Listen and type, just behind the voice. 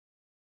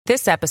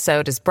This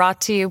episode is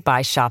brought to you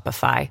by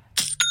Shopify.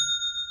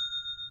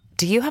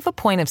 Do you have a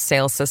point of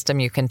sale system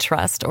you can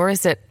trust, or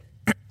is it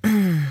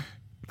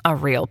a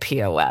real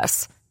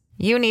POS?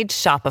 You need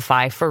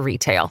Shopify for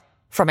retail.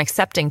 From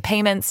accepting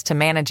payments to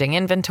managing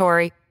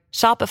inventory,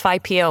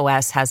 Shopify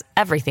POS has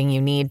everything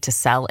you need to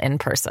sell in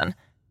person.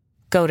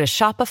 Go to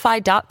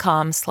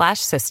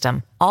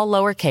shopify.com/system, all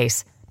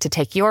lowercase, to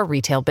take your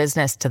retail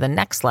business to the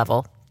next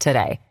level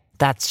today.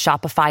 That's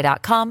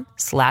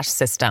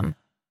shopify.com/system.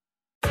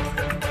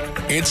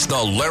 It's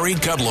the Larry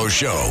Kudlow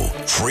Show.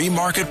 Free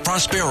market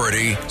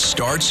prosperity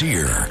starts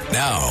here.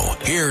 Now,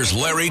 here's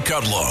Larry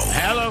Kudlow.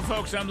 Hello,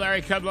 folks. I'm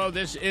Larry Kudlow.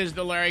 This is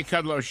the Larry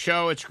Kudlow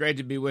Show. It's great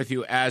to be with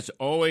you as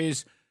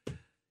always.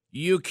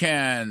 You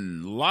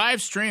can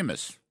live stream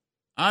us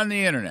on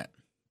the internet.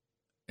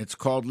 It's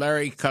called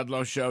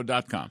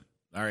LarryKudlowShow.com.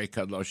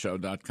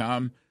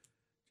 LarryKudlowShow.com.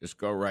 Just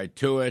go right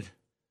to it.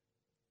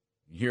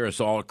 You hear us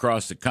all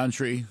across the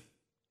country,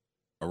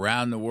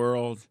 around the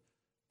world,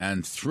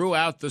 and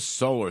throughout the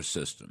solar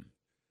system.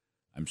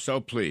 I'm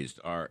so pleased.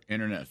 Our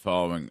internet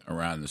following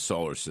around the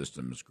solar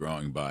system is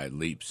growing by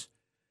leaps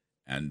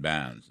and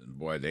bounds. And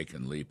boy, they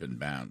can leap and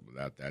bound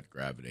without that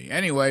gravity.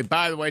 Anyway,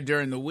 by the way,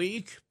 during the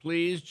week,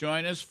 please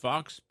join us,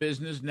 Fox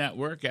Business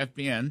Network,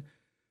 FBN.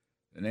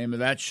 The name of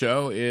that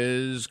show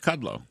is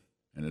Kudlow,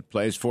 and it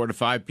plays 4 to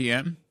 5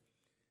 p.m.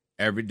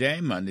 every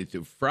day, Monday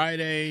through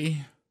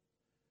Friday.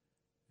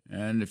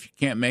 And if you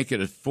can't make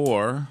it at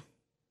 4,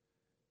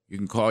 you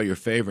can call your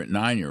favorite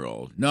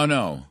 9-year-old.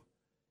 No.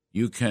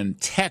 You can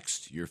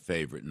text your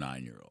favorite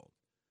 9-year-old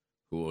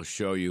who will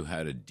show you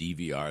how to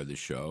DVR the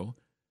show,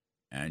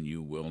 and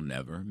you will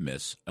never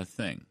miss a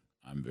thing.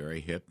 I'm very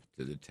hip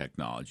to the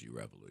technology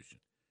revolution.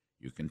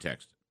 You can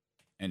text it.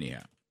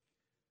 Anyhow,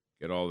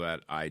 get all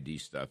that ID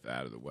stuff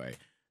out of the way.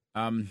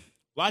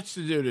 Lots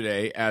to do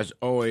today, as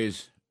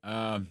always.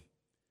 I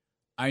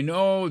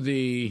know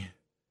the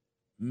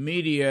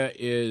media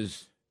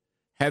is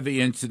heavy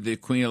into the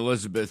Queen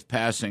Elizabeth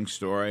passing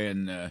story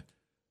and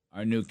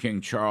our new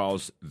King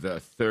Charles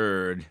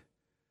III.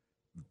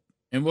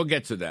 And we'll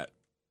get to that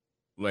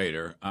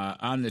later.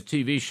 On the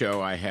TV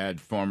show, I had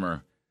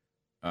former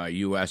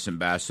U.S.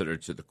 Ambassador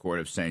to the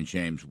Court of St.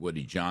 James,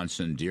 Woody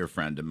Johnson, dear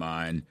friend of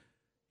mine.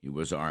 He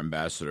was our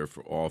ambassador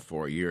for all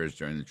 4 years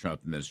during the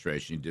Trump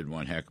administration. He did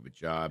one heck of a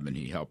job, and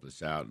he helped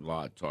us out a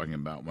lot, talking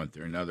about one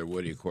thing or another.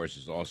 Woody, of course,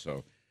 is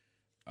also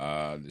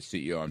the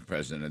CEO and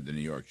president of the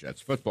New York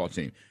Jets football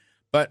team.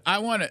 But I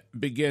want to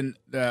begin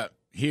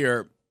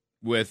here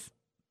with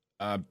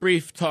a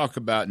brief talk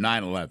about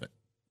 9/11.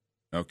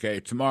 Okay,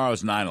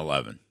 tomorrow's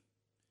 9/11.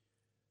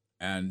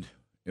 And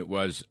it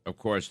was, of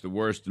course, the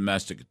worst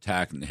domestic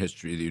attack in the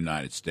history of the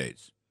United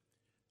States.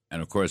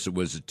 And, of course, it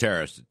was a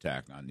terrorist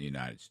attack on the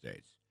United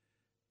States.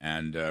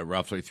 And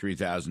roughly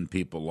 3,000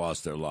 people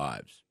lost their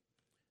lives.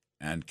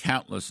 And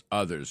countless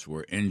others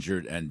were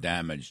injured and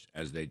damaged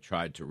as they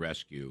tried to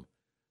rescue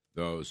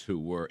those who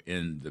were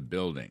in the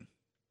buildings,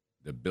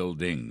 the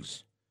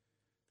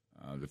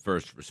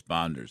first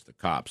responders, the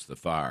cops, the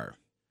fire,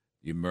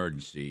 the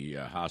emergency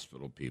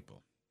hospital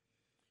people.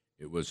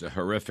 It was a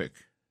horrific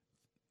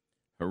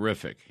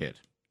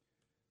hit.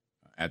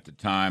 At the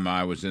time,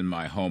 I was in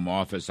my home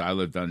office. I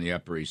lived on the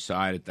Upper East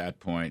Side at that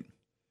point,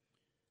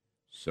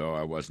 so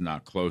I was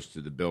not close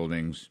to the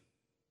buildings.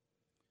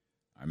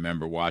 I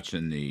remember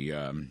watching the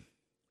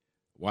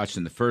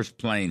first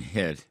plane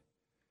hit.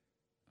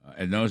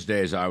 In those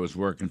days, I was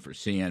working for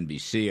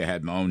CNBC. I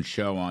had my own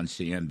show on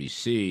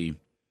CNBC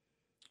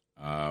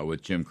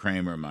with Jim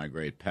Cramer, my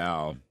great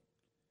pal.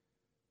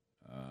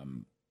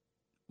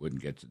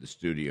 Wouldn't get to the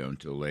studio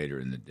until later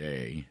in the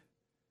day.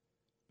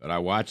 But I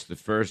watched the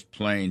first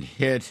plane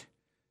hit.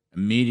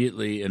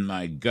 Immediately in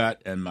my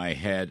gut and my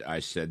head, I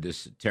said,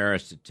 this is a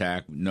terrorist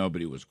attack.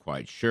 Nobody was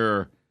quite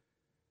sure.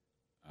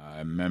 I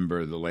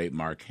remember the late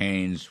Mark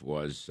Haynes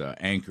was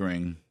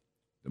anchoring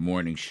the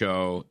morning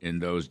show in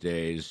those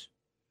days.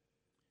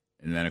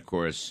 And then, of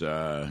course, 10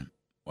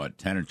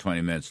 or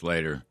 20 minutes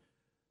later,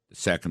 the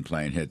second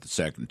plane hit the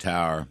second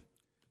tower,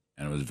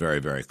 and it was very,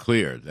 very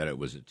clear that it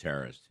was a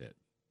terrorist hit.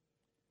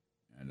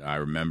 And I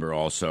remember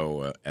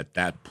also at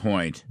that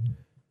point,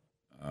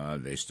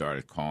 they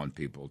started calling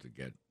people to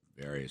get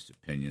various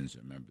opinions.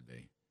 I remember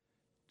they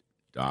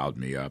dialed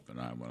me up,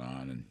 and I went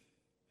on, and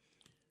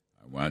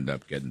I wound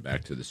up getting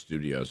back to the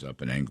studios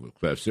up in Englewood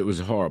Cliffs. It was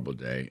a horrible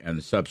day, and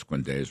the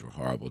subsequent days were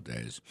horrible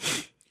days.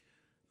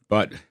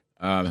 But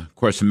of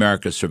course,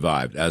 America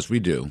survived, as we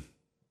do.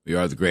 We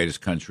are the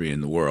greatest country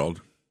in the world.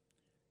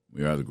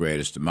 We are the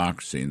greatest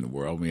democracy in the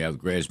world. We have the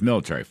greatest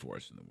military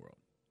force in the world.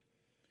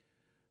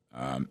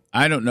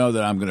 I don't know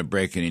that I'm going to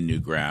break any new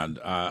ground.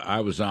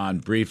 I was on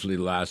briefly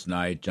last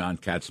night. John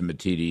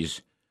Catsimatidis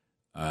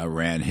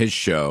ran his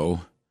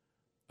show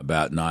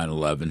about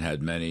 9/11,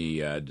 had many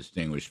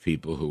distinguished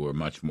people who were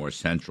much more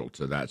central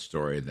to that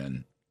story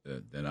than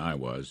I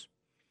was.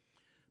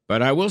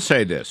 But I will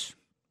say this.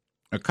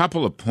 A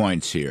couple of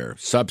points here,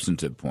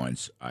 substantive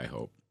points, I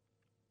hope.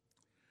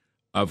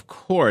 Of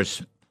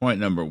course,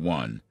 point number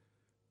one,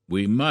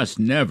 we must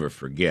never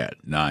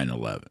forget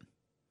 9/11.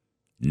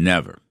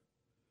 Never.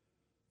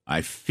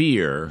 I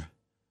fear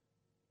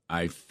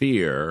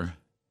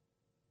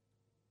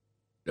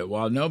that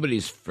while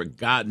nobody's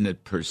forgotten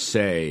it per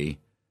se,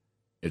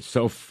 it's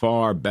so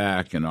far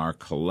back in our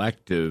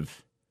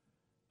collective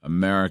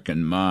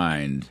American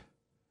mind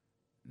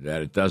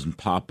that it doesn't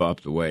pop up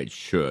the way it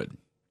should.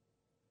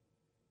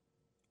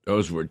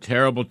 Those were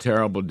terrible,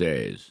 terrible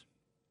days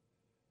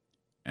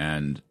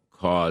and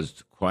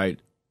caused quite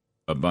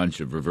a bunch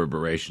of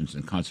reverberations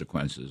and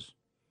consequences.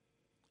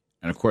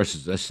 And, of course,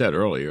 as I said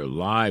earlier,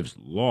 lives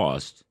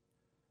lost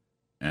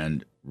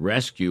and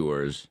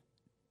rescuers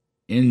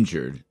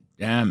injured,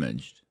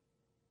 damaged,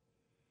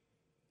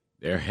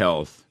 their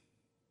health.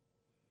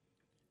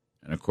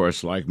 And, of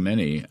course, like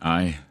many,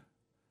 I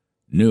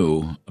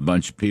knew a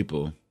bunch of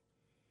people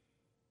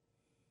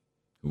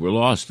who were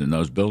lost in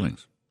those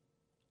buildings.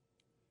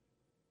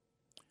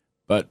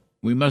 But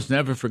we must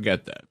never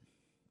forget that.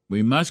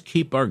 We must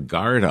keep our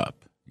guard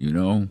up, you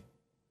know.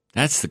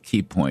 That's the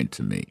key point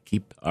to me.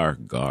 Keep our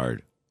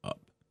guard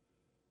up.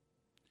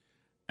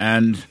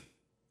 And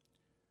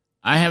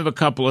I have a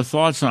couple of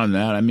thoughts on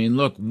that. I mean,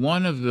 look,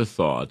 one of the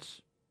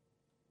thoughts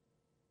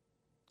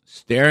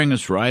staring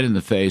us right in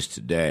the face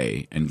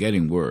today and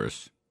getting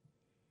worse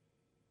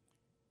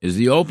is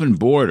the open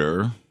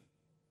border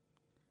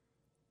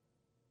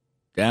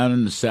down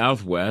in the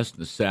Southwest,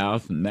 the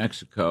South, and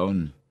Mexico,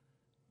 and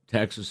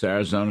Texas,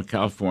 Arizona,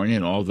 California,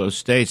 and all those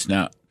states.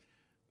 Now,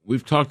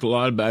 we've talked a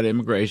lot about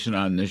immigration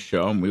on this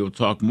show, and we will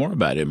talk more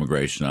about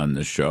immigration on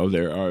this show.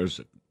 There are a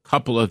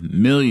couple of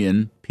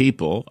million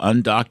people,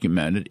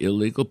 undocumented,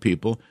 illegal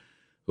people,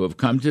 who have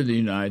come to the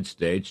United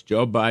States.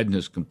 Joe Biden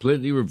has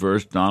completely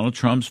reversed Donald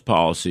Trump's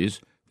policies.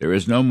 There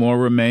is no more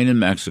Remain in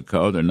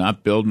Mexico. They're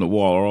not building a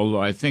wall,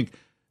 although I think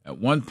at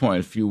one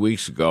point a few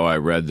weeks ago I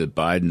read that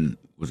Biden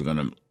was going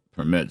to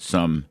permit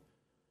some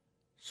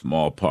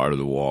small part of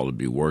the wall to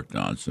be worked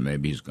on, so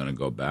maybe he's going to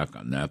go back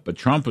on that. But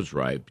Trump was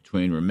right.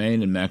 Between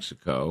Remain in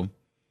Mexico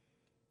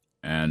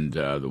and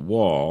the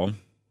wall,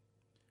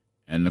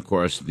 and, of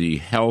course, the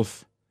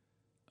health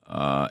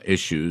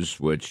issues,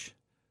 which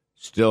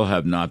still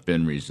have not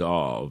been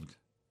resolved.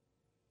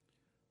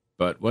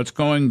 But what's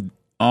going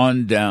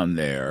on down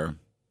there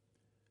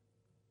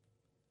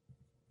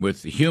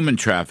with the human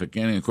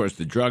trafficking, and, of course,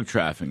 the drug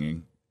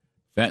trafficking,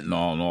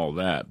 fentanyl and all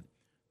that.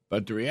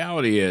 But the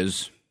reality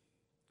is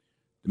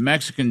the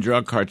Mexican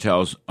drug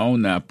cartels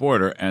own that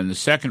border, and the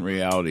second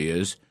reality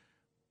is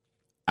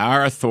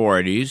our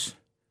authorities,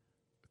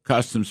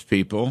 customs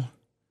people,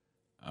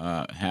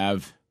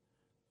 have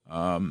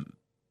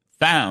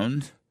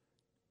found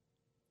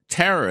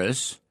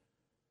terrorists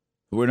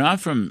who are not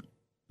from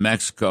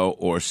Mexico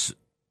or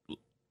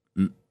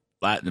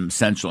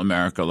Central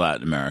America,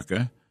 Latin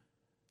America.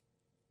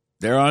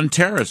 They're on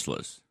terrorist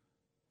lists,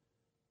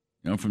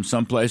 from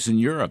someplace in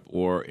Europe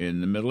or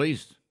in the Middle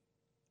East.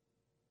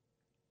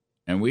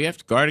 And we have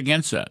to guard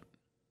against that.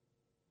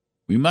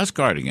 We must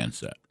guard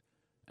against that.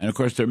 And, of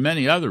course, there are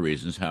many other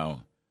reasons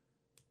how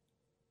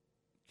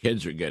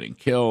kids are getting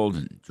killed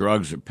and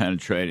drugs are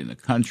penetrating the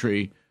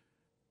country.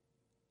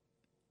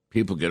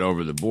 People get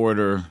over the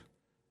border.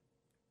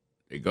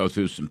 They go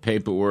through some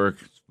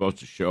paperwork. It's supposed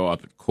to show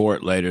up at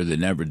court later. They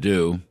never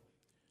do.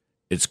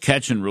 It's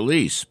catch and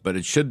release, but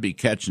it should be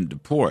catch and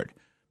deport.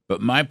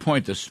 But my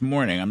point this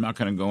morning, I'm not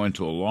going to go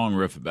into a long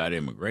riff about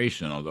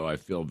immigration, although I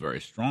feel very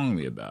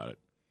strongly about it.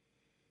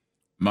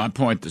 My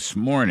point this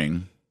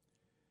morning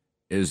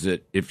is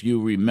that if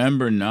you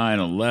remember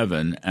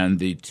 9/11 and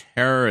the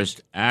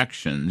terrorist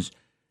actions,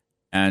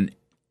 and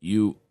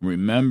you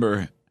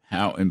remember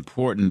how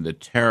important the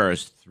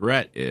terrorist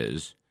threat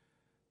is,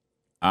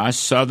 our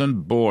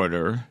southern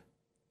border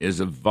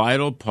is a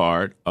vital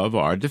part of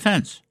our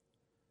defense.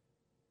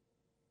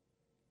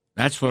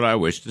 That's what I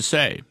wish to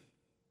say.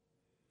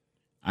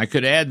 I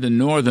could add the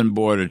northern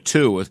border,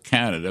 too, with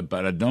Canada,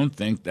 but I don't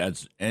think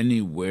that's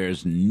anywhere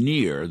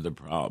near the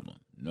problem.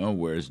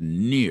 Nowhere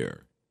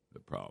near the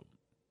problem.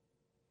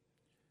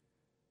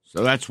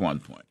 So that's one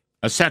point.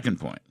 A second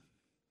point.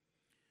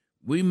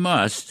 We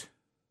must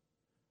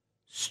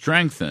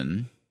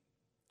strengthen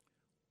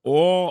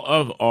all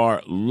of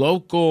our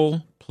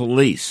local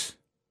police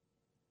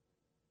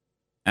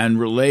and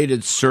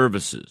related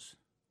services,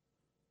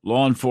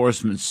 law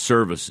enforcement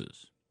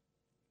services.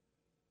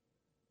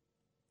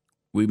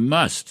 We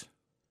must.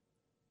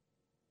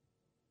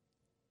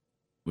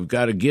 We've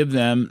got to give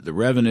them the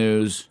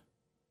revenues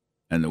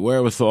and the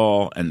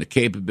wherewithal and the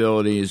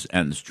capabilities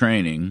and the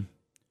training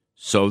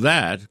so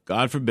that,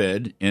 God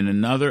forbid, in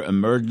another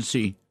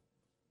emergency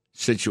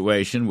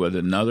situation with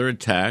another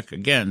attack,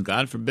 again,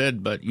 God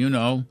forbid, but it's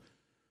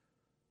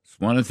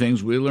one of the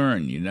things we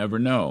learn. You never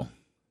know.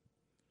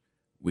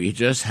 We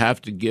just have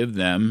to give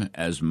them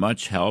as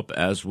much help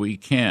as we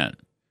can.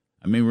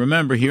 I mean,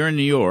 remember, here in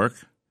New York,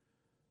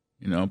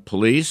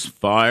 police,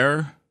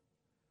 fire,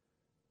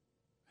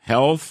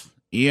 health,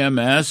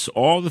 EMS,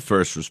 all the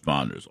first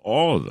responders,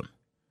 all of them.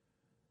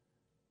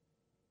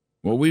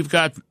 Well, we've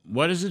got,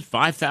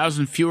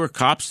 5,000 fewer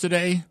cops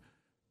today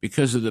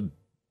because of the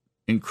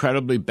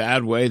incredibly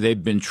bad way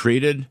they've been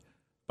treated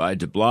by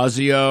de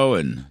Blasio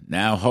and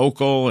now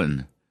Hochul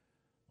and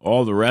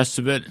all the rest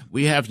of it.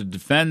 We have to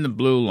defend the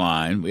blue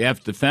line. We have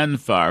to defend the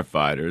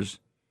firefighters.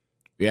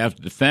 We have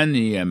to defend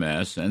the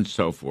EMS and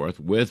so forth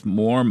with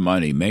more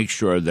money. Make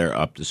sure they're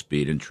up to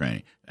speed in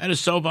training. That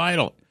is so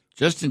vital.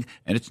 And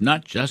it's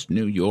not just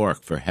New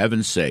York, for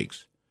heaven's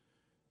sakes.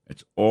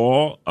 It's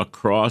all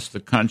across the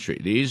country.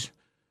 These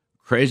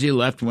crazy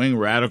left-wing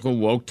radical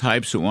woke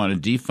types who want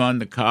to defund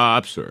the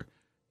cops or,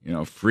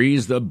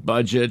 freeze the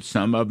budget.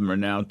 Some of them are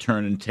now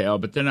turning tail,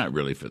 but they're not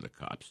really for the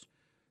cops.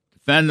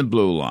 Defend the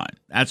blue line.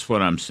 That's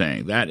what I'm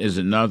saying. That is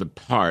another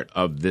part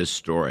of this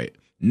story.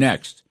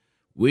 Next,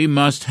 we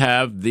must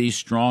have the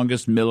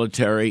strongest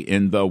military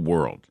in the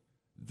world.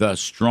 The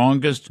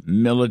strongest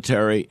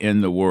military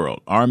in the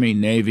world. Army,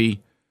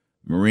 Navy,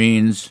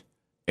 Marines,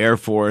 Air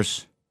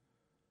Force,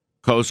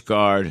 Coast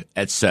Guard,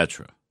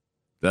 etc.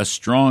 The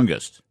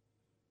strongest.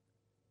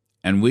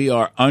 And we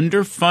are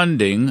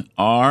underfunding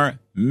our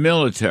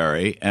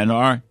military and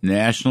our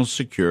national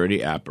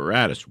security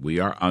apparatus. We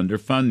are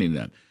underfunding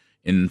them.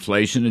 In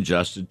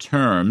inflation-adjusted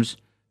terms,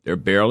 they're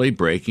barely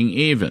breaking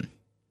even.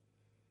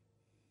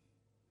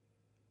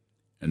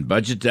 And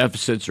budget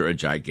deficits are a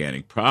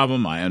gigantic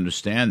problem. I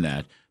understand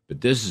that.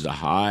 But this is a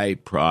high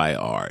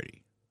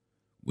priority.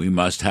 We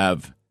must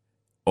have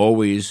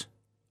always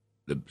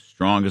the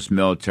strongest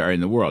military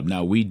in the world.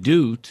 Now, we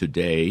do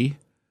today,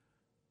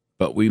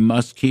 but we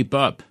must keep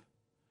up.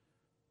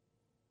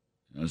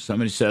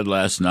 Somebody said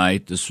last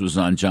night, this was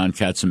on John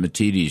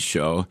Katzimatidis'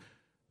 show,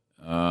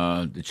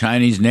 the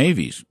Chinese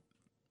Navy's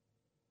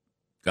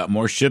got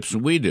more ships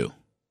than we do.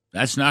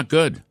 That's not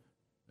good.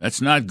 That's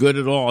not good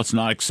at all. It's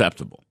not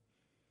acceptable.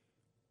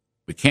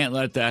 We can't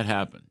let that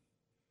happen.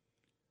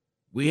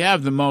 We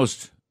have the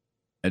most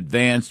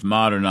advanced,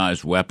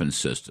 modernized weapon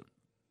system.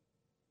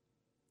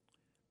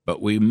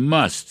 But we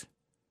must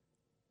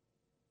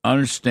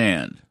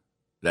understand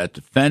that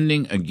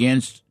defending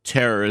against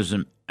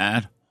terrorism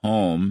at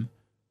home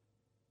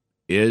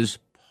is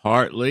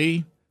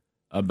partly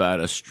about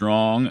a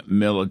strong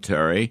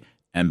military.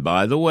 And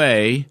by the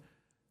way,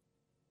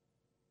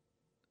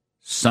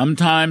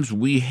 sometimes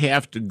we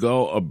have to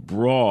go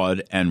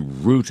abroad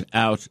and root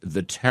out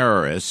the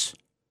terrorists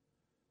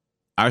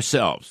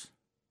ourselves.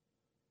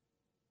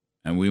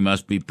 And we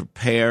must be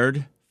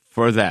prepared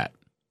for that.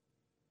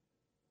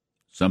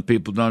 Some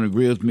people don't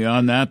agree with me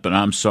on that, but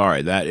I'm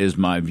sorry. That is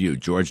my view.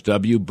 George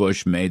W.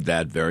 Bush made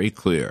that very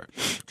clear.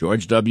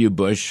 George W.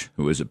 Bush,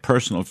 who is a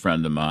personal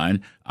friend of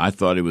mine, I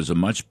thought he was a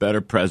much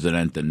better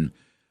president than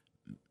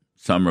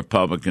some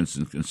Republicans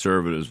and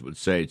conservatives would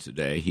say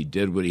today. He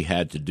did what he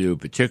had to do,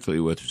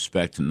 particularly with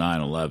respect to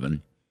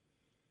 9/11.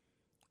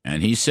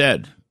 And he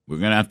said, we're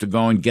going to have to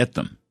go and get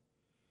them.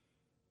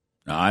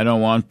 Now, I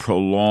don't want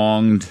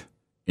prolonged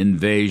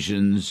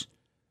invasions.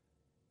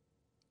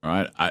 All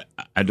right,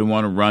 I don't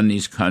want to run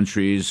these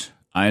countries.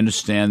 I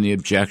understand the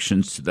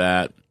objections to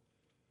that.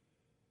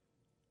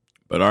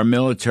 But our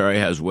military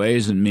has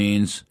ways and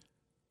means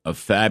of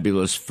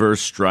fabulous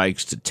first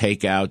strikes to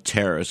take out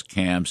terrorist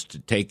camps, to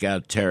take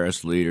out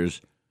terrorist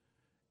leaders.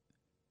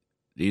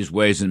 These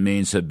ways and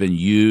means have been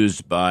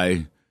used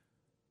by,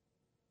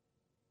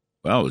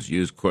 it was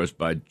used, of course,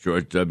 by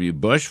George W.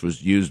 Bush,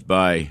 was used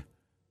by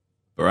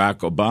Barack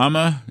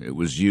Obama, it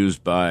was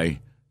used by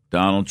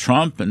Donald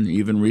Trump, and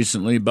even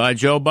recently by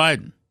Joe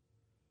Biden.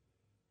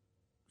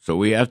 So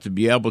we have to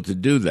be able to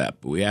do that,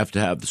 but we have to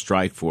have the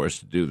strike force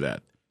to do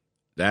that.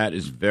 That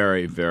is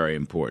very, very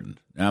important.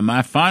 Now,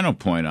 my final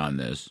point on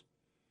this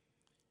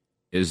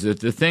is that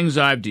the things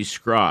I've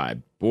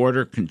described,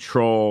 border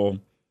control,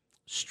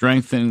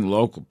 strengthening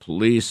local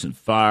police and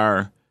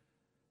fire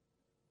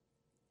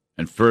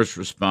and first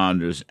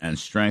responders, and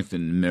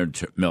strengthening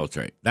the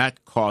military,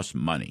 that costs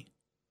money.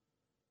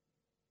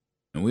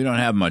 And we don't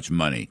have much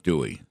money, do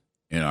we,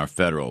 in our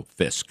federal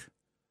fisc?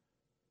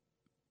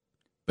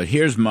 But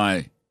here's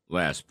my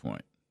last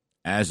point.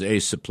 As a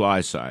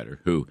supply-sider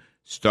who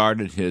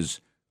started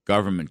his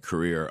government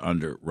career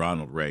under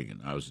Ronald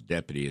Reagan, I was a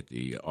deputy at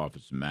the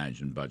Office of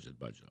Management Budget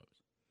Office.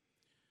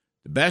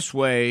 The best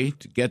way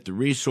to get the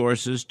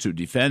resources to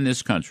defend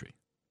this country,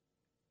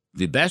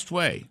 the best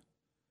way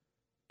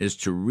is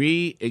to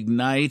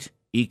reignite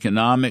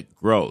economic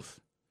growth.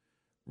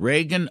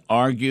 Reagan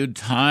argued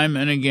time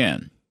and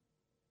again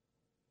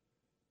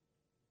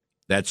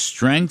that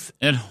strength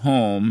at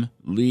home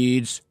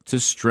leads to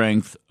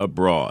strength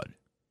abroad.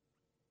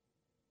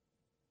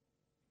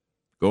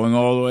 Going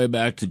all the way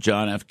back to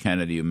John F.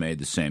 Kennedy, who made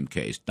the same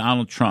case.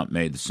 Donald Trump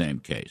made the same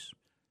case.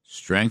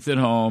 Strength at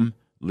home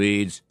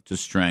leads to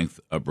strength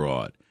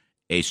abroad.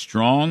 A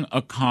strong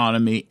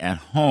economy at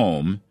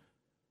home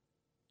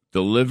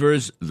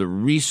delivers the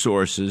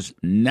resources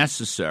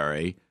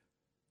necessary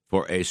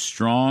for a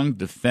strong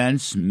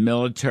defense,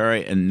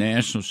 military, and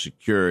national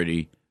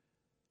security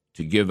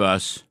to give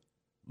us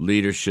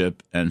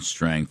leadership and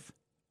strength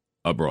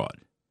abroad.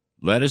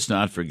 Let us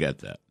not forget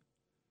that.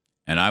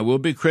 And I will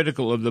be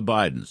critical of the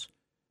Bidens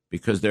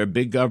because their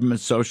big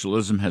government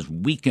socialism has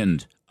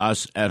weakened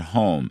us at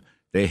home.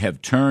 They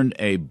have turned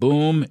a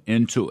boom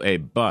into a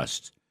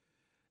bust.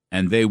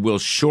 and they will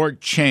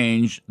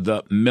shortchange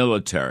the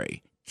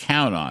military.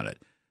 Count on it.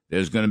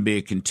 There's going to be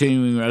a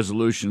continuing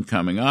resolution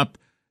coming up,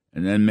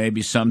 and then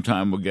maybe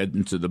sometime we'll get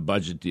into the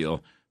budget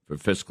deal for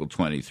fiscal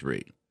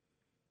 23.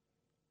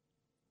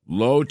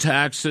 Low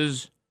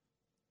taxes,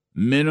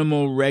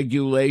 minimal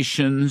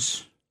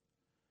regulations,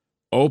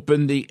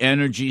 open the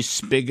energy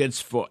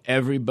spigots for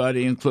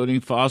everybody, including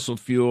fossil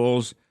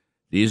fuels.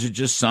 These are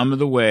just some of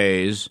the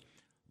ways.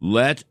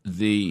 Let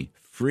the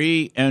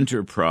free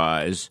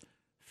enterprise,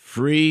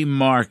 free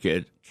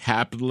market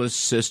capitalist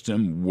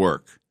system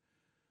work.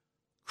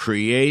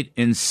 Create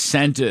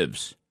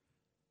incentives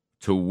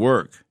to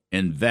work,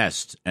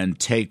 invest, and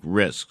take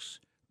risks.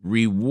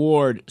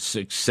 Reward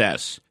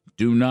success.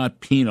 Do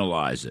not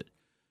penalize it.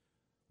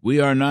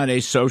 We are not a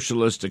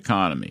socialist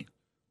economy.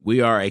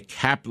 We are a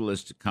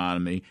capitalist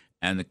economy,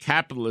 and the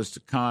capitalist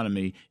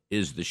economy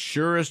is the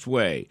surest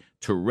way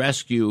to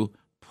rescue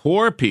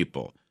poor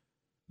people,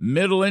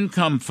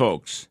 middle-income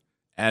folks,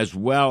 as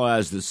well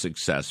as the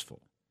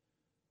successful.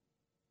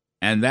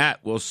 And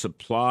that will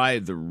supply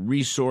the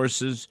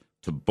resources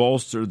to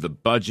bolster the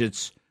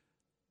budgets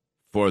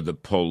for the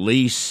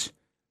police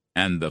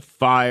and the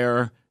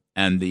fire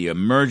and the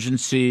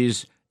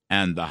emergencies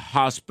and the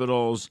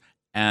hospitals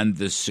and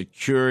the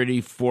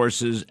security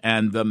forces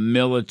and the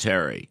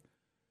military.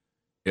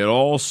 It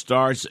all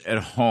starts at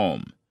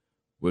home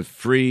with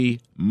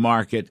free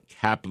market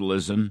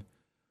capitalism,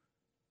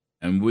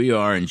 and we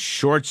are in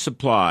short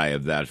supply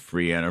of that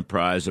free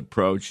enterprise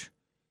approach,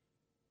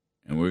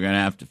 and we're going to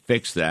have to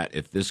fix that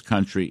if this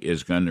country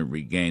is going to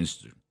regain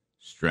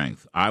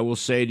strength. I will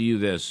say to you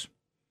this: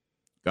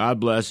 God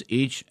bless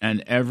each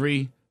and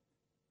every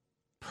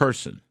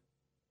person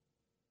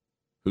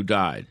who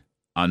died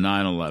on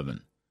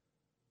 9/11.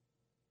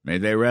 May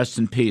they rest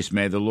in peace.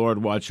 May the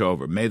Lord watch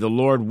over. May the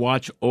Lord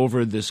watch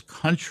over this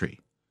country.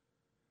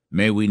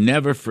 May we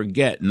never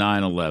forget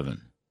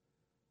 9/11.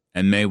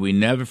 And may we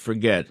never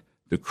forget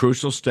the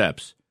crucial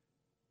steps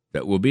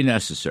that will be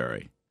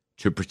necessary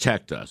to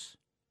protect us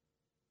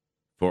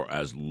for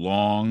as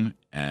long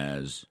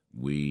as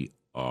we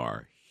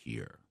are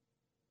here.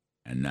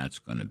 And that's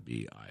going to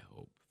be, I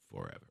hope,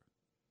 forever.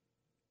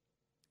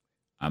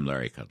 I'm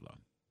Larry Kudlow.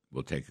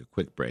 We'll take a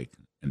quick break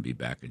and be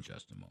back in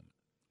just a moment.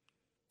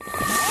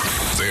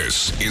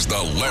 This is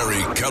the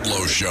Larry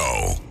Kudlow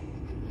Show.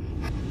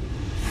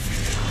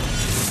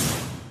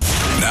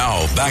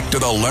 Now, back to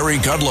the Larry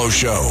Kudlow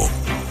Show.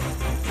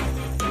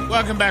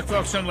 Welcome back,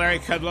 folks. I'm Larry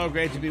Kudlow.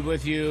 Great to be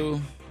with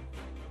you.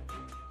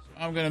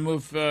 I'm going to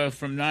move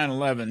from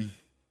 9/11.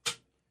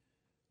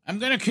 I'm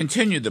going to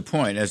continue the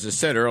point, as I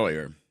said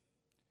earlier.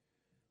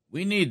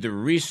 We need the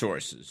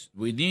resources.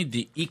 We need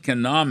the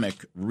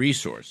economic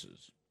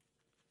resources,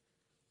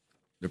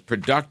 the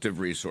productive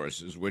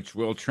resources, which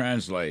will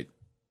translate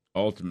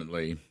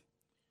ultimately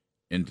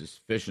into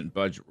sufficient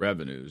budget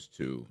revenues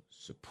to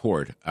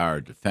support our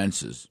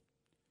defenses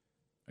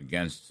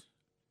against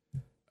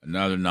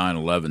another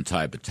 9/11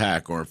 type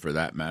attack, or for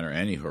that matter,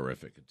 any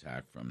horrific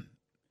attack from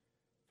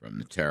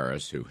the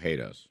terrorists who hate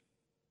us.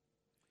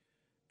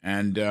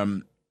 And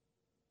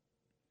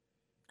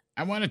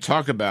I want to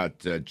talk about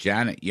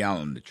Janet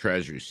Yellen, the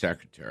Treasury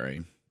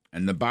Secretary,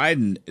 and the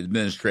Biden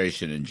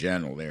administration in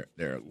general.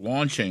 They're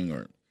launching,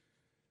 or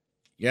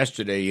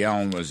yesterday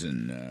Yellen was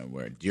in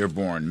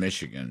Dearborn,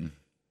 Michigan,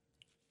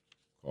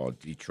 called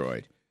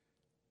Detroit.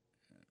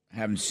 I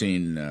haven't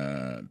seen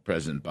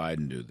President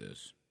Biden do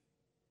this.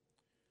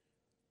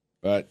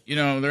 But,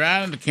 they're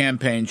out on the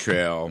campaign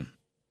trail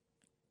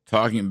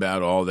talking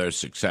about all their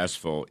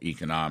successful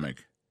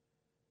economic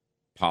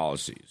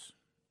policies.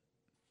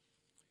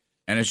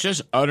 And it's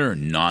just utter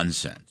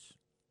nonsense.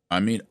 I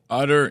mean,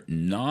 utter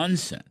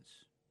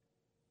nonsense.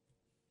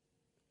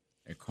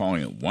 They're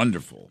calling it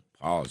wonderful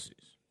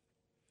policies.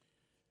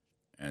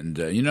 And,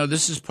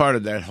 this is part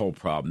of that whole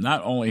problem.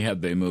 Not only have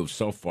they moved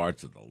so far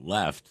to the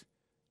left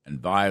and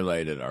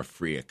violated our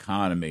free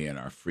economy and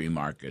our free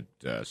market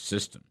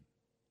system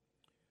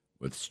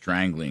with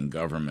strangling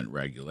government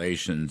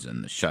regulations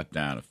and the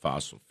shutdown of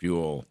fossil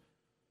fuel,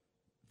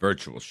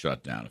 virtual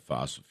shutdown of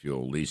fossil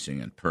fuel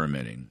leasing and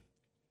permitting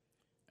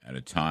at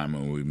a time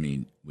when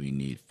we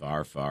need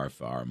far, far,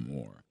 far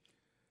more.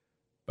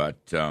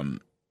 But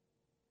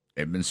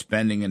they've been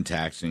spending and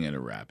taxing at a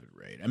rapid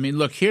rate. I mean,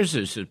 look, here's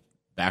this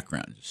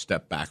background. Just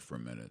step back for a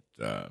minute.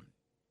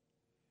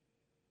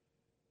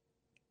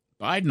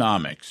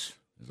 Bidenomics,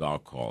 as I'll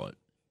call it,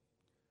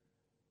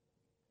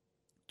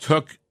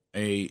 took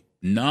a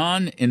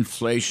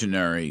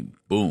non-inflationary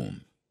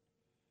boom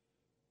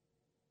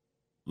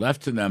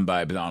left to them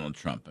by Donald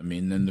Trump. I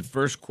mean, in the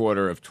first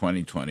quarter of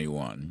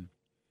 2021,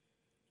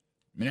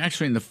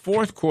 actually in the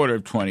fourth quarter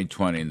of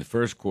 2020 and the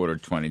first quarter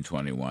of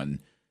 2021,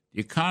 the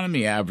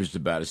economy averaged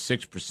about a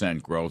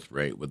 6% growth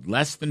rate with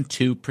less than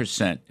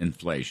 2%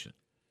 inflation.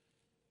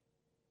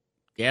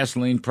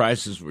 Gasoline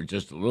prices were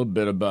just a little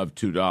bit above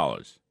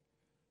 $2.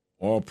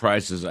 Oil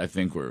prices, I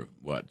think, were,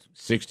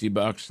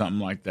 $60, something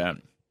like that.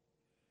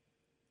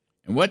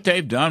 And what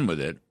they've done with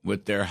it,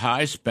 with their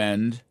high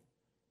spend,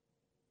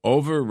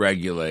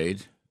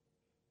 over-regulate,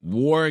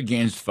 war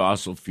against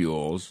fossil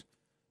fuels,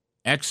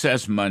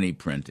 excess money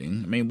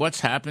printing. I mean,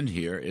 what's happened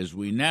here is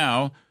we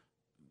now,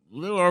 a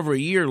little over a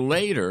year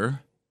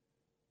later,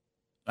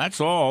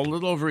 that's all, a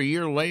little over a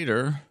year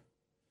later,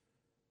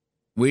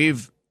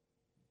 we've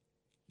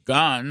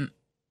gone,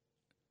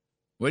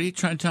 what are you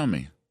trying to tell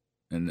me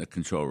in the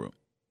control room?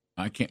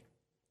 I can't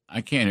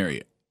hear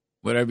you.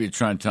 Whatever you're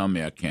trying to tell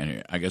me, I can't hear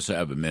you. I guess I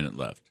have a minute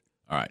left.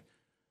 All right.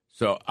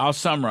 So I'll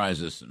summarize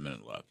this in a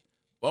minute left.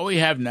 What we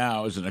have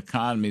now is an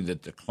economy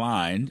that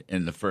declined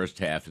in the first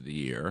half of the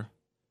year,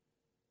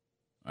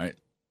 right?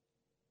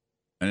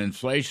 An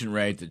inflation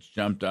rate that's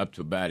jumped up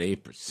to about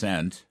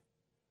 8%,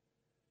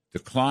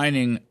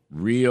 declining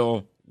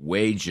real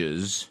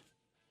wages,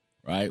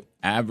 right?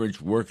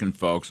 Average working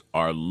folks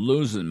are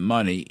losing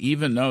money,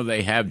 even though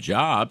they have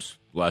jobs,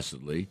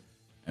 blessedly,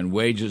 and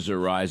wages are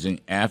rising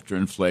after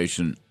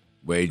inflation.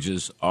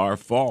 Wages are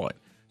falling.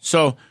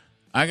 So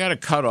I got to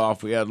cut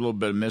off. We had a little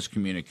bit of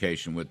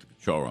miscommunication with the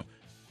control room.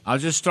 I'll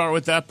just start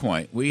with that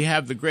point. We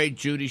have the great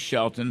Judy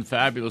Shelton,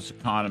 fabulous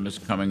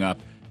economist, coming up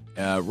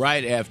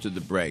right after the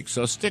break.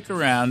 So stick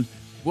around.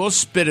 We'll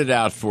spit it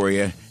out for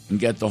you and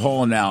get the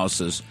whole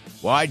analysis,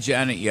 why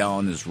Janet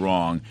Yellen is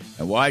wrong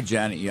and why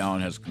Janet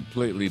Yellen has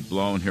completely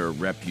blown her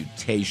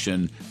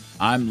reputation.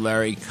 I'm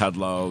Larry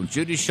Kudlow.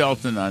 Judy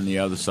Shelton on the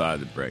other side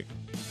of the break.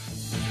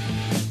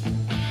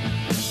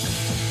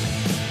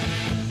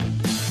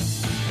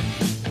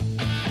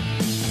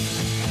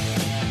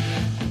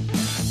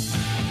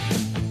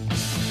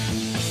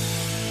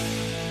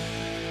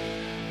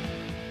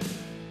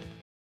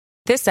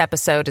 This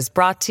episode is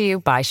brought to you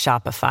by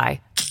Shopify.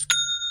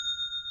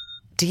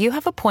 Do you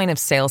have a point of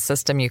sale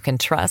system you can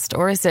trust,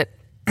 or is it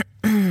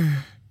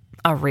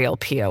a real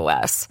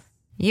POS?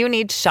 You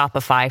need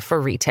Shopify for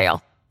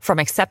retail. From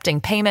accepting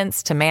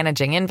payments to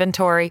managing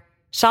inventory,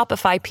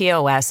 Shopify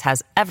POS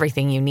has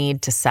everything you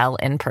need to sell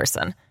in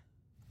person.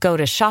 Go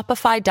to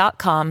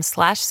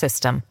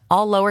shopify.com/system,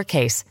 all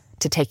lowercase,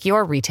 to take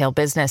your retail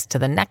business to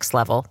the next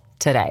level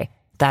today.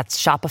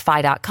 That's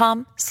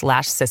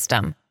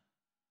shopify.com/system.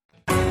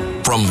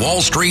 From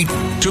Wall Street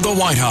to the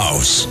White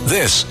House,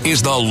 this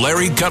is the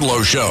Larry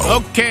Kudlow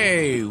Show.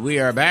 Okay, we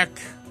are back.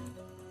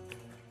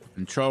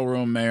 Control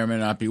room may or may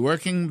not be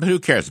working, but who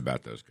cares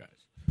about those guys?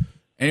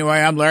 Anyway,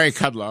 I'm Larry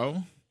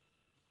Kudlow,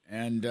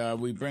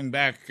 and we bring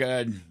back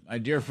my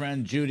dear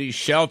friend Judy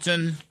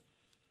Shelton,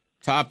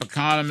 top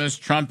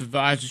economist, Trump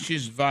advisor.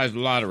 She's advised a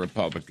lot of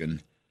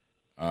Republican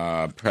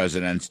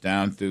presidents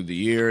down through the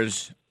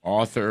years,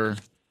 author,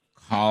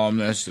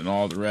 columnist, and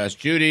all the rest.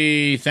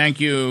 Judy, thank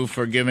you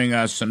for giving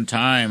us some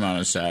time on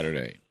a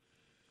Saturday.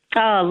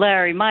 Oh,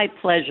 Larry, my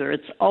pleasure.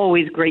 It's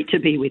always great to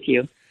be with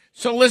you.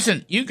 So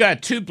listen, you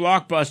got two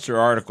blockbuster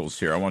articles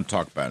here I want to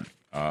talk about.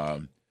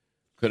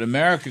 Could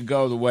America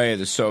go the way of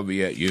the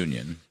Soviet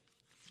Union?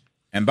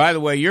 And by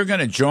the way, you're going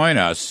to join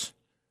us.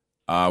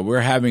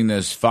 We're having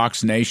this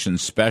Fox Nation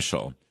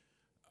special.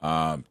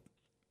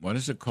 What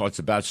is it called? It's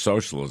about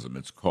socialism.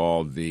 It's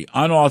called The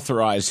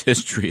Unauthorized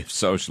History of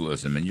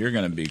Socialism, and you're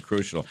going to be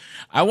crucial.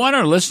 I want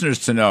our listeners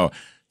to know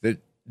that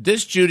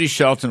this Judy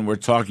Shelton we're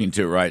talking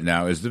to right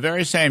now is the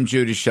very same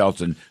Judy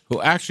Shelton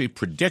who actually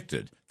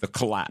predicted the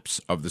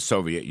collapse of the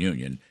Soviet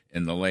Union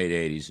in the late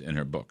 80s in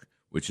her book,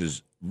 which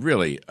is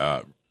really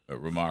a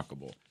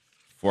remarkable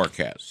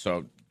forecast.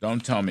 So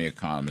don't tell me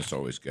economists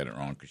always get it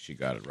wrong, because she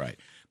got it right.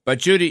 But,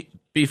 Judy,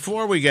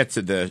 before we get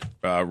to the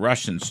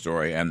Russian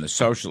story and the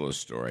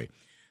socialist story,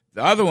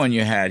 the other one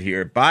you had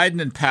here,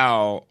 Biden and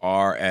Powell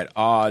are at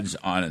odds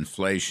on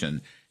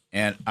inflation.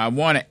 And I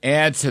want to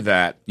add to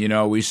that, you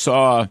know, we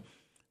saw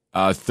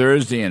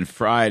Thursday and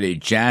Friday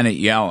Janet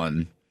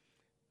Yellen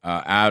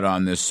out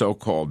on this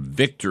so-called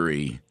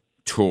victory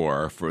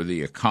tour for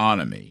the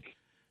economy.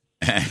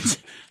 And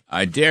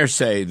I dare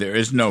say there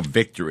is no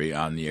victory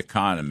on the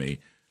economy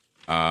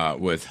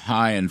with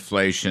high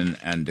inflation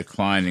and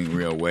declining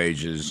real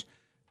wages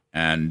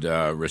and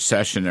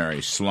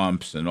recessionary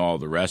slumps and all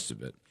the rest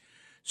of it.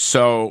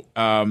 So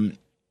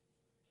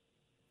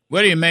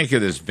what do you make of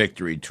this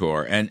victory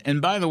tour?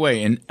 And by the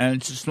way,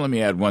 and just let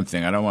me add one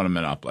thing. I don't want to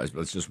monopolize,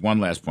 but it's just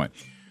one last point.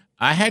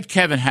 I had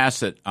Kevin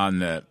Hassett on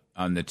the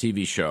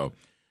TV show,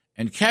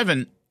 and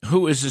Kevin,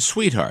 who is a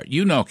sweetheart.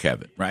 You know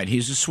Kevin, right?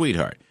 He's a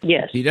sweetheart.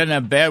 Yes. He doesn't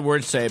have bad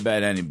words to say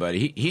about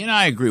anybody. He and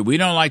I agree. We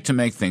don't like to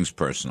make things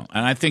personal,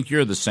 and I think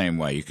you're the same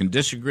way. You can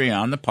disagree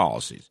on the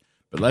policies,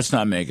 but let's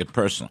not make it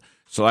personal.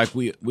 So like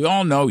we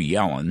all know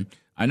Yellen.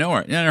 I know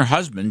her. And her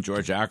husband,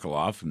 George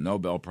Akerlof,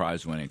 Nobel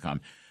Prize-winning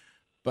economist.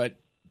 But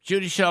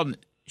Judy Shelton,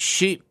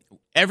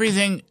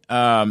 everything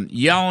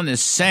Yellen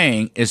is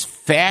saying is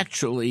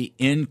factually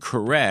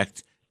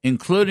incorrect,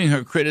 including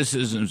her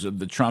criticisms of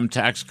the Trump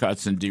tax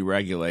cuts and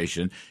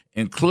deregulation,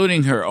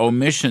 including her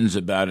omissions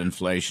about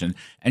inflation,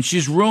 and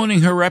she's ruining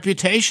her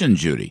reputation,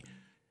 Judy.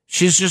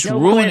 She's just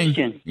ruining.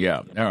 Question.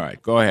 Yeah. All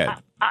right. Go ahead.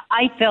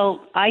 I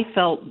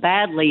felt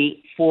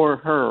badly for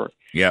her.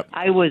 Yep.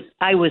 I was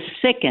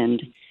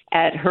sickened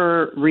at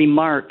her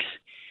remarks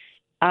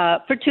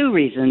for two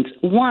reasons.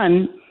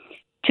 One,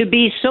 to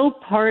be so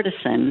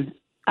partisan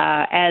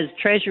as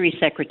Treasury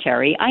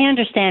Secretary, I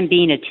understand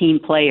being a team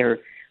player,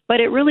 but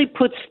it really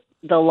puts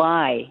the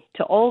lie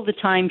to all the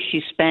time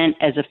she spent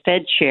as a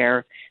Fed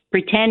chair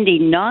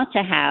pretending not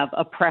to have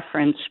a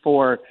preference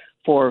for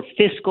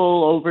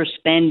fiscal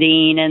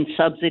overspending and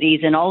subsidies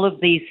and all of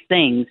these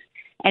things.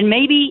 And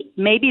maybe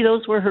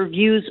those were her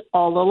views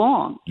all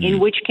along, in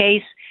which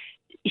case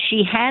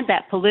she had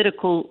that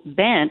political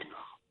bent,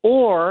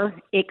 or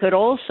it could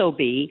also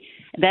be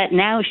that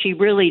now she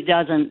really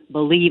doesn't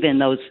believe in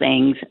those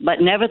things, but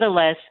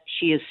nevertheless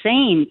she is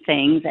saying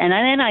things. And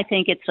then I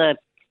think it's a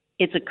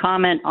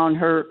comment on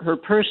her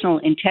personal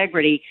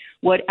integrity.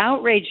 What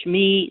outraged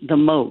me the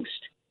most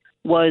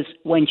was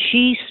when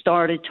she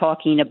started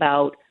talking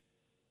about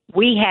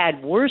we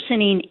had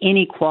worsening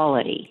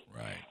inequality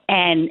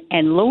and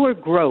lower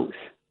growth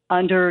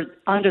under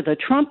the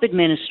Trump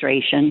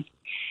administration.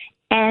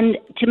 And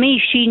to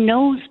me, she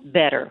knows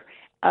better.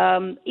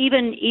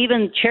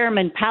 Even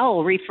Chairman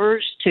Powell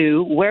refers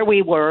to where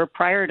we were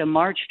prior to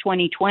March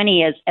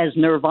 2020 as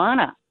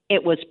nirvana.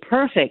 It was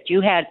perfect. You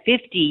had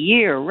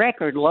 50-year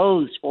record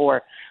lows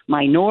for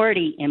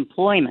minority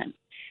employment,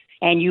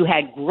 and you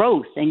had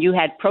growth, and you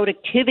had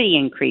productivity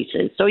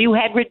increases. So you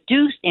had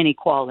reduced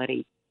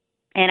inequality.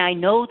 And I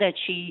know that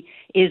she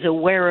is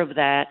aware of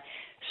that.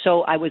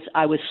 So I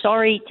was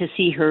sorry to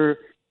see her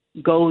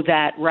go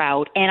that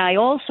route. And I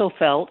also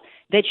felt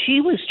that she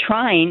was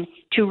trying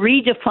to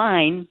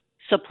redefine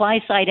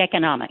supply-side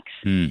economics.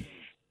 And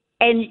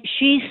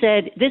she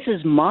said, this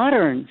is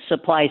modern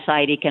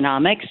supply-side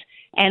economics,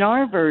 and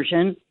our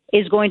version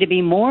is going to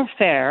be more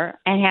fair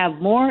and have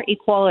more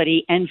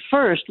equality. And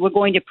first, we're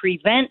going to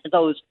prevent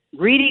those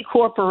greedy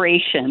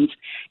corporations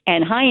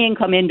and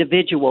high-income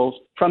individuals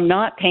from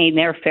not paying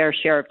their fair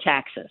share of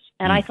taxes.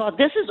 And I thought,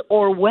 this is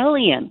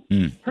Orwellian.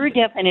 Her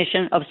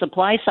definition of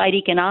supply-side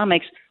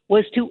economics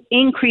was to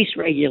increase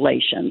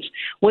regulations,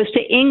 was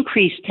to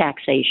increase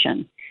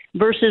taxation,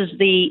 versus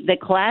the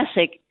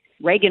classic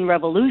Reagan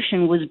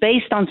Revolution was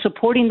based on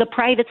supporting the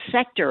private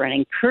sector and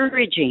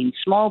encouraging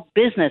small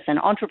business and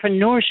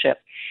entrepreneurship.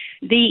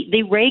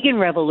 The Reagan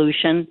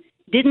Revolution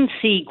didn't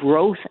see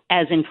growth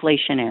as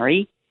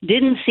inflationary,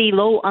 didn't see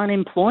low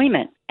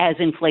unemployment as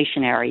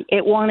inflationary.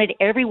 It wanted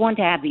everyone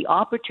to have the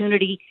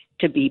opportunity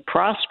to be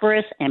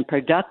prosperous and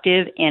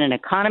productive in an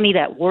economy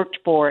that worked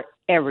for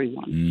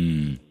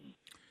everyone.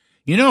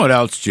 You know what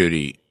else,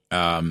 Judy?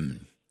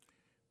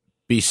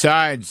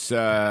 Besides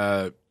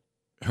her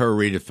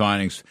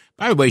redefining,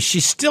 by the way,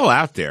 she's still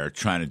out there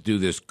trying to do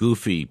this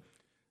goofy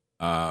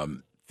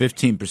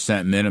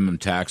 15% minimum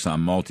tax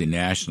on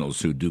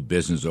multinationals who do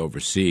business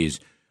overseas,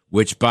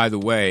 which, by the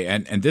way,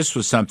 and this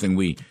was something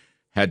we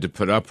had to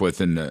put up with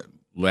in the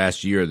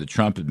last year of the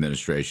Trump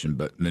administration,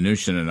 but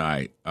Mnuchin and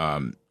I,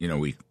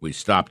 we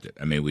stopped it.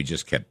 I mean, we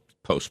just kept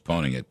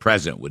postponing it. The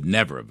president would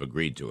never have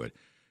agreed to it.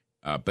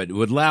 But it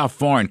would allow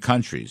foreign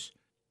countries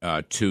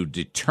to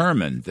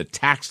determine the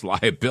tax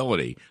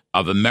liability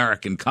of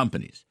American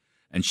companies.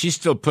 And she's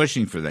still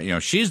pushing for that. You know,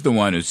 she's the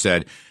one who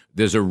said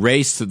there's a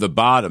race to the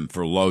bottom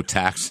for low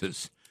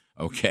taxes.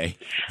 Okay.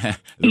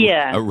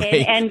 Yeah.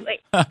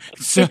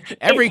 So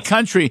every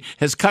country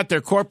has cut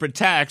their corporate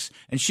tax,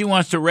 and she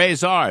wants to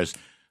raise ours.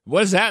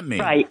 What does that mean?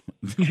 Right.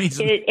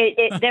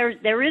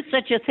 There is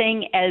such a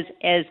thing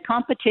as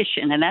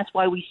competition, and that's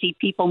why we see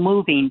people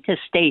moving to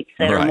states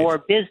that are more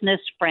business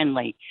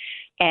friendly,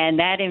 and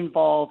that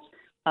involves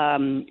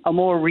a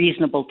more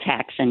reasonable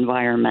tax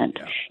environment.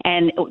 Yeah.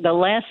 And the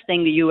last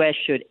thing the U.S.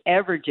 should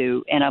ever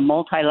do in a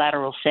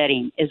multilateral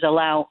setting is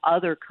allow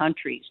other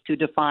countries to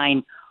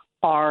define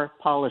our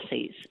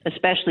policies,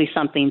 especially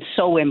something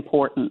so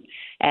important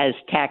as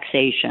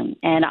taxation.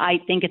 And I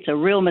think it's a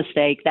real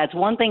mistake. That's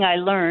one thing I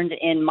learned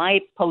in my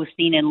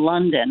posting in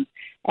London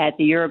at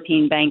the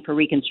European Bank for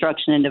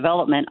Reconstruction and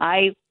Development.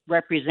 I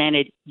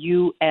represented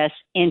U.S.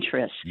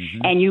 interests.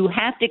 And you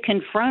have to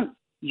confront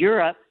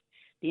Europe,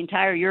 the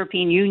entire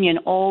European Union,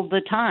 all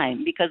the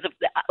time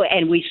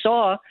and we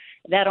saw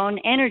that on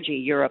energy,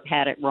 Europe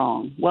had it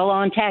wrong. Well,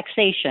 on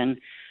taxation,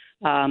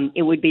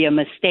 it would be a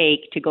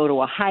mistake to go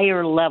to a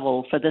higher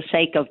level for the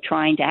sake of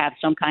trying to have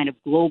some kind of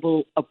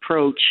global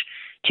approach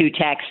to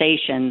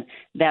taxation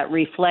that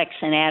reflects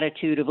an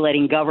attitude of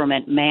letting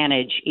government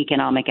manage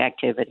economic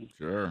activity.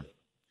 Sure.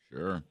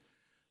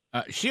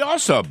 She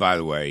also, by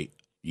the way,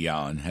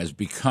 Yellen, has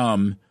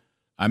become,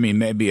 I mean,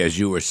 maybe as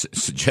you were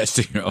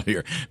suggesting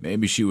earlier,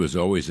 maybe she was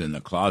always in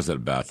the closet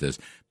about this,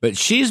 but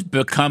she's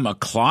become a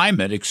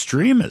climate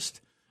extremist,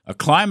 a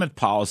climate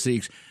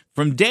policy.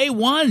 From day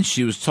one,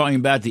 she was talking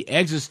about the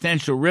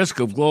existential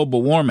risk of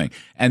global warming,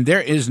 and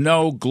there is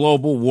no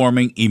global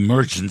warming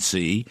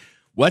emergency.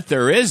 What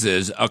there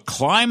is a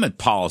climate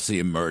policy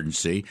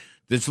emergency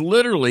that's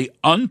literally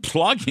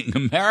unplugging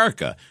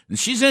America. And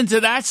she's into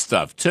that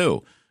stuff,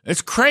 too.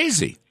 It's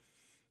crazy.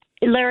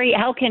 Larry,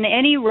 how can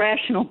any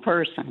rational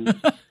person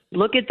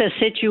look at the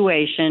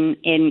situation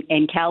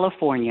in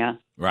California,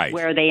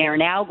 where they are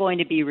now going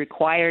to be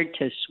required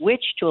to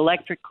switch to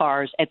electric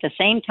cars at the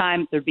same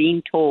time they're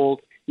being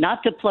told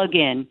not to plug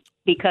in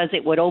because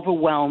it would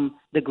overwhelm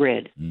the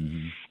grid.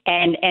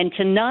 and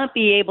to not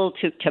be able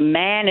to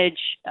manage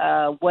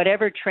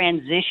whatever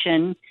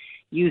transition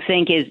you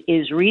think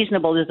is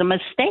reasonable is a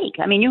mistake.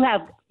 I mean, you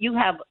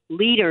have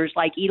leaders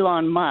like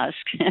Elon Musk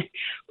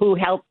who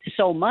helped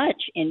so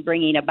much in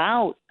bringing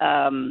about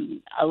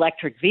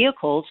electric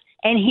vehicles,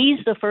 and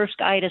he's the first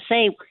guy to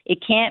say it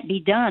can't be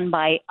done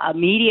by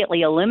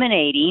immediately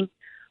eliminating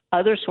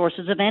other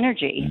sources of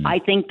energy. I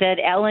think that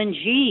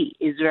LNG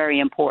is very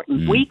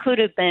important. We could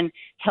have been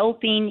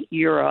helping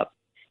Europe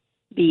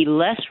be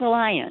less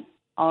reliant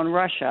on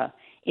Russia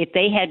if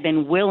they had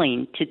been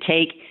willing to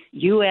take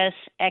U.S.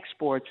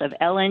 exports of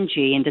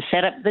LNG and to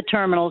set up the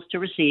terminals to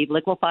receive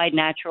liquefied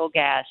natural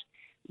gas.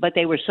 But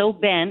they were so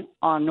bent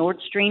on Nord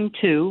Stream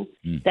 2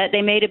 that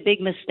they made a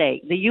big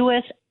mistake. The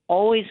U.S.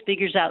 always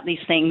figures out these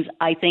things,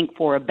 I think,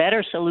 for a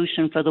better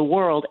solution for the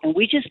world, and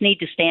we just need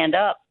to stand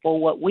up for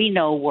what we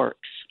know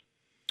works.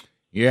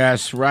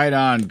 Yes, right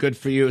on. Good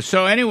for you.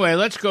 So anyway,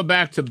 let's go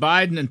back to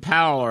Biden and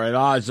Powell are at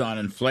odds on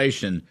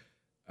inflation.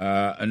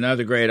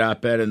 Another great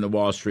op-ed in the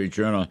Wall Street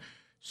Journal.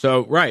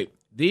 So, right,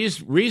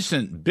 these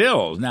recent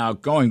bills, now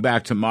going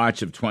back to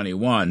March of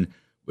 21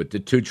 with the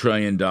 $2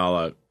 trillion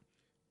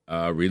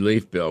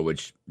relief bill,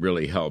 which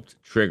really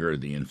helped trigger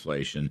the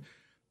inflation.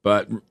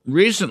 But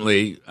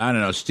recently, I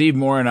don't know, Steve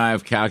Moore and I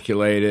have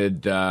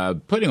calculated,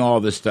 putting all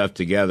this stuff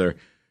together,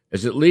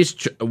 there's at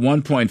least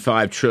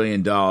 $1.5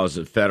 trillion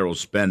of federal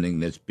spending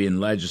that's been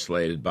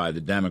legislated by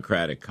the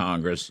Democratic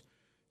Congress,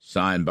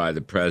 signed by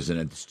the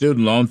president. The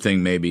student loan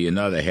thing may be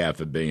another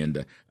 $500 million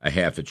to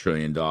 $500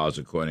 billion,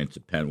 according to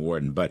Penn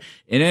Wharton. But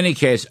in any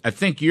case, I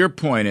think your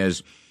point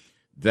is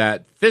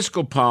that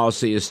fiscal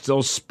policy is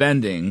still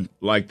spending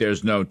like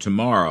there's no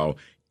tomorrow,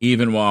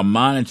 even while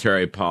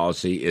monetary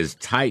policy is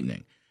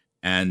tightening.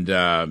 And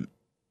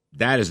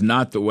that is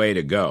not the way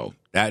to go.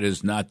 That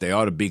is not. They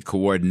ought to be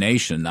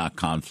coordination, not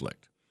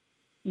conflict.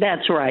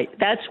 That's right.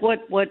 That's what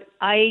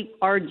I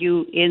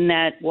argue in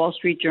that Wall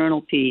Street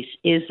Journal piece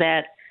is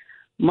that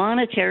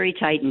monetary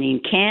tightening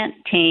can't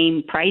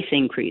tame price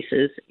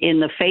increases in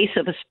the face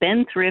of a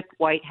spendthrift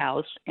White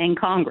House and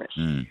Congress.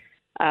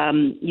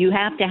 You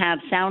have to have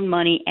sound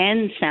money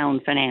and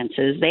sound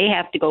finances. They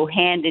have to go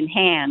hand in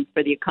hand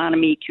for the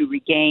economy to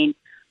regain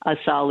a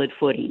solid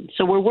footing.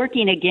 So we're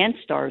working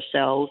against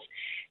ourselves.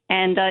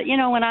 And,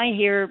 when I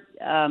hear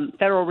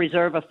Federal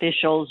Reserve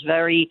officials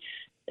very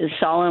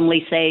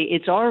solemnly say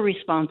it's our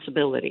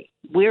responsibility,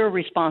 we're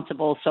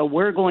responsible, so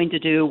we're going to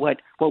do what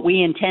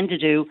we intend to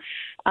do.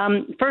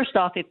 First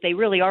off, if they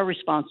really are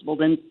responsible,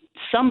 then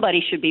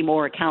somebody should be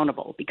more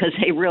accountable because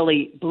they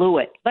really blew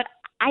it. But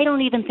I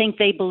don't even think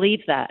they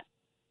believe that.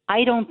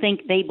 I don't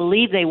think they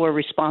believe they were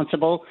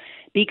responsible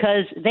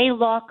because they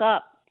lock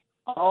up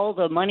all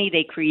the money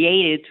they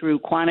created through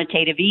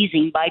quantitative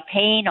easing by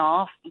paying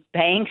off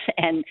banks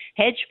and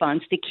hedge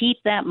funds to keep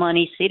that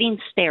money sitting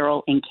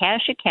sterile in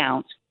cash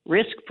accounts,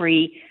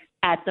 risk-free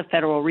at the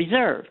Federal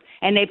Reserve.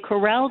 And they've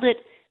corralled it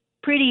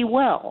pretty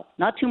well.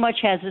 Not too much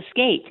has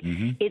escaped.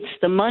 It's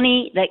the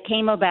money that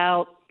came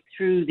about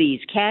through these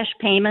cash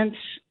payments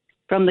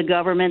from the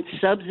government,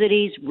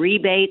 subsidies,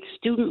 rebates,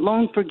 student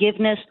loan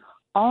forgiveness.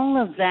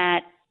 All of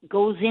that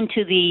goes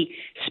into the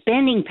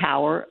spending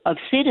power of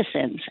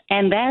citizens,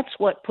 and that's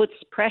what puts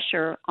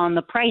pressure on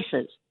the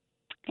prices.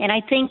 And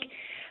I think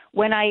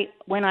when I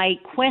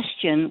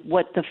question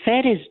what the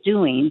Fed is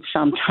doing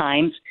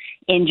sometimes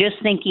in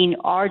just thinking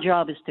our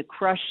job is to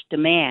crush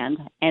demand,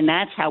 and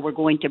that's how we're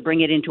going to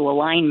bring it into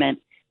alignment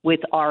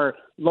with our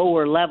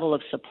lower level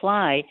of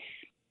supply,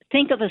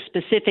 think of a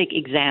specific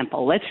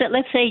example. Let's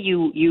say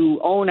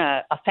you own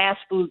a fast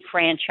food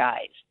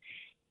franchise,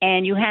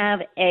 and you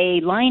have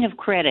a line of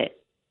credit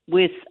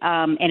with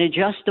an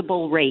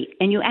adjustable rate,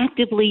 and you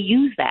actively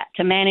use that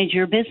to manage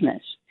your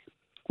business.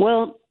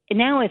 Well,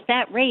 now if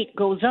that rate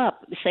goes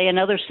up, say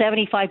another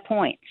 75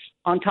 points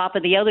on top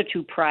of the other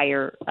two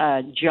prior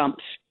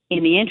jumps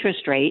in the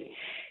interest rate,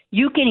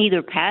 you can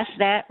either pass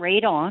that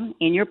rate on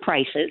in your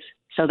prices.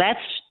 So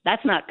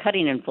that's not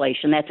cutting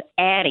inflation, that's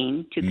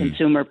adding to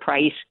consumer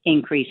price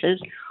increases,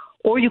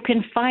 or you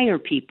can fire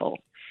people.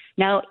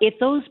 Now, if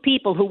those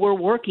people who were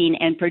working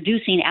and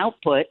producing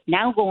output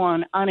now go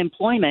on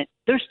unemployment,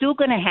 they're still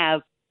going to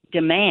have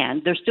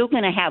demand. They're still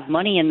going to have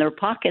money in their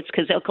pockets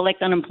because they'll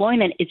collect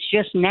unemployment. It's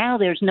just now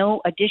there's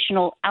no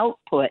additional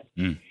output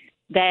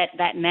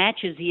that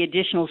matches the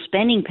additional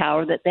spending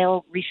power that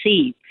they'll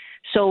receive.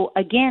 So,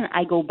 again,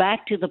 I go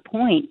back to the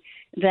point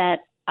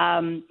that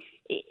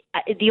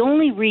the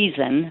only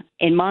reason,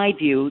 in my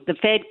view, the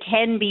Fed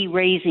can be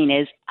raising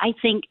is I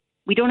think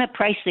we don't have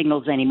price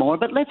signals anymore,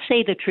 but let's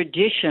say the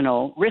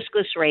traditional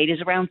riskless rate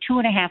is around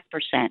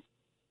 2.5%.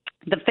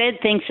 The Fed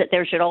thinks that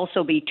there should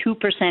also be 2%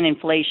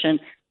 inflation.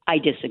 I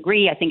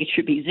disagree. I think it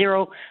should be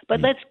 0,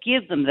 but let's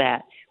give them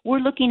that. We're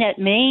looking at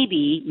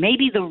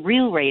maybe the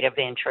real rate of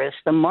interest,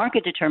 the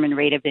market-determined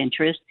rate of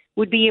interest,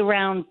 would be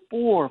around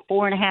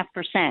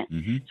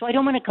 4.5%. So I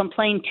don't want to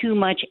complain too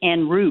much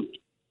en route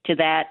to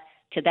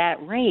that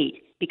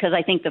rate because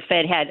I think the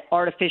Fed had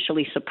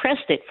artificially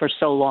suppressed it for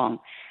so long.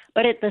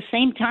 But at the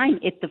same time,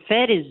 if the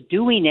Fed is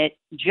doing it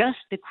just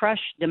to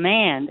crush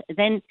demand,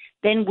 then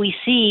we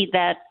see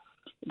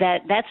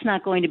that's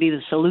not going to be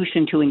the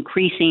solution to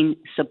increasing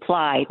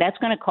supply. That's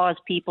going to cause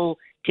people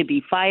to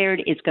be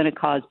fired. It's going to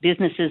cause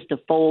businesses to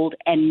fold,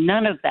 and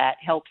none of that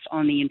helps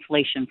on the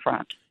inflation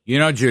front. You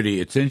know, Judy,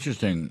 it's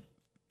interesting.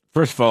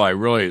 First of all, I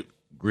really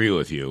agree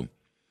with you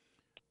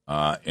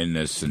in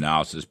this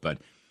analysis, but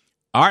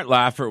Art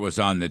Laffer was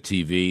on the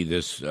TV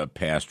this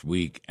past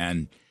week,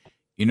 and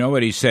you know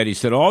what he said? He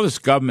said all this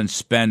government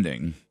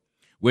spending,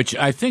 which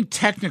I think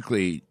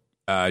technically,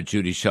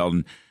 Judy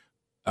Sheldon,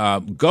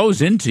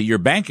 goes into your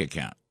bank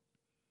account.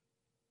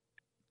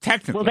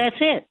 Technically. Well, that's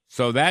it.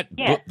 So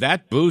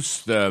that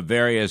boosts the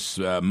various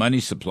money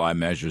supply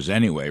measures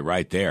anyway,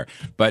 right there.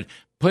 But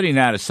putting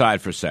that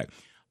aside for a sec,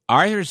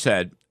 Arthur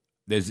said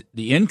there's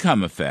the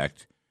income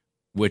effect,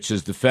 which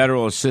is the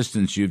federal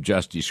assistance you've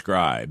just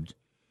described,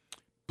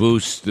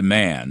 boosts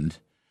demand,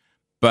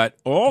 but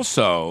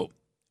also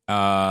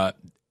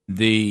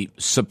the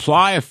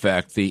supply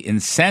effect, the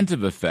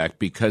incentive effect,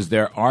 because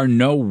there are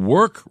no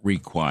work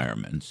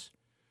requirements,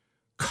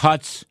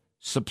 cuts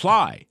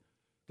supply.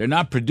 They're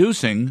not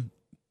producing,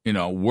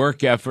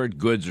 work effort,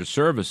 goods, or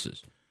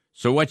services.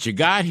 So what you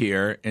got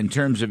here in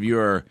terms of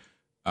your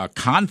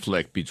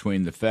conflict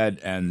between the Fed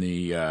and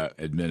the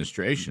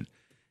administration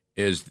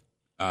is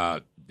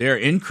they're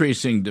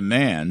increasing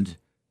demand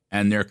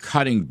and they're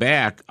cutting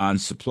back on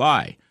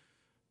supply,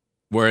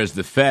 whereas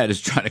the Fed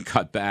is trying to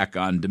cut back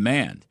on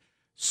demand.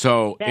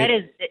 So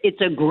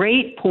it's a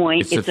great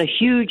point. It's a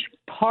huge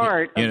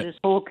part of this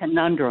whole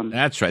conundrum.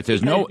 That's right.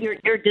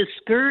 You're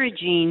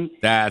discouraging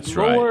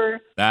lower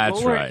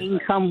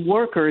income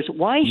workers.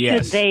 Why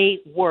should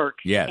they work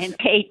and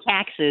pay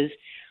taxes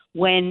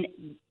when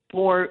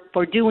for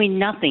doing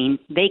nothing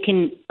they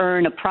can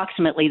earn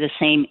approximately the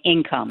same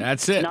income?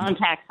 That's it.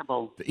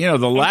 Non-taxable.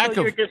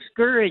 You're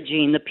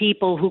discouraging the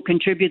people who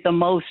contribute the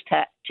most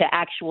to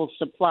actual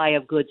supply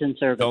of goods and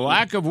services. The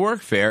lack of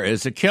workfare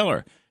is a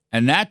killer.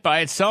 And that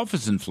by itself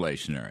is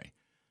inflationary.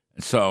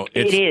 So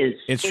it is.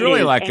 It's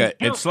really like a.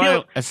 It's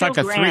like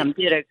a Graham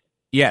three.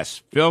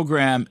 Yes, Phil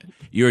Graham.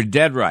 You're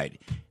dead right.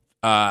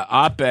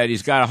 Op-ed.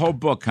 He's got a whole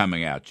book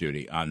coming out,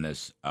 Judy, on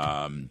this.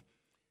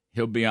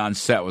 He'll be on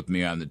set with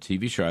me on the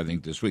TV show, I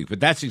think, this week. But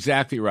that's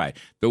exactly right.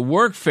 The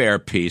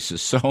workfare piece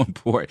is so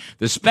important.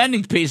 The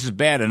spending piece is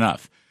bad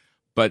enough,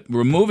 but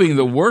removing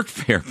the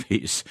workfare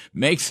piece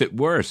makes it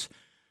worse.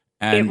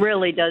 And it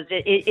really does.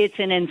 It's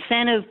an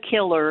incentive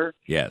killer.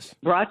 Yes.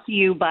 Brought to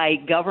you by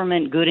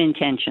government good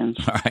intentions.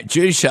 All right,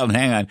 Judy Sheldon,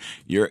 hang on.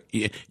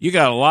 You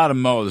got a lot of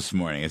mo this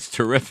morning. It's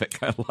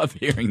terrific. I love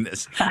hearing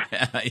this.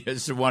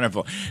 It's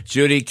wonderful.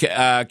 Judy,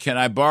 can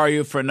I borrow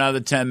you for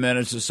another 10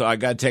 minutes or so? I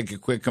got to take a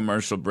quick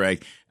commercial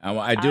break. I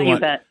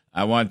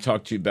want to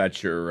talk to you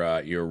about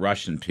your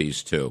Russian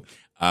piece too,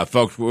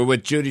 folks. We're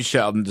with Judy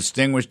Sheldon,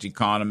 distinguished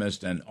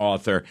economist and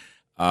author.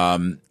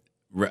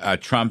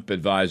 Trump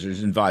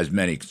advisors advised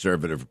many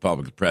conservative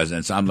Republican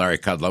presidents. I'm Larry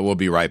Kudlow. We'll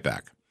be right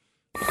back.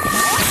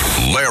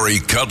 Larry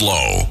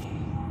Kudlow.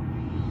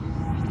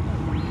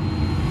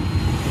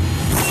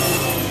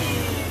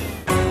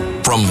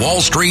 From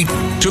Wall Street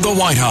to the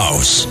White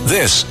House,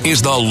 this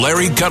is the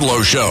Larry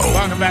Kudlow Show.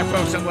 Welcome back,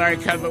 folks. I'm Larry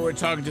Kudlow. We're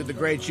talking to the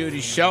great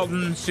Judy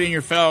Sheldon,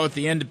 senior fellow at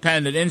the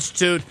Independent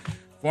Institute,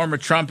 former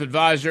Trump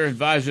advisor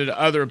to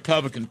other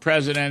Republican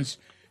presidents.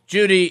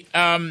 Judy,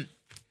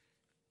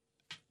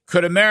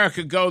 could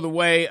America go the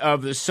way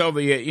of the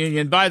Soviet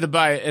Union? By the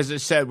by, as I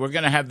said, we're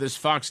going to have this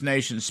Fox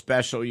Nation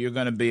special. You're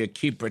going to be a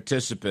key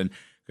participant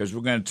because we're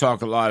going to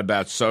talk a lot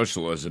about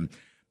socialism.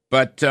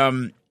 But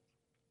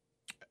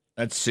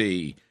let's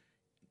see.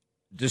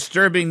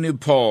 Disturbing new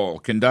poll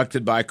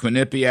conducted by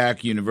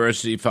Quinnipiac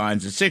University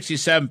finds that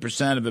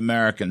 67% of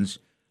Americans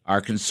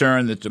are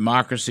concerned that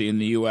democracy in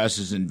the U.S.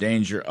 is in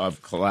danger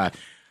of collapse.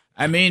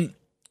 I mean,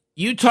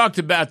 you talked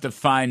about the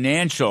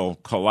financial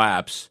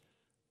collapse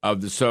of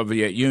the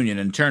Soviet Union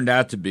and turned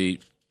out to be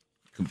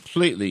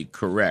completely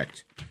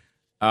correct.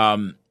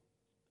 Are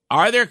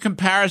there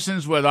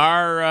comparisons with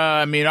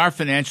our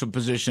financial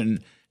position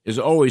is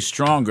always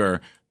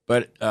stronger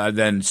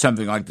than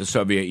something like the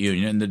Soviet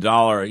Union. The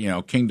dollar,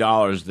 King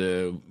dollar is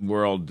the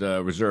world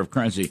reserve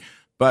currency.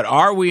 But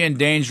are we in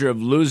danger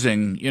of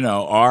losing,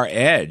 our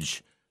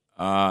edge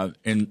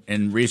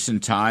in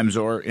recent times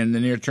or in the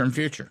near-term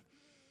future?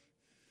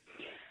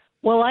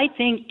 Well, I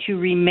think to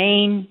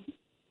remain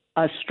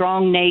a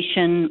strong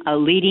nation, a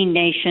leading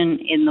nation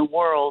in the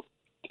world,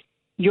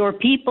 your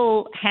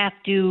people have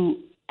to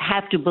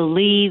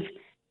believe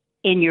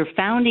in your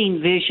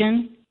founding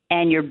vision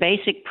and your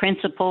basic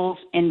principles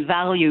and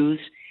values,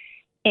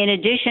 in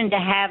addition to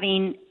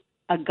having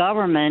a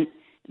government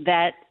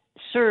that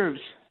serves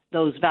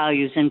those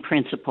values and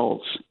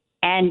principles.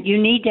 And you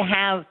need to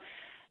have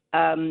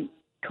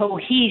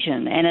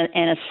cohesion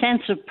and a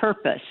sense of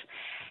purpose.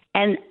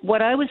 And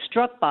what I was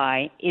struck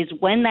by is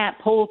when that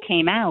poll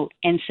came out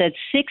and said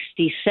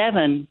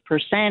 67%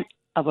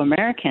 of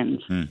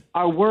Americans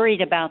are worried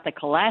about the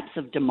collapse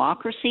of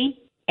democracy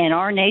in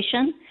our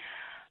nation,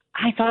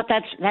 I thought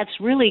that's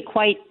really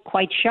quite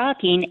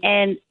shocking.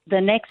 And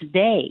the next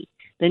day,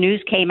 the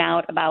news came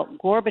out about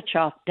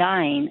Gorbachev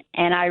dying,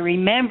 and I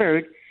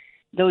remembered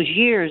those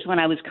years when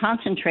I was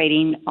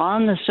concentrating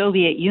on the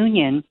Soviet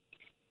Union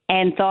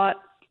and thought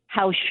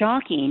how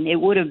shocking it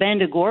would have been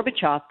to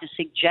Gorbachev to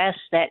suggest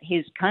that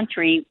his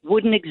country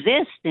wouldn't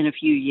exist in a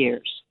few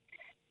years,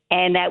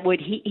 and that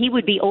he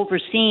would be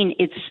overseeing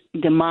its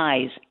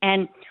demise.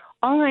 And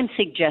all I'm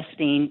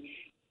suggesting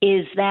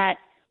is that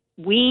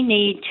we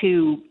need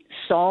to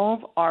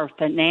solve our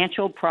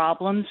financial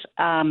problems.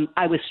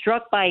 I was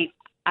struck by,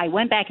 I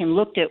went back and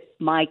looked at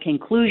my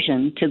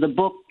conclusion to the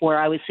book where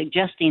I was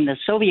suggesting the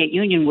Soviet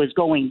Union was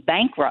going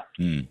bankrupt.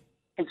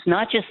 It's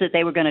not just that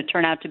they were going to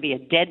turn out to be a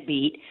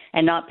deadbeat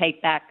and not pay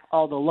back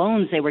all the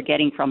loans they were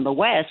getting from the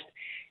West.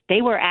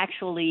 They were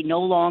actually no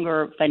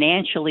longer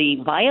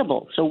financially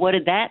viable. So what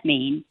did that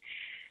mean?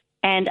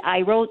 And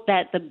I wrote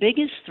that the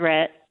biggest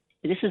threat,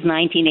 this is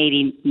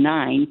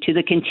 1989, to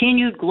the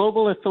continued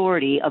global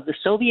authority of the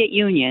Soviet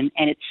Union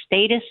and its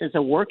status as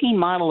a working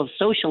model of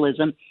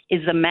socialism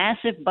is the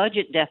massive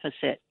budget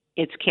deficit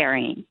it's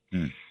carrying.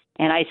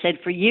 And I said,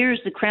 for years,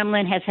 the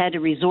Kremlin has had to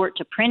resort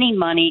to printing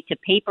money to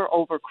paper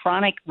over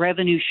chronic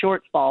revenue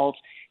shortfalls.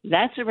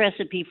 That's a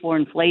recipe for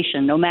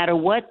inflation, no matter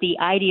what the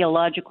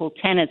ideological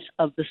tenets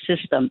of the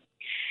system.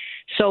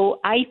 So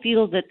I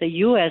feel that the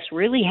U.S.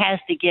 really has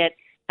to get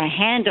a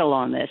handle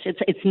on this.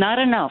 It's not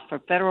enough for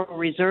Federal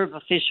Reserve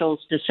officials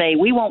to say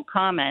we won't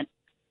comment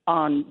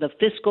on the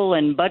fiscal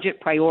and budget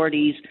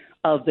priorities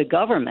of the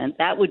government.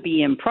 That would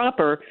be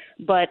improper,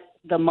 but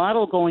the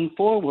model going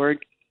forward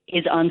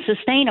is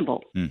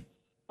unsustainable.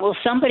 Well,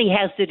 somebody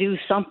has to do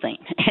something.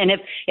 And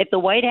if the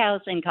White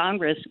House and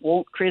Congress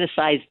won't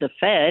criticize the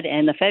Fed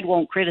and the Fed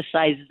won't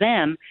criticize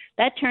them,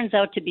 that turns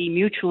out to be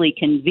mutually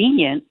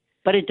convenient,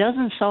 but it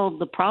doesn't solve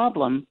the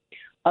problem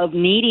of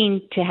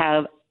needing to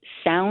have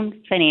sound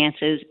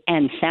finances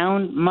and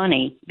sound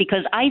money,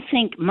 because I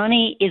think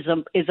money is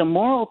a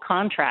moral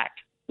contract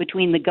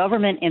between the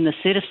government and the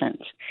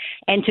citizens.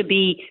 And to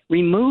be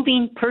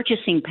removing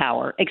purchasing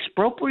power,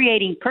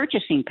 expropriating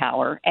purchasing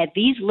power at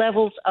these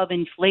levels of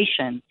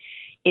inflation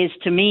is,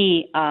 to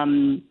me,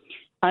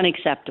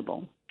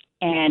 unacceptable.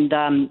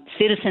 And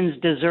citizens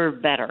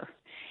deserve better.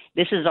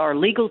 This is our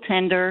legal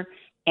tender,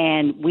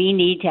 and we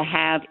need to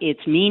have its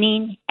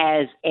meaning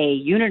as a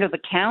unit of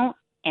account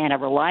and a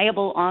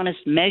reliable, honest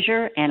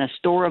measure and a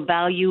store of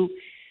value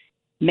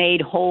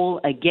made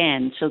whole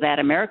again, so that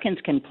Americans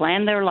can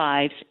plan their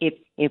lives.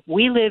 If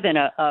we live in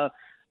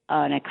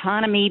an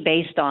economy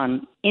based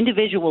on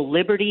individual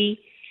liberty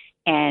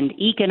and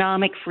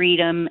economic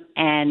freedom,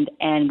 and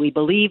we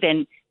believe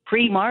in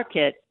free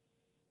market,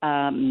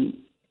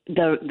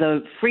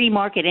 the free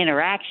market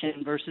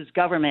interaction versus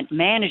government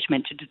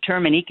management to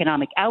determine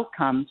economic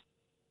outcomes,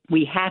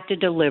 we have to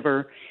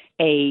deliver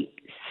a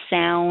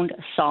sound,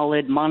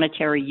 solid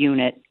monetary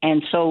unit.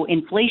 And so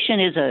inflation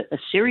is a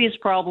serious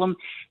problem,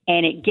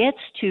 and it gets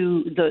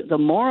to the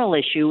moral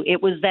issue.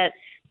 It was that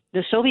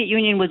the Soviet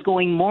Union was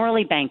going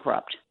morally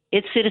bankrupt.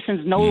 Its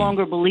citizens no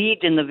longer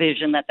believed in the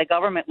vision that the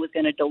government was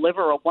going to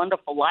deliver a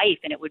wonderful life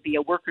and it would be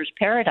a worker's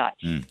paradise.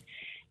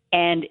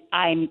 And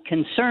I'm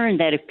concerned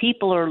that if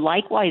people are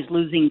likewise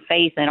losing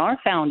faith in our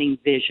founding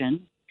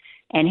vision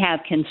and have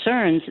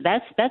concerns,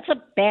 that's a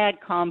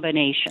bad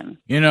combination.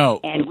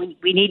 And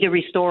we need to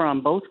restore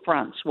on both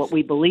fronts what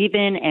we believe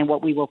in and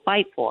what we will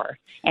fight for.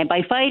 And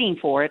by fighting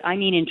for it, I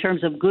mean in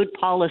terms of good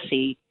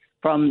policy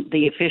from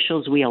the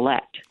officials we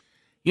elect.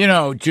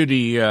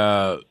 Judy,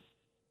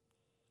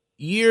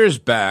 years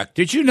back,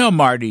 did you know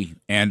Marty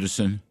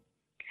Anderson?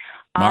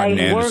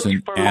 I worked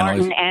for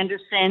Martin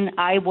Anderson.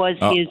 I was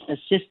his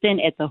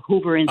assistant at the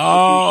Hoover Institution.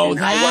 Oh,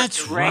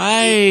 that's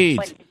right.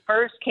 When he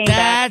first came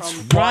back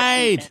from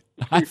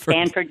Washington,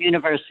 Stanford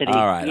University.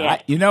 All right.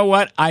 Yes. You know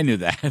what? I knew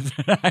that.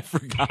 I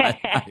forgot.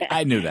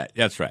 I knew that.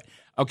 That's right.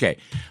 Okay.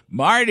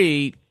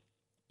 Marty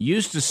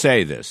used to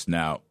say this.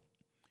 Now,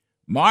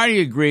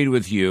 Marty agreed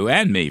with you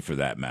and me for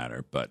that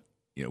matter, but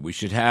we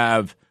should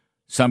have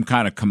some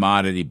kind of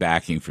commodity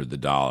backing for the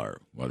dollar,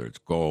 whether it's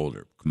gold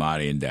or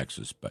commodity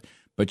indexes.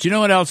 But you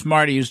know what else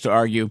Marty used to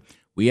argue?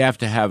 We have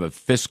to have a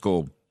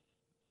fiscal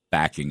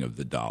backing of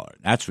the dollar.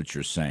 That's what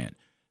you're saying.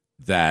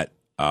 That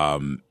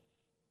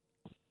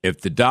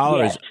if the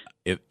dollar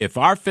if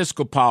our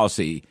fiscal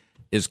policy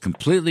is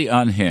completely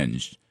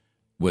unhinged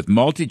with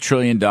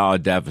multi-trillion-dollar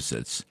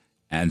deficits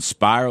and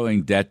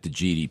spiraling debt to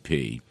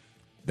GDP,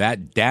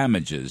 that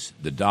damages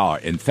the dollar.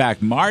 In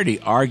fact, Marty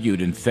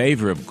argued in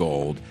favor of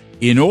gold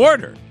in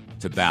order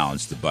to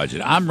balance the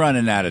budget. I'm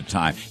running out of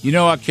time. You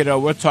know what, kiddo?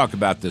 We'll talk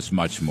about this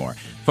much more.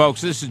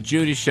 Folks, this is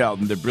Judy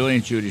Shelton, the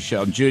brilliant Judy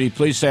Shelton. Judy,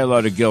 please say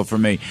hello to Gil for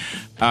me.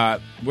 We're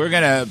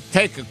going to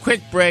take a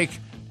quick break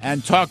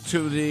and talk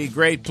to the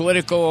great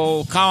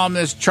political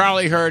columnist,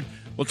 Charlie Hurt.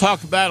 We'll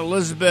talk about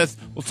Elizabeth.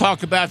 We'll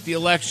talk about the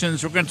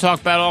elections. We're going to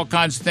talk about all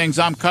kinds of things.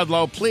 I'm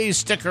Kudlow. Please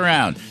stick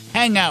around.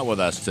 Hang out with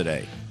us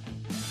today.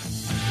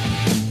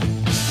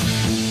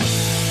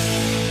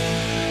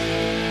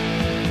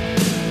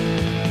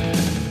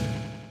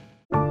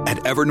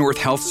 At Evernorth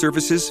Health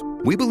Services,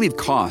 we believe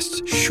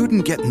costs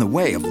shouldn't get in the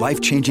way of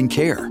life-changing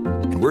care,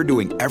 and we're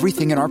doing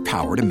everything in our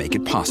power to make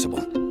it possible.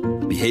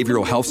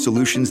 Behavioral health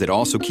solutions that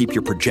also keep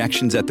your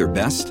projections at their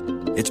best?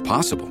 It's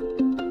possible.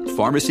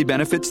 Pharmacy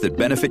benefits that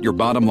benefit your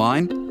bottom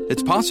line?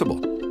 It's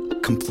possible.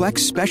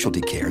 Complex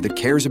specialty care that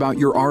cares about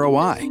your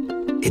ROI?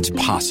 It's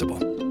possible.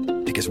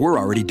 Because we're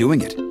already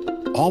doing it.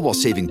 All while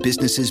saving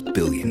businesses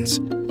billions.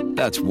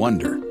 That's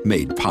Wonder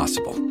made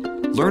possible.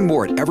 Learn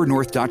more at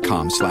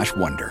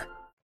evernorth.com/wonder.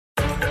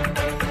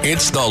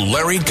 It's the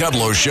Larry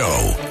Kudlow Show.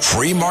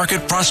 Free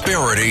market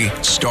prosperity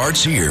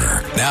starts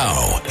here.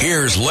 Now,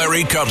 here's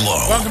Larry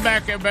Kudlow. Welcome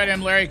back, everybody.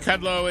 I'm Larry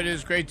Kudlow. It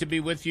is great to be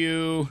with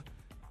you.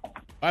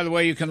 By the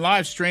way, you can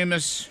live stream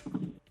us,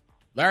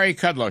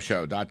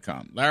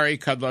 LarryKudlowShow.com.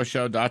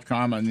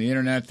 LarryKudlowShow.com on the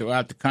internet,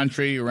 throughout the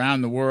country,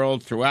 around the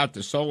world, throughout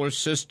the solar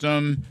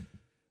system,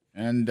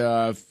 and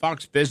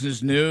Fox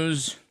Business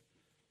News,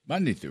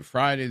 Monday through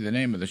Friday. The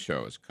name of the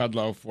show is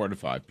Kudlow, 4 to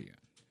 5 p.m.,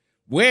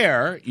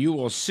 where you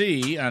will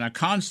see on a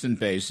constant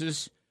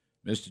basis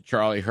Mr.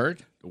 Charlie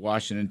Hurt, the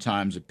Washington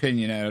Times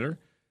opinion editor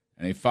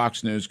and a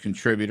Fox News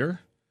contributor,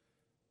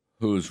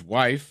 whose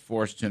wife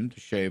forced him to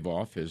shave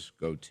off his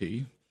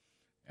goatee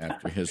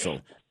after his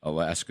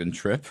Alaskan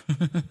trip.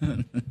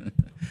 I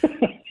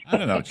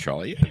don't know,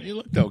 Charlie. You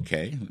looked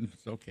okay.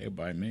 It's okay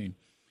by me.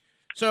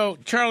 So,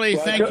 Charlie,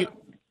 thank you.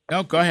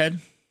 No, go ahead.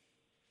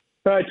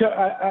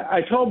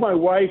 I told my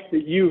wife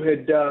that you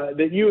had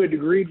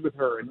agreed with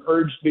her and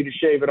urged me to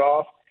shave it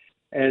off,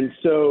 and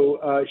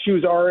so she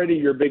was already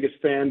your biggest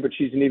fan, but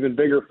she's an even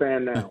bigger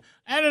fan now.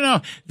 I don't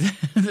know.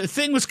 The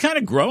thing was kind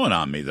of growing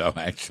on me, though.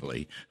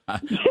 Actually,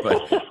 but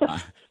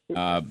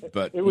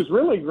it was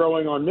really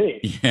growing on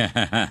me.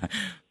 Yeah,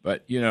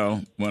 but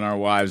when our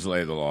wives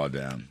lay the law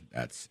down,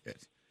 that's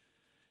it.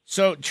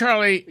 So,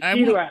 Charlie, a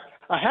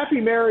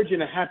happy marriage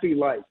and a happy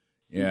life.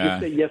 Yeah, you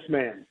just say yes,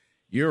 ma'am.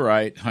 You're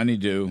right.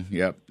 Honeydew.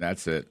 Yep,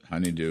 that's it.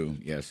 Honeydew.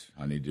 Yes,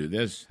 honeydew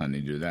this,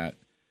 honeydew that,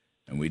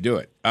 and we do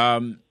it.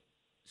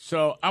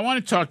 So I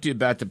want to talk to you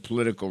about the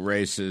political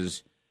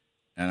races,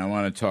 and I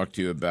want to talk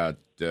to you about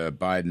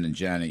Biden and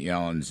Janet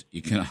Yellen's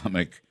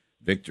economic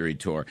victory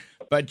tour.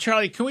 But,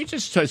 Charlie, can we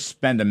just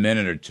spend a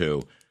minute or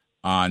two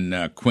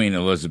on Queen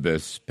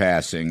Elizabeth's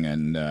passing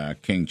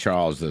and King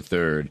Charles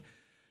III?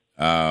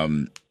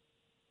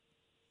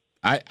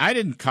 I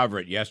didn't cover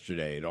it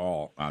yesterday at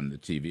all on the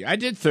TV. I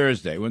did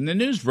Thursday. When the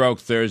news broke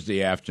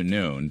Thursday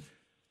afternoon,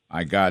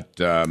 I got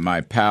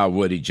my pal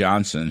Woody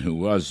Johnson, who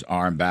was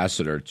our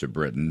ambassador to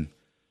Britain,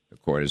 the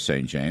Court of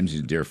St. James. He's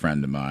a dear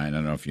friend of mine. I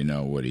don't know if you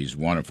know Woody. He's a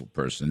wonderful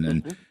person.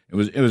 And it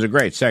was a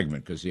great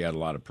segment because he had a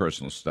lot of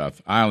personal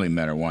stuff. I only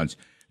met her once.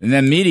 And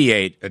then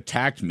Mediate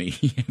attacked me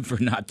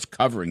for not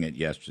covering it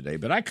yesterday.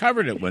 But I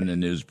covered it when the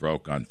news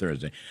broke on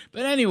Thursday.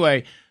 But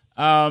anyway,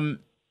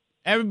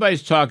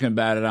 everybody's talking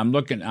about it.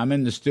 I'm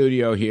in the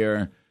studio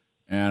here,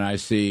 and I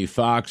see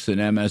Fox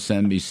and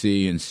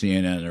MSNBC and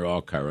CNN. They're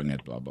all covering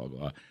it, blah, blah,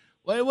 blah.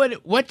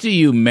 What do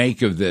you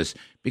make of this?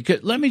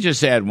 Because let me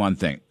just add one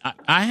thing.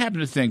 I happen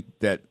to think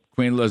that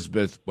Queen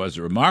Elizabeth was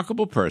a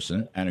remarkable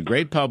person and a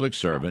great public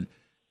servant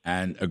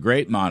and a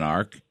great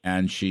monarch,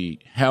 and she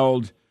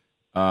held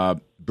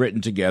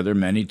Britain together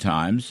many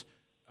times.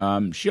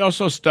 She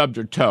also stubbed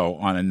her toe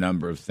on a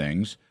number of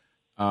things.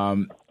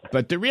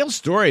 But the real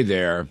story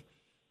there,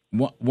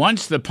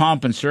 once the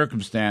pomp and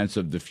circumstance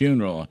of the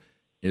funeral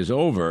is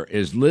over,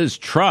 is Liz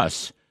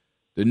Truss,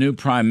 the new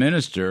prime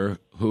minister,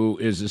 who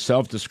is a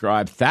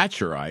self-described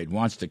Thatcherite,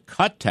 wants to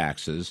cut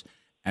taxes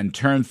and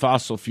turn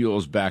fossil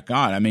fuels back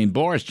on. I mean,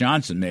 Boris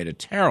Johnson made a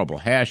terrible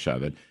hash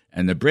of it,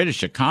 and the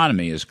British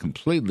economy is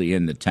completely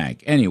in the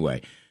tank.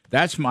 Anyway,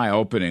 that's my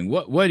opening.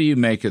 What do you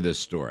make of this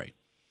story?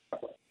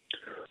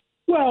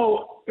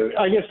 Well,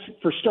 I guess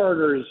for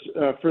starters,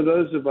 for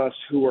those of us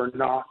who are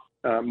not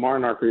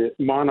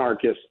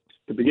monarchists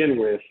to begin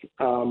with,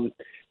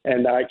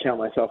 and I count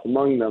myself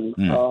among them,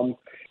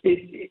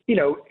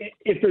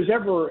 if there's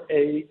ever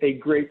a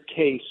great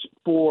case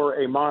for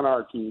a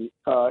monarchy,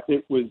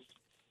 it was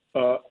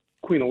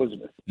Queen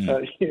Elizabeth.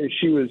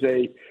 She was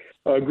a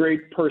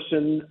great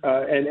person,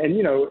 and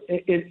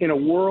in a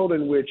world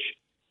in which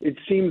it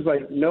seems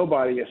like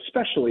nobody,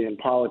 especially in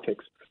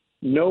politics,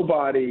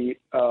 nobody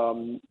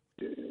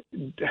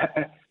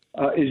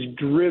is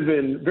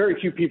driven. Very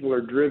few people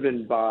are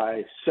driven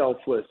by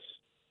selfless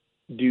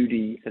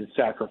duty and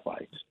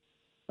sacrifice.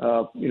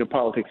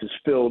 Politics is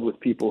filled with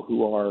people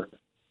who are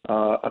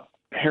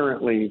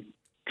apparently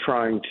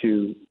trying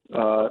to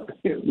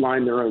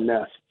line their own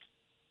nests.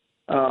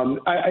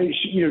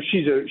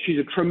 She's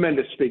a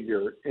tremendous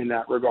figure in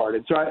that regard,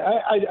 and so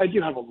I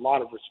do have a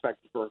lot of respect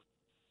for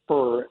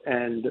her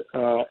and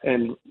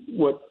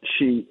what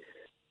she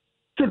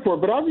stood for.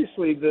 But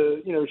obviously,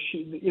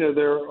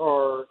 there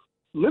are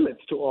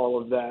limits to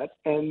all of that,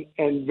 and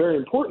very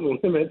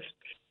important limits,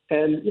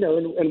 and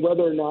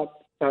whether or not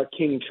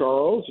King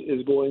Charles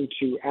is going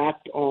to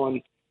act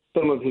on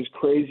some of his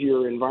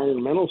crazier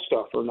environmental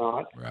stuff or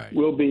not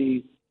will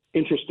be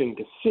interesting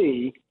to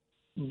see.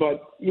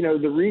 But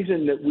the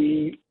reason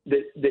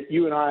that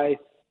you and I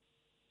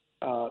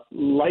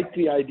like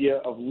the idea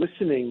of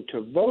listening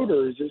to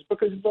voters is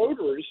because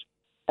voters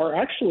are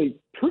actually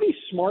pretty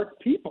smart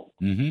people.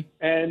 Mm-hmm.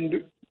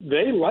 And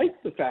they like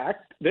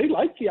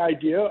the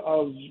idea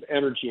of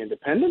energy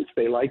independence.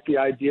 They like the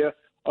idea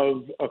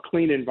of a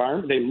clean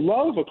environment. They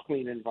love a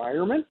clean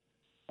environment.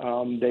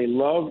 They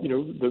love,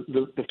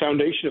 the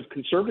foundation of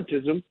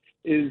conservatism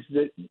is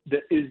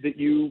that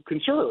you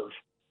conserve.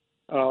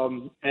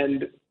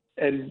 And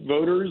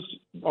voters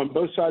on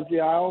both sides of the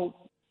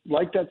aisle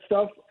like that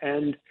stuff.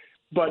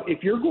 But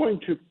if you're going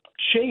to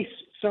chase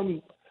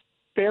some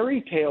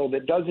fairy tale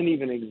that doesn't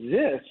even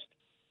exist,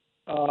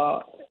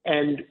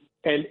 and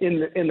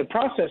in the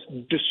process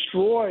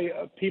destroy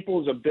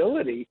people's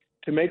ability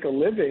to make a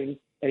living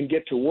and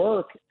get to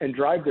work and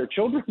drive their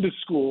children to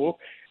school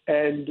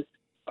and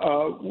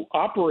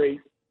operate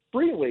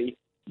freely,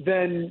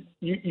 then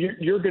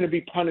you're going to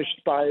be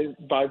punished by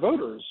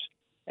voters.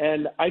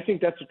 And I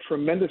think that's a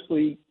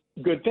tremendously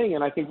good thing.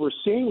 And I think we're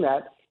seeing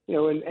that,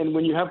 and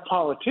when you have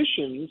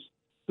politicians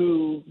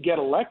who get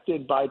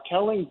elected by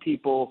telling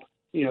people,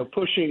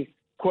 pushing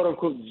quote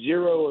unquote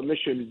zero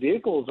emission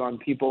vehicles on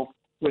people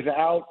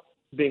without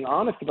being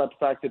honest about the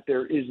fact that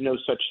there is no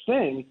such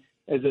thing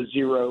as a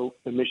zero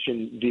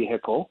emission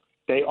vehicle.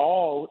 They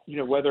all,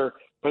 whether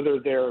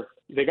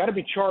they got to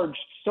be charged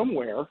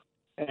somewhere,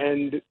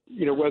 and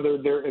whether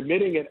they're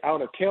emitting it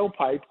out a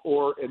tailpipe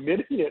or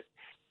emitting it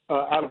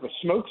out of a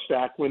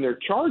smokestack when they're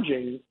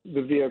charging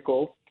the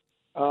vehicle,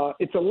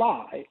 it's a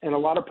lie, and a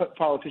lot of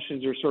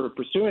politicians are sort of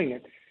pursuing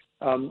it.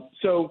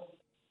 So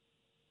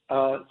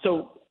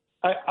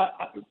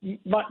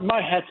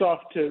my hat's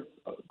off to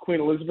Queen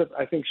Elizabeth.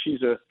 I think she's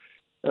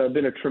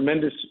been a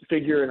tremendous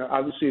figure, and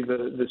obviously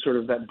the sort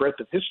of that breadth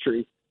of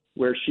history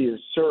where she has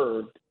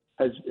served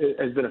has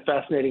been a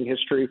fascinating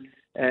history.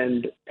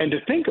 And to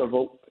think of,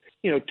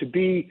 to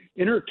be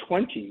in her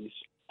 20s,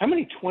 how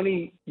many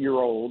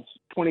 20-year-olds,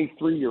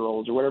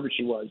 23-year-olds, or whatever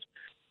she was,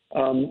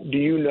 do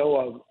you know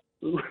of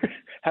who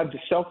have the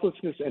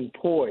selflessness and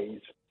poise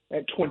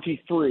at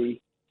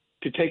 23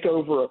 to take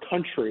over a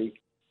country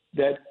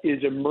that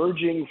is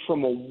emerging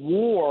from a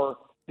war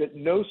that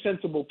no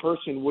sensible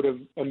person would have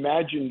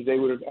imagined they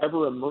would have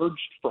ever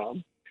emerged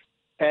from,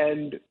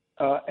 and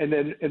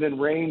then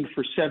reigned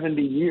for 70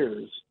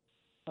 years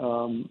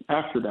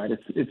after that?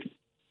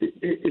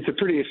 It's a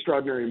pretty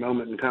extraordinary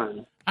moment in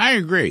time. I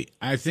agree.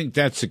 I think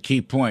that's a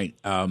key point.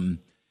 I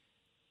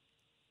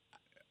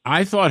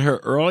thought her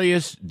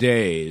earliest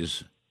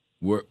days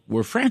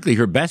were frankly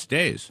her best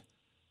days.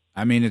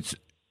 I mean,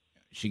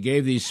 she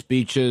gave these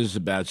speeches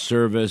about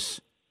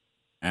service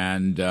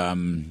and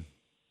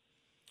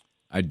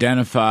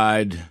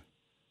identified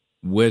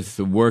with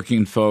the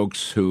working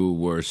folks who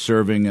were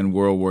serving in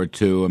World War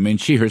II. I mean,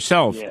 she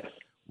herself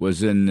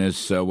was in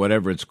this,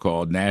 whatever it's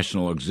called,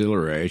 National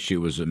Auxiliary. She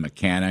was a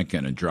mechanic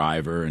and a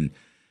driver, and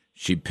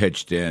she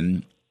pitched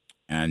in,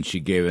 and she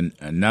gave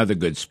another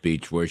good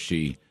speech where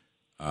she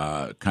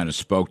kind of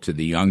spoke to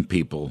the young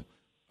people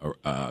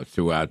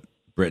throughout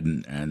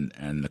Britain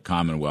and the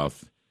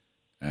Commonwealth.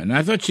 And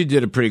I thought she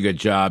did a pretty good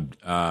job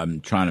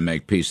trying to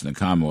make peace in the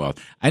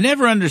Commonwealth. I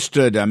never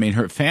understood, I mean,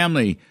 her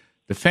family,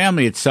 the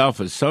family itself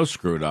is so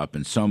screwed up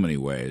in so many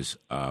ways.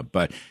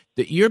 But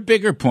your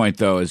bigger point,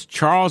 though, is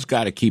Charles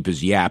got to keep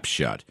his yap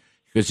shut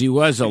because he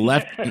was a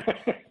left.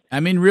 I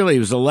mean, really, he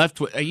was a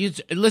left.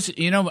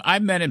 Listen, I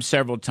met him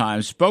several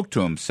times, spoke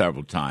to him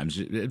several times.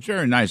 A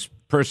very nice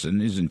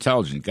person. He's an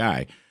intelligent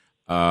guy.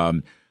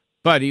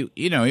 But he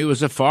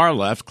was a far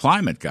left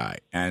climate guy,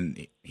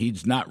 and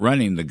he's not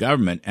running the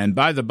government. And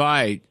by the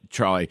by,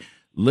 Charlie,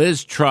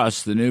 Liz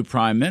Truss, the new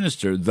prime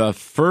minister, the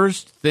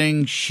first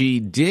thing she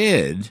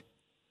did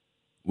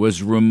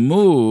was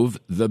remove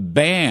the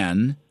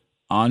ban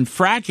on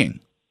fracking,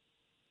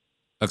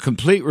 a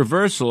complete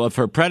reversal of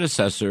her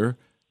predecessor,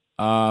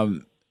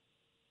 who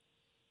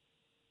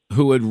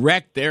had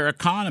wrecked their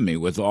economy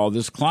with all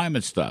this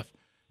climate stuff.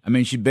 I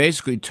mean, she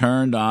basically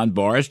turned on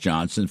Boris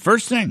Johnson.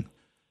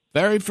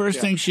 Very first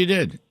thing she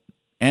did,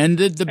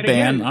 ended the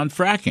ban on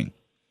fracking,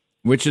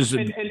 which is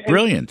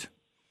brilliant.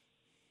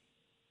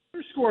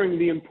 Underscoring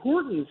the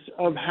importance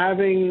of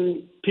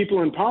having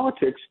people in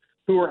politics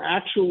who are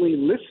actually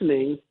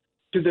listening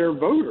to their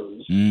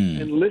voters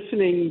and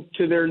listening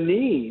to their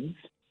needs.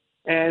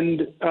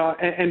 And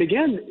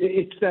again,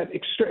 it's that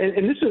extra.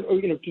 And this is,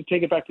 to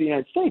take it back to the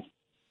United States,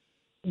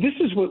 this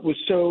is what was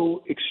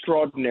so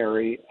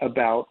extraordinary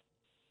about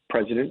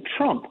President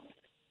Trump,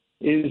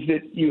 is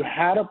that you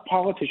had a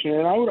politician,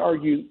 and I would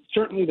argue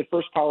certainly the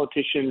first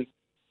politician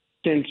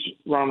since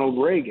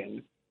Ronald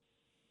Reagan,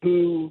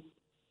 who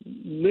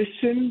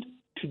listened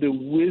to the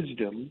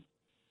wisdom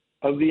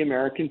of the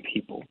American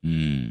people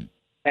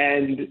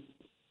and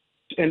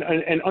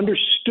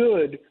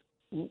understood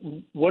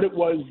what it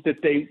was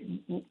that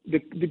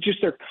just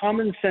their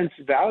common sense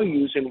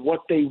values and what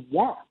they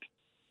want.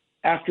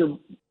 After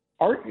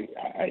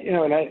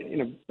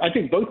I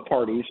think both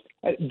parties,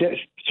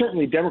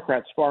 certainly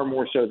Democrats far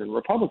more so than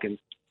Republicans,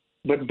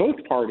 but both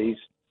parties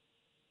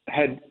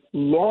had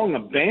long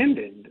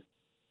abandoned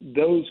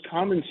those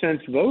common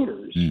sense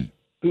voters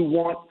who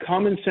want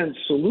common sense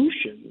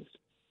solutions.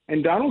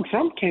 And Donald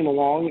Trump came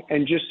along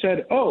and just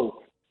said,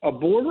 oh, a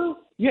border?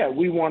 Yeah,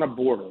 we want a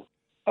border.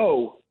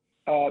 Oh,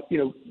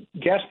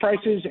 gas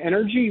prices,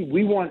 energy,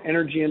 we want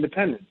energy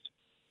independence.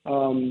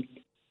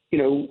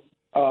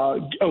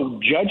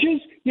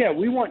 Judges? Yeah,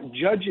 we want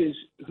judges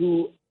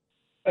who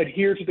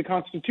adhere to the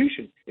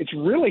Constitution. It's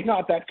really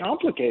not that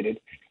complicated.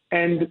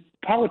 And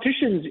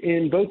politicians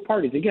in both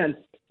parties, again,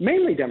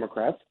 mainly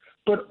Democrats,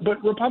 but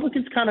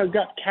Republicans kind of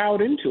got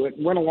cowed into it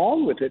and went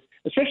along with it,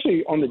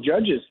 especially on the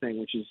judges thing,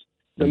 which is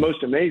the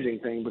most amazing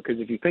thing, because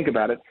if you think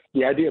about it,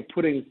 the idea of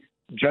putting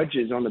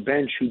judges on the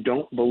bench who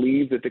don't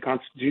believe that the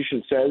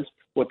Constitution says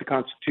what the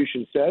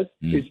Constitution says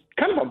is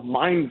kind of a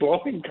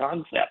mind-blowing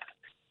concept.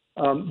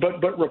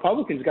 But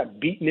Republicans got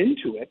beaten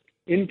into it,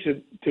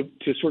 into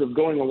sort of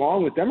going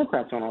along with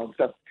Democrats on all that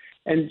stuff.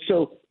 And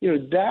so,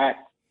 that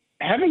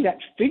having that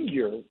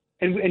figure,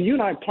 and you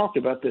and I have talked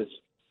about this,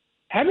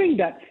 having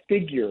that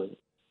figure,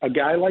 a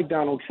guy like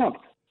Donald Trump,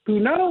 who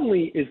not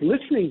only is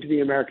listening to the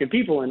American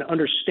people and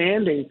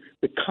understanding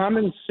the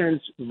common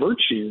sense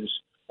virtues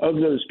of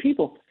those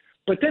people,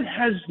 but then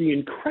has the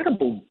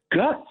incredible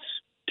guts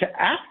to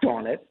act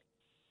on it,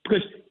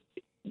 because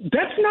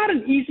that's not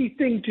an easy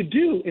thing to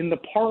do in the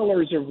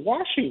parlors of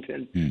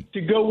Washington,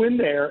 to go in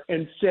there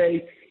and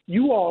say,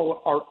 you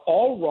all are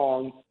all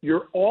wrong,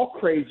 you're all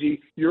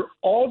crazy, you're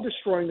all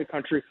destroying the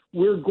country,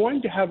 we're going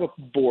to have a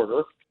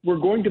border, we're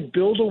going to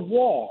build a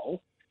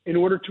wall in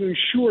order to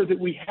ensure that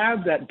we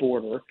have that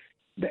border.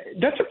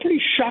 That's a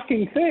pretty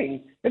shocking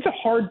thing. It's a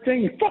hard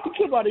thing to find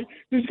somebody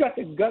who's got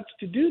the guts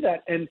to do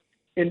that. And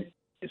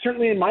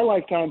certainly in my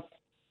lifetime,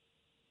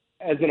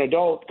 as an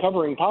adult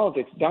covering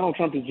politics, Donald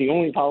Trump is the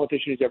only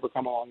politician who's ever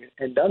come along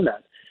and done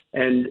that.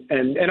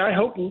 And I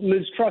hope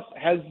Liz Truss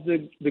has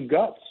the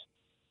guts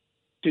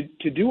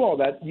to do all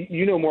that.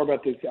 You know more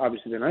about this,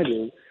 obviously, than I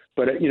do.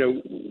 But,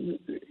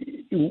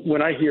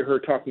 when I hear her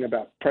talking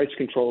about price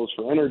controls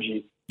for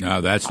energy. No,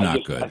 that's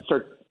not good.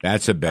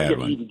 That's a bad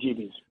one.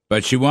 heebie-jeebies.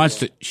 But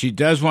she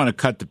does want to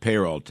cut the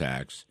payroll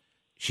tax.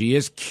 She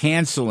is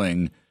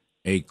canceling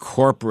a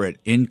corporate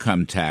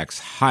income tax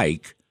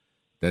hike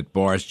that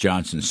Boris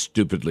Johnson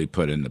stupidly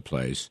put into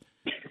place.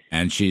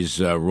 And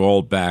she's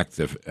rolled back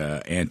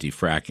the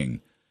anti-fracking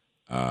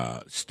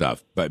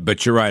stuff.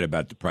 But you're right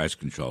about the price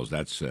controls.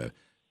 That's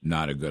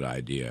not a good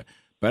idea.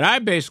 But I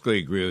basically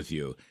agree with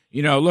you.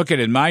 Look at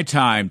in my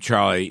time,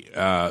 Charlie,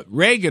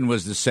 Reagan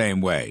was the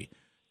same way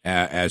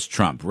as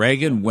Trump.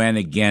 Reagan went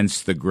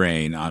against the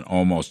grain on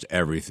almost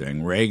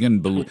everything. Reagan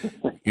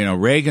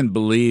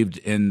believed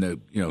in the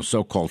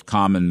so-called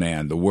common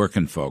man, the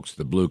working folks,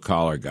 the blue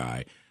collar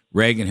guy.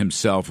 Reagan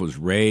himself was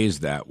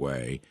raised that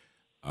way.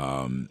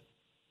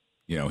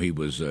 It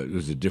was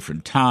a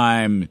different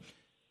time.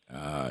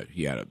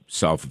 He had a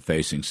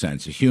self-effacing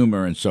sense of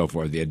humor and so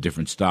forth. He had a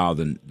different style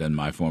than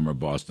my former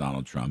boss,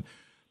 Donald Trump.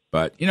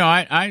 But,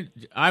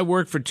 I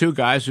worked for two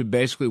guys who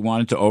basically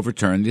wanted to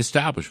overturn the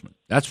establishment.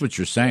 That's what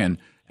you're saying.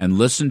 And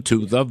listen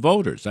to the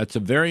voters. That's a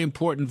very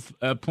important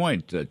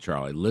point,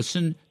 Charlie.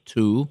 Listen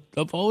to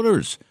the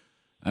voters.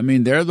 I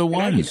mean, they're the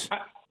ones.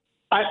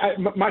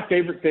 My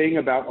favorite thing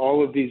about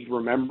all of these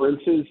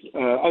remembrances,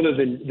 other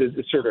than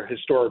the sort of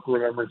historic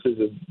remembrances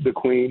of the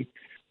Queen,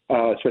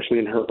 especially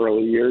in her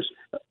early years,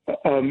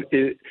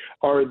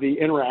 are the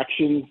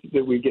interactions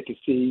that we get to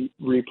see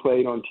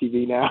replayed on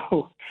TV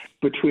now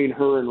between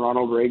her and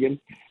Ronald Reagan,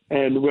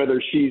 and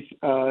whether she's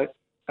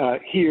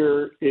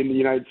here in the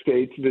United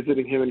States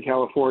visiting him in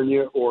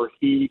California, or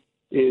he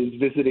is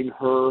visiting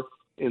her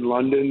in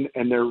London,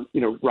 and they're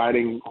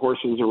riding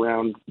horses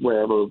around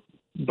wherever,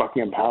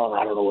 Buckingham Palace,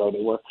 I don't know where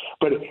they were.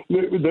 But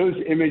those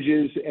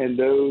images and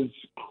those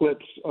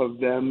clips of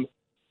them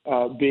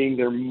being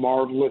their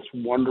marvelous,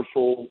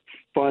 wonderful,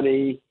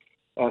 funny,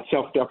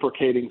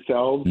 self-deprecating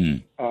selves,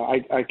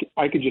 I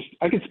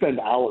could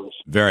spend hours.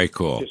 Very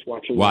cool. Just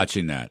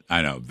watching that.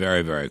 I know,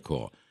 very, very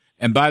cool.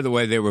 And by the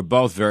way, they were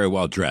both very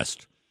well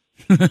dressed.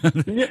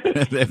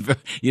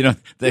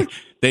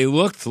 They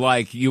looked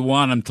like you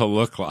want them to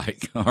look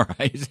like. All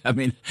right. I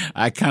mean,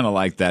 I kind of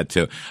like that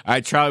too. All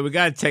right, Charlie, we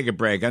got to take a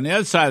break. On the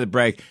other side of the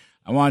break,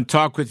 I want to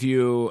talk with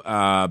you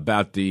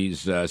about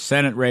these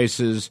Senate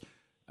races.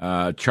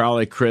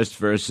 Charlie Crist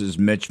versus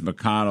Mitch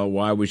McConnell,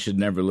 why we should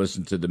never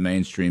listen to the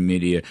mainstream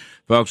media.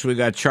 Folks, we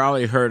got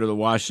Charlie Hurt of the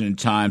Washington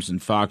Times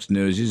and Fox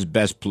News. He's the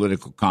best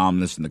political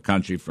columnist in the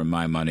country for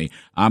my money.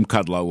 I'm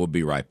Kudlow. We'll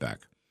be right back.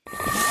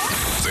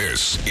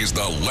 This is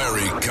the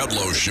Larry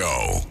Kudlow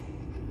Show.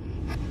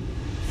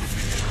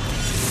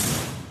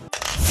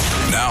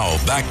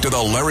 Now, back to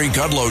the Larry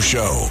Kudlow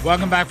Show.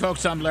 Welcome back,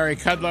 folks. I'm Larry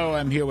Kudlow.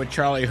 I'm here with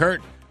Charlie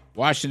Hurt,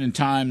 Washington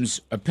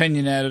Times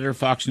opinion editor,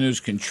 Fox News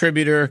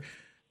contributor.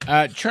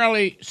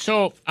 Charlie,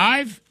 so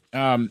I've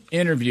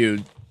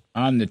interviewed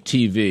on the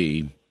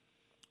TV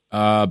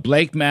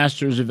Blake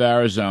Masters of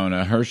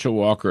Arizona, Herschel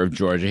Walker of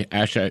Georgia.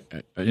 Actually,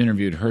 I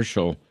interviewed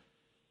Herschel,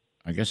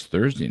 I guess,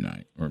 Thursday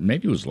night, or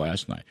maybe it was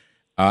last night.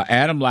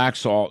 Adam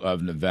Laxalt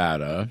of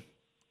Nevada,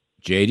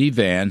 J.D.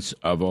 Vance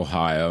of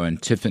Ohio,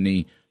 and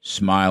Tiffany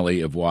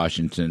Smiley of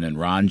Washington and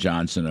Ron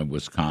Johnson of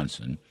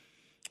Wisconsin.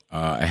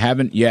 I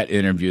haven't yet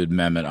interviewed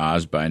Mehmet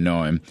Oz, but I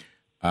know him.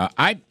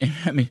 I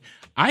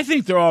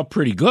think they're all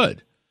pretty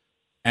good.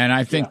 And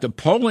I think the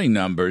polling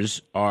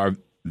numbers are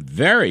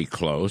very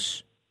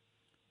close,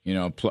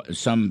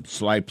 some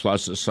slight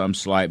pluses, some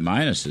slight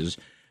minuses.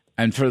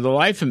 And for the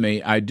life of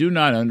me, I do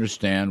not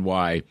understand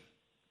why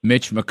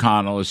Mitch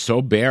McConnell is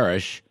so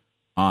bearish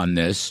on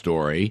this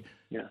story.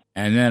 Yeah.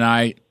 And then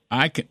I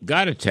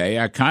got to tell you,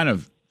 I kind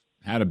of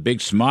had a big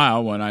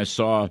smile when I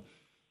saw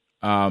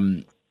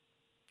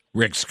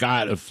Rick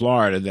Scott of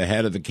Florida, the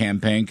head of the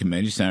campaign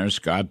committee, Senator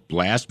Scott,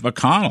 blast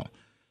McConnell.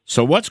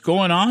 So what's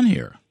going on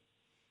here?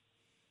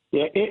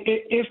 Yeah,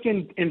 if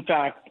in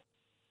fact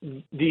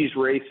these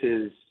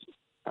races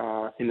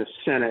in the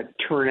Senate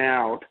turn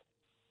out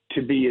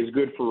to be as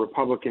good for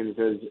Republicans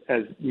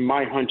as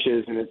my hunch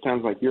is, and it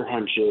sounds like your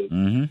hunch is,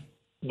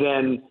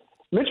 then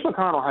Mitch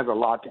McConnell has a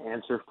lot to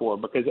answer for,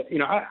 because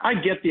I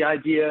get the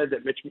idea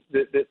that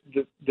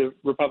the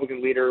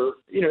Republican leader,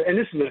 and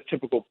this is a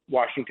typical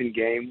Washington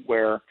game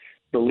where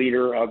the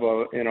leader of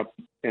a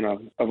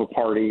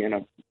party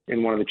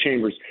in one of the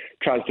chambers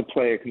tries to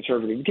play a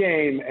conservative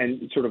game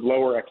and sort of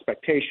lower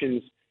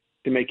expectations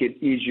to make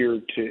it easier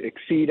to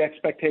exceed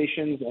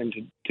expectations and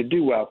to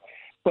do well.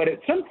 But at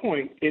some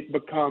point, it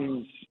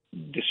becomes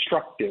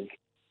destructive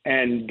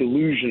and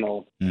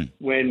delusional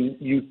when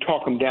you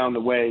talk them down the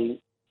way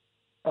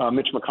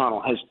Mitch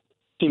McConnell has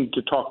seemed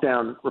to talk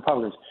down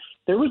Republicans.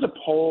 There was a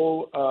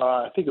poll,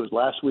 I think it was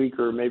last week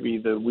or maybe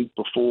the week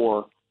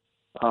before,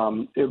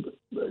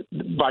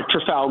 by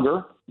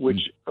Trafalgar, which,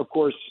 of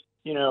course,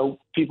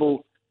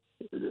 people,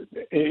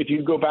 if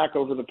you go back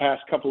over the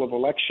past couple of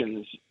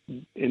elections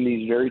in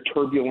these very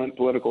turbulent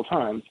political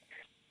times,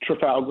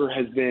 Trafalgar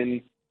has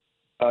been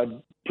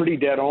pretty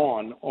dead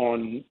on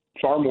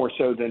far more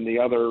so than the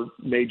other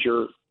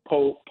major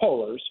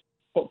pollsters.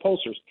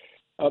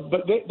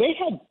 But they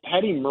had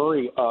Patty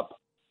Murray up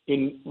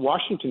in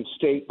Washington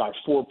State by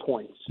 4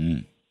 points.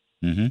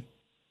 Mm-hmm.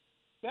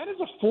 That is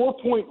a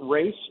 4-point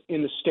race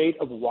in the state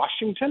of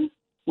Washington,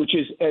 which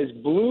is as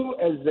blue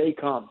as they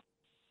come.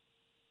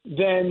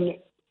 Then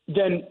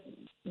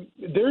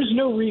there's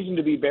no reason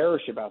to be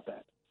bearish about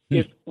that.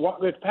 If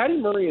Patty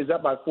Murray is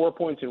up by 4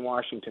 points in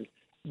Washington,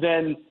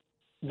 then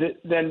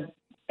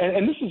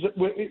and this is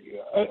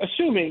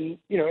assuming,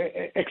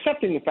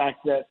 accepting the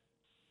fact that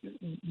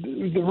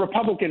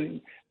the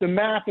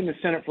map in the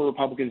Senate for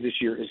Republicans this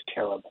year is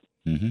terrible.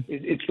 Mm-hmm.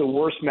 It's the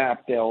worst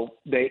map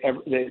they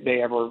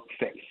ever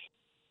face.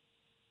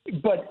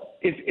 But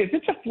if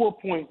it's a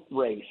 4-point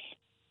race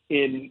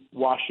in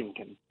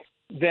Washington,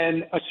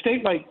 then a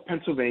state like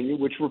Pennsylvania,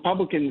 which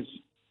Republicans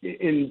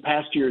in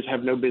past years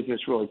have no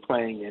business really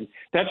playing in,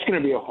 that's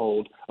going to be a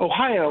hold.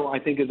 Ohio, I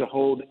think, is a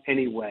hold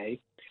anyway.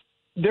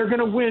 They're going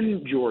to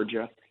win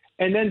Georgia.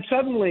 And then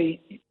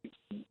suddenly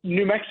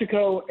New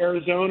Mexico,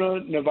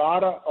 Arizona,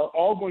 Nevada are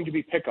all going to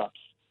be pickups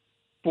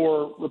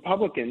for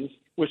Republicans.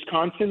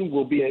 Wisconsin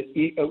will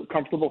be a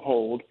comfortable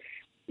hold.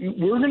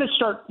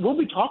 We'll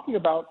be talking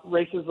about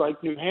races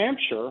like New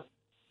Hampshire.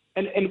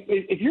 And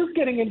if you're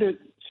getting into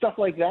stuff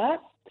like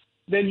that,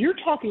 then you're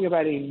talking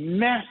about a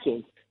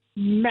massive,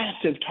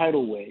 massive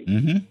tidal wave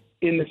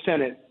in the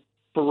Senate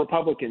for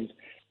Republicans.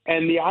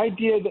 And the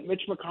idea that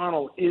Mitch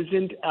McConnell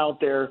isn't out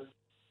there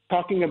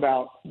talking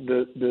about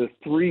the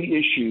three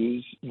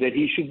issues that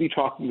he should be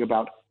talking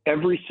about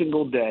every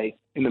single day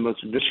in the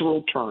most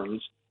visceral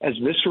terms, as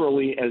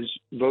viscerally as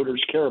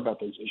voters care about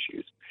those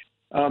issues,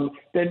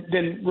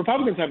 then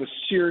Republicans have a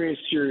serious,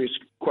 serious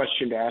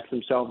question to ask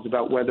themselves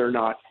about whether or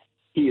not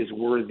he is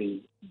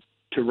worthy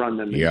to run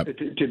them,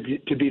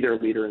 to be their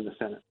leader in the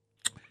Senate.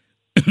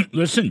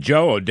 Listen,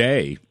 Joe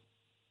O'Dea,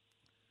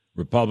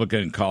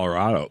 Republican in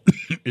Colorado,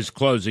 is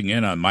closing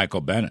in on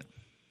Michael Bennet.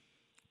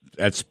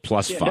 That's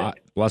plus five.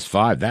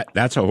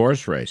 That's a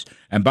horse race.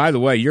 And by the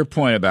way, your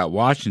point about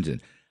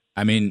Washington,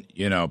 I mean,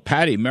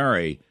 Patty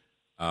Murray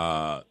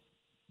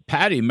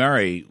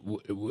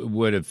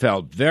would have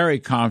felt very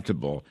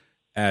comfortable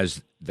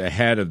as the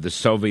head of the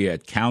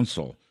Soviet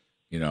Council,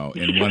 in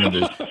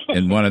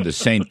one of the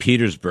St.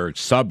 Petersburg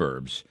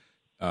suburbs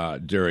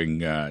during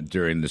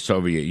the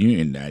Soviet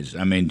Union days.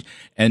 I mean,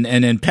 and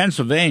in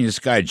Pennsylvania, this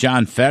guy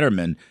John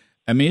Fetterman,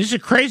 I mean, he's a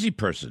crazy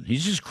person.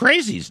 He's just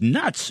crazy. He's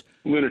nuts.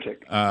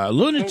 Lunatic.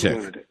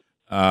 You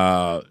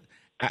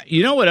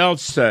know what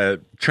else,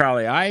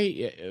 Charlie?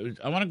 I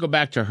want to go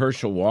back to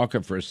Herschel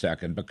Walker for a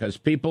second, because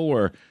people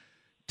were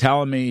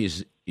telling me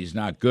he's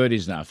not good,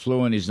 he's not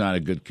fluent, he's not a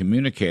good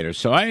communicator.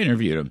 So I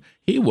interviewed him.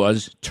 He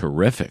was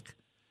terrific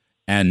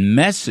and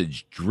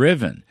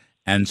message-driven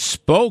and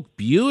spoke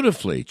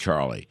beautifully,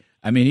 Charlie.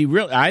 I mean,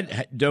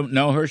 I don't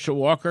know Herschel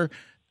Walker,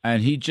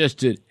 and he just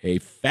did a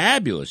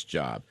fabulous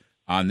job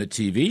on the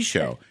TV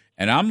show.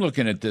 And I'm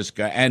looking at this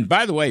guy, and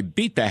by the way,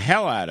 beat the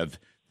hell out of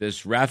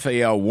this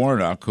Raphael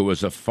Warnock, who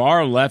was a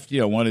far left,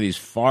 one of these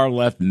far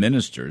left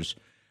ministers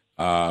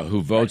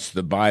who votes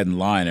the Biden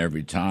line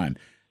every time.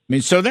 I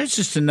mean, so that's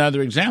just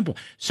another example.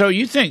 So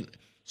you think,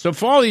 so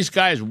if all these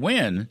guys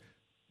win,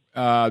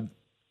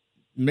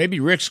 maybe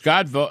Rick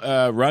Scott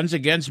runs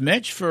against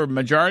Mitch for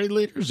majority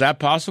leader? Is that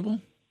possible?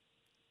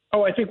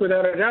 Oh, I think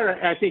without a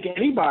doubt. I think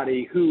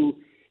anybody who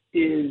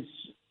is,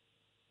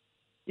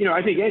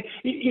 I think,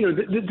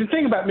 the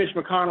thing about Mitch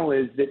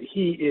McConnell is that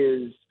he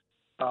is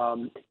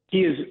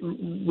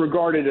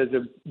regarded as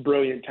a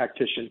brilliant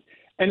tactician.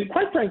 And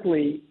quite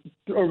frankly,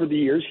 over the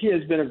years, he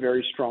has been a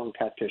very strong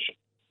tactician.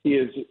 He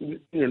is,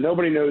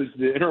 nobody knows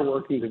the inner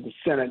workings of the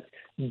Senate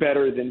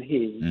better than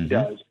he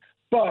does.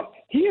 But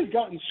he has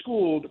gotten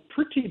schooled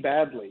pretty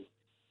badly in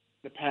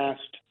the past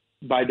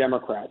by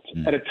Democrats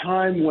at a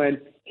time when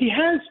he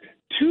has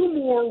two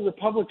more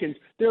Republicans.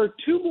 There are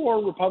two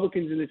more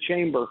Republicans in the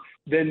chamber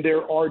than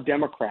there are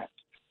Democrats.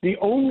 The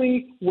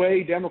only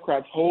way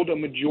Democrats hold a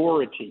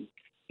majority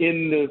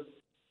in the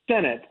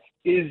Senate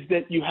is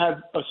that you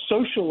have a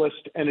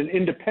socialist and an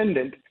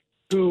independent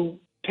who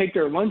take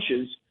their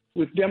lunches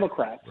with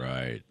Democrats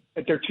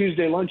at their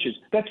Tuesday lunches.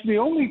 That's the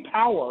only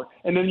power.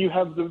 And then you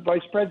have the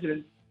vice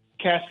president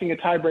casting a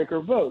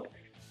tiebreaker vote.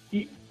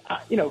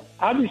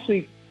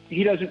 Obviously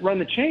he doesn't run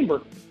the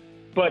chamber,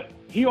 but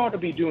he ought to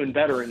be doing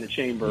better in the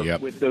chamber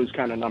with those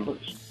kind of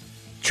numbers.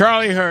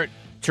 Charlie Hurt,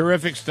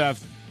 terrific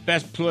stuff.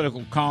 Best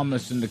political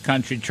columnist in the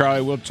country.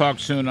 Charlie, we'll talk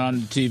soon on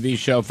the TV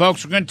show.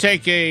 Folks, we're going to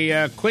take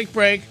a quick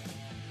break.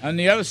 On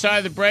the other side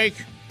of the break,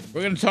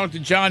 we're going to talk to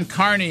John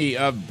Carney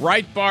of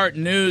Breitbart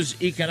News,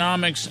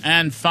 Economics,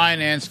 and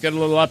Finance. Get a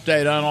little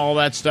update on all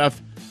that stuff.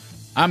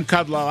 I'm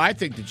Kudlow. I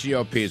think the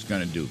GOP is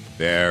going to do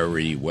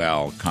very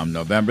well come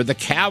November. The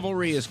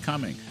cavalry is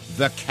coming.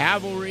 The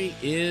cavalry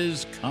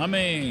is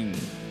coming.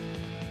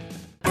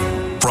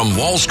 From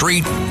Wall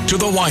Street to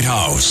the White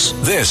House,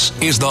 this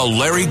is the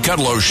Larry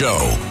Kudlow Show.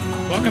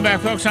 Welcome back,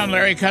 folks. I'm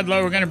Larry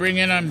Kudlow. We're going to bring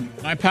in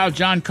my pal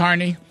John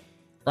Carney,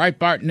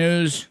 Breitbart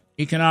News,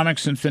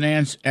 Economics and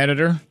Finance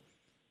editor,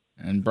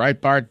 and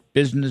Breitbart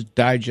Business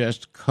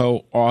Digest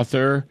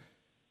co-author.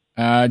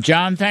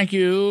 John, thank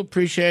you.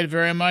 Appreciate it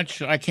very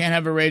much. I can't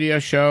have a radio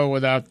show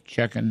without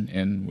checking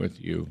in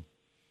with you.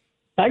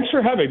 Thanks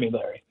for having me,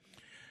 Larry.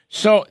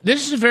 So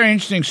this is a very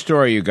interesting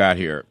story you got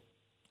here.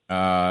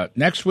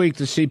 Next week,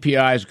 the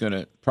CPI is going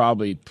to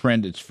probably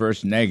print its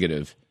first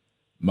negative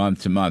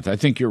month to month. I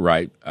think you're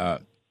right. I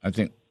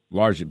think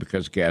largely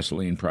because of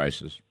gasoline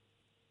prices.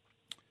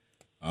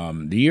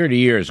 The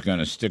year-to-year is going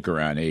to stick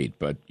around 8,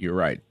 but you're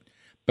right.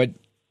 But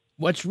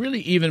what's really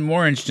even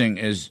more interesting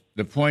is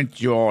the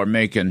point you all are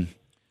making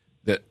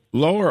that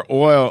lower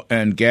oil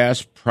and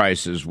gas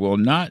prices will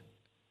not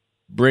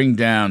bring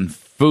down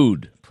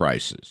food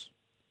prices.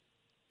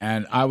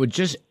 And I would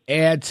just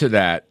add to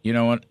that,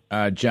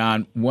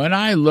 John, when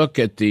I look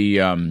at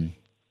the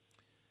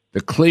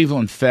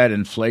Cleveland Fed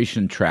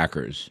inflation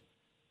trackers,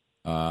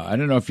 I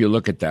don't know if you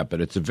look at that,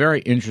 but it's a very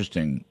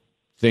interesting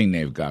thing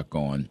they've got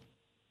going.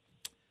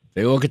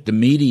 They look at the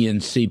median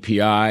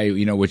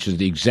CPI, which is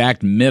the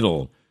exact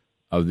middle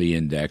of the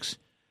index,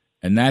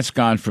 and that's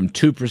gone from 2%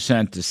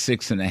 to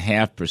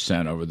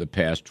 6.5% over the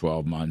past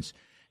 12 months.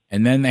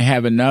 And then they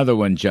have another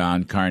one,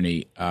 John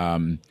Carney,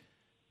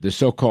 the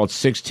so-called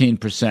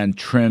 16%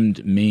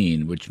 trimmed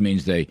mean, which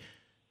means they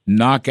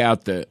knock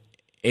out the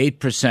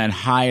 8%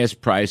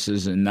 highest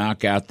prices and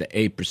knock out the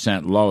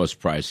 8% lowest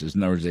prices.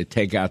 In other words, they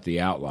take out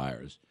the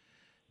outliers.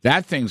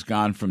 That thing's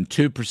gone from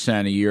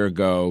 2% a year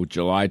ago,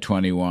 July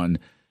 21,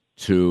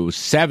 to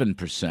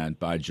 7%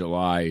 by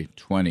July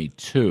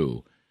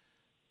 22.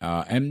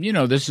 And,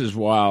 this is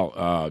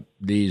while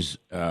these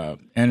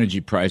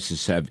energy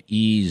prices have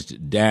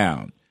eased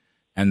down.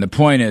 And the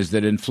point is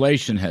that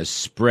inflation has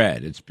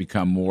spread. It's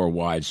become more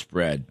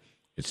widespread.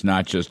 It's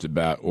not just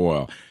about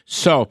oil.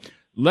 So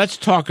let's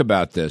talk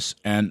about this,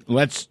 and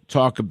let's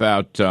talk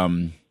about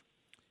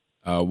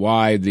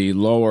why the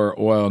lower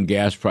oil and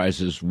gas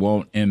prices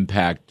won't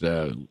impact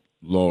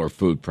lower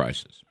food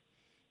prices.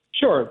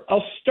 Sure.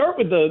 I'll start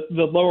with the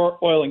lower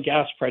oil and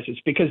gas prices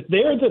because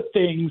they're the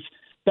things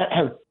that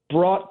have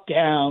brought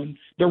down.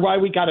 They're why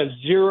we got a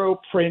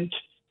zero print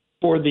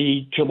for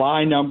the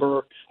July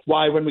number,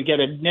 why when we get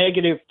a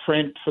negative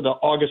print for the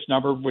August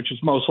number, which is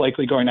most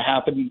likely going to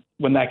happen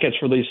when that gets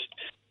released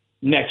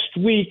next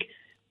week,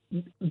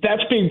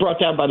 that's being brought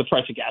down by the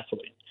price of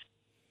gasoline.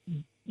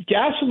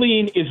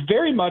 Gasoline is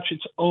very much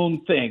its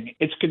own thing.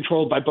 It's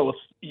controlled by both,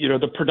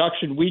 the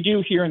production we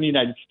do here in the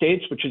United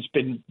States, which has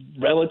been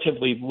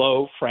relatively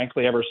low,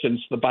 frankly, ever since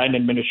the Biden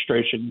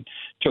administration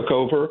took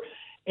over,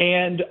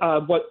 and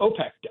what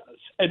OPEC does,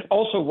 and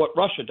also what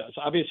Russia does.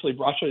 Obviously,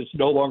 Russia is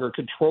no longer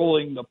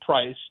controlling the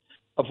price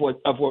of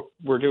what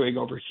we're doing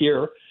over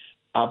here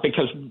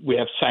because we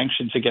have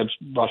sanctions against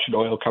Russian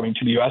oil coming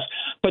to the U.S.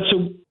 But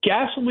so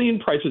gasoline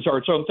prices are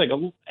its own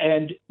thing,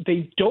 and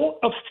they don't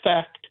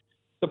affect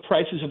the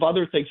prices of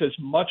other things as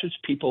much as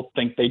people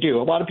think they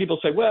do. A lot of people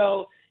say,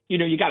 well,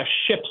 you got to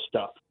ship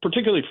stuff,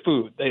 particularly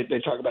food. They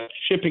talk about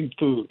shipping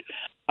food.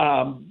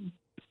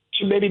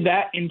 So maybe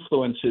that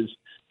influences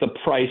the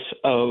price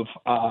of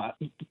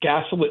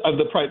gasoline.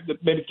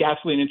 Maybe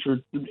gasoline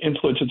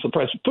influences the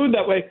price of food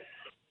that way.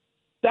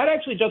 That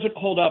actually doesn't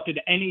hold up in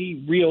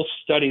any real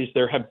studies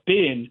there have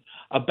been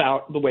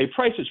about the way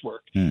prices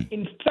work.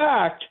 In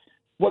fact,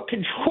 what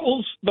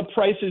controls the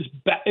prices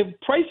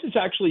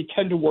actually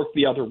tend to work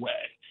the other way.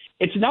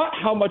 It's not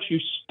how much you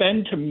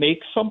spend to make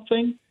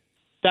something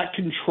that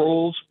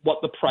controls what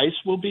the price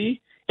will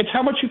be. It's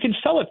how much you can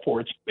sell it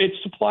for.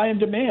 It's supply and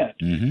demand.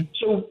 Mm-hmm.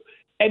 So,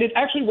 and it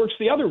actually works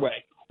the other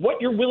way.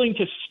 What you're willing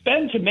to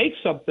spend to make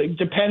something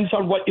depends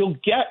on what you'll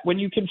get when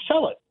you can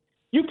sell it.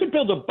 You could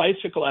build a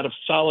bicycle out of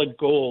solid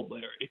gold,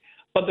 Larry,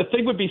 but the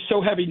thing would be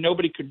so heavy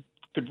nobody could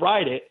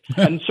ride it.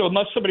 And so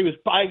unless somebody was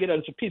buying it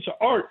as a piece of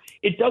art,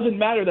 it doesn't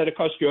matter that it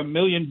cost you $1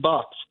 million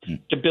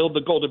to build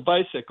the golden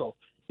bicycle.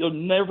 You'll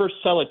never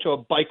sell it to a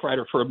bike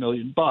rider for $1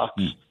 million.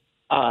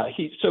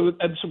 So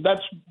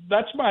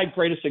that's my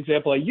greatest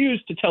example I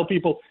use to tell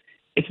people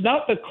it's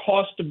not the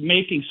cost of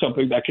making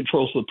something that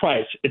controls the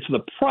price. It's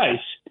the price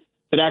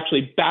that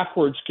actually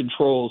backwards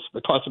controls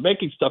the cost of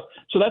making stuff.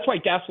 So that's why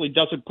gasoline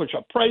doesn't push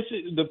up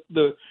prices,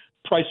 the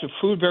price of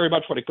food very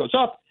much when it goes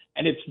up.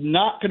 And it's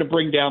not going to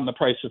bring down the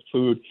price of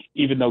food,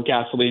 even though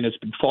gasoline has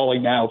been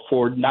falling now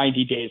for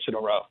 90 days in a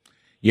row.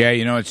 Yeah,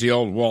 it's the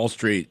old Wall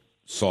Street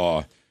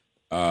saw.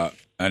 An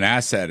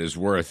asset is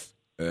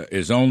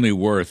only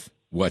worth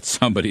what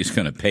somebody's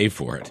going to pay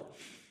for it.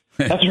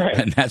 That's right.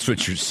 And that's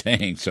what you're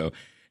saying. So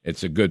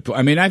it's a good point.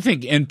 I mean, I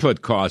think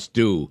input costs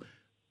do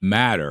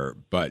matter,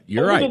 but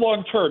you're right. Over the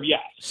long term,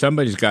 yes.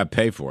 Somebody's got to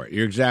pay for it.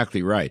 You're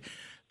exactly right.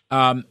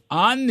 So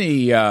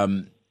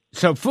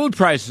food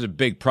price is a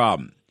big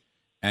problem.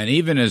 And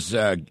even as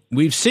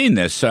we've seen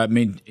this, I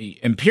mean,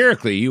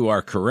 empirically, you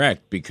are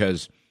correct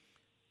because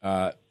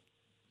the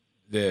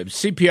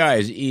CPI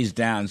has eased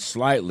down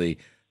slightly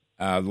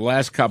the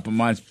last couple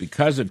months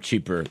because of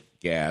cheaper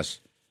gas.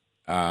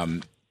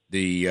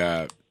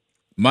 The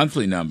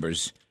monthly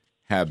numbers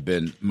have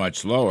been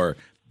much lower,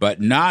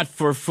 but not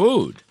for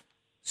food.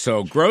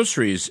 So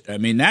groceries, I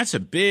mean, that's a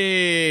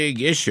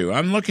big issue.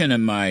 I'm looking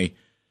at my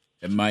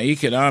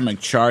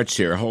economic charts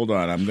here. Hold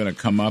on, I'm going to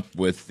come up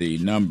with the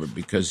number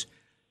because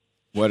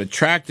what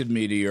attracted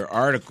me to your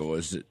article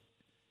is that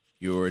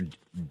you're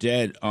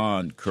dead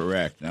on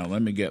correct. Now,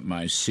 let me get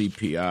my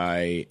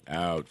CPI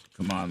out.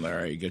 Come on,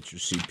 Larry, get your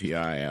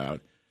CPI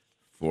out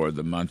for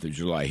the month of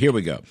July. Here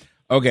we go.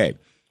 Okay,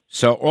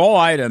 so all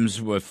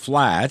items were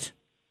flat,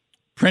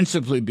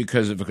 principally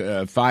because of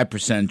a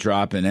 5%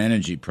 drop in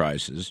energy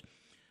prices.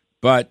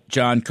 But,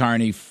 John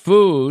Carney,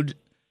 food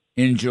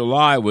in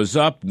July was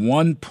up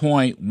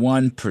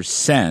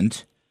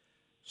 1.1%.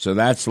 So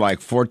that's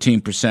like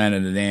 14% at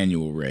an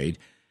annual rate.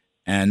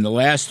 And the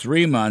last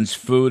 3 months,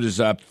 food is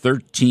up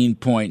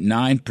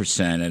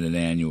 13.9% at an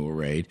annual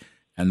rate.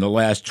 And the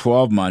last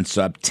 12 months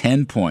up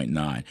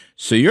 10.9%.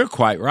 So you're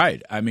quite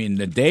right. I mean,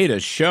 the data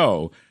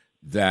show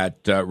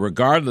that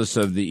regardless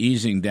of the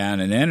easing down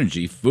in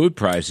energy, food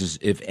prices,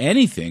 if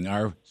anything,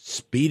 are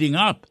speeding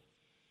up.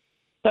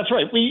 That's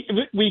right.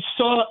 We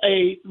saw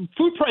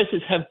food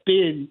prices have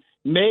been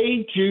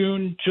May,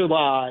 June,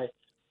 July.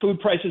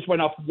 Food prices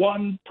went up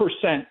 1%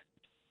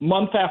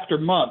 month after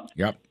month.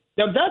 Yep.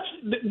 Now that's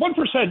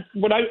 1%.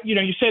 When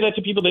you say that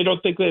to people, they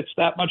don't think that it's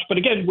that much. But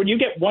again, when you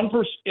get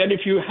 1%, and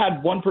if you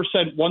had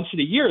 1% once in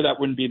a year, that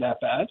wouldn't be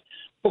that bad.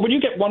 But when you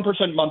get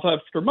 1% month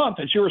after month,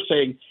 as you were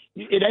saying,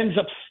 it ends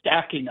up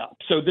stacking up.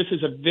 So this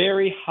is a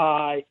very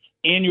high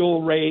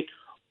annual rate.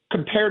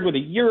 Compared with a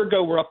year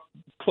ago, we're up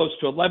close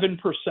to 11%.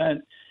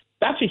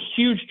 That's a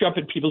huge jump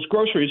in people's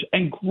groceries.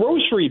 And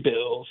grocery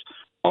bills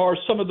are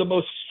some of the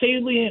most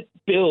salient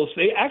bills.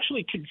 They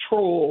actually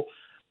control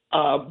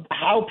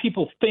how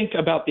people think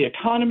about the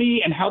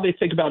economy and how they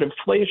think about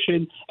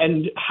inflation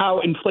and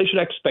how inflation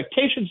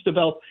expectations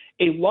develop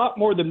a lot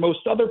more than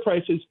most other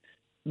prices.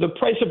 The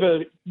price of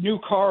a new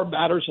car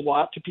matters a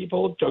lot to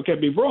people, don't get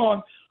me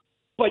wrong,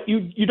 but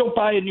you don't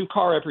buy a new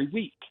car every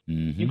week.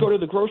 Mm-hmm. You go to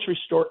the grocery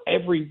store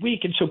every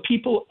week. And so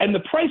and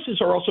the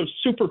prices are also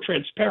super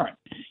transparent.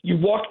 You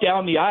walk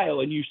down the aisle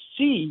and you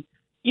see,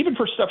 even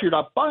for stuff you're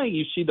not buying,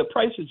 you see the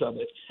prices of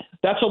it.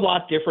 That's a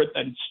lot different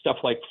than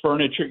stuff like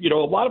furniture. A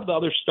lot of the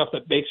other stuff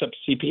that makes up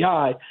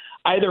CPI,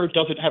 either it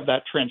doesn't have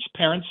that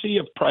transparency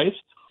of price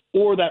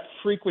or that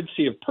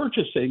frequency of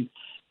purchasing.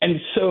 And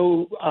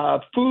so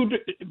food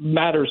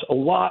matters a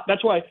lot.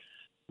 That's why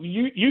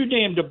you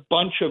named a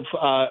bunch of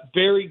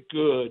very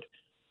good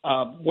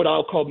what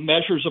I'll call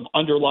measures of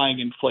underlying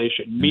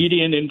inflation.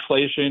 Median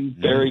inflation,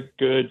 very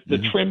good. The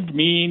trimmed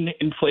mean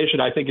inflation,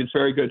 I think, is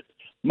very good.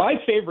 My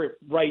favorite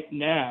right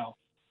now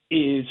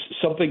is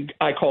something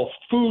I call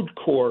food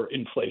core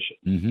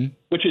inflation,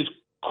 which is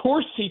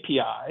core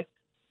CPI,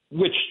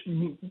 which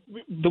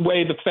the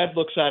way the Fed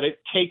looks at it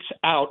takes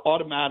out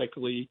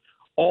automatically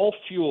all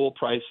fuel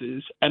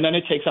prices, and then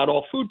it takes out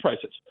all food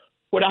prices.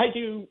 What I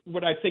do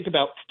when I think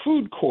about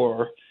food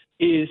core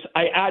is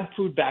I add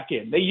food back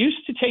in. They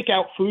used to take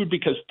out food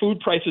because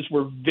food prices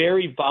were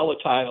very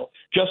volatile,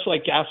 just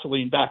like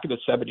gasoline back in the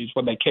 70s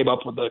when they came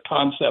up with the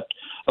concept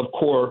of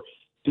core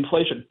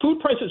inflation. Food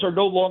prices are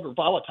no longer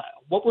volatile.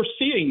 What we're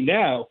seeing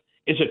now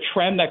is a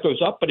trend that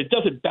goes up, but it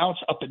doesn't bounce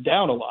up and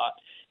down a lot.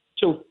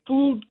 So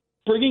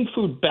bringing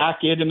food back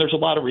in, and there's a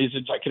lot of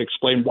reasons I can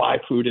explain why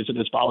food isn't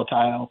as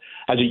volatile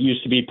as it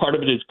used to be. Part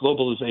of it is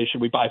globalization.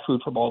 We buy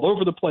food from all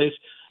over the place.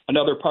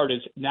 Another part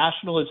is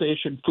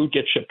nationalization. Food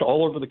gets shipped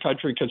all over the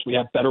country because we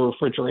have better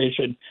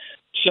refrigeration.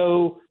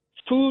 So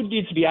food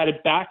needs to be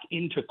added back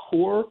into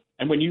core.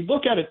 And when you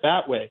look at it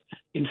that way,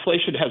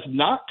 inflation has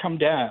not come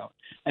down,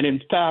 and in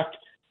fact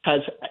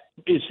has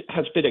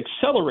been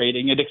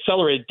accelerating. It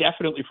accelerated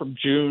definitely from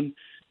June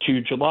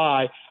to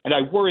July, and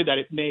I worry that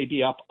it may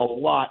be up a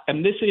lot.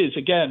 And this is,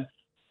 again,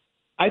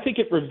 I think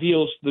it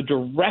reveals the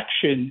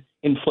direction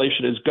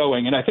inflation is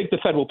going, and I think the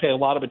Fed will pay a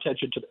lot of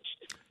attention to this.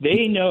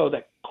 They know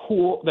that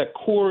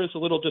core is a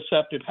little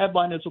deceptive,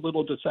 headline is a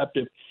little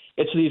deceptive.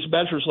 It's these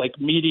measures like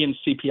median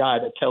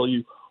CPI that tell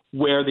you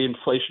where the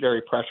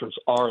inflationary pressures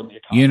are in the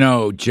economy. You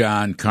know,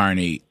 John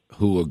Carney,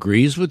 who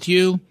agrees with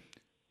you,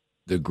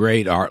 the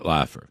great Art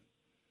Laffer.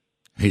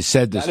 He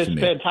said this to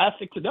me. That is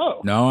fantastic to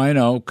know. No, I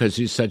know, because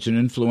he's such an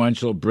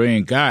influential,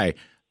 brilliant guy.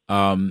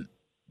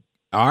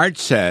 Art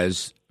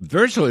says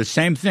virtually the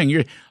same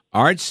thing.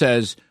 Art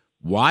says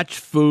watch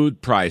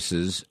food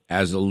prices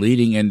as a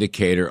leading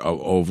indicator of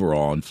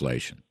overall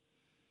inflation.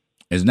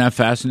 Isn't that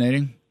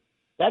fascinating?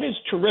 That is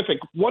terrific.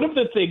 One of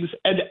the things,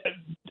 and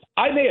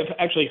I may have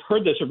actually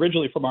heard this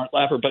originally from Art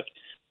Laffer, but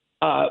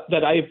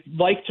that I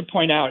like to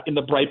point out in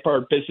the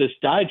Breitbart Business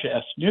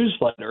Digest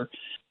newsletter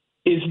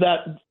is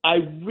that I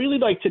really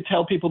like to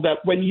tell people that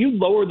when you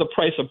lower the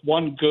price of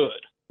one good,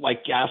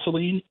 like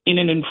gasoline, in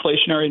an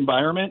inflationary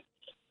environment,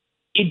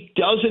 it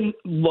doesn't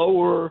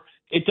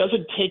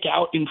take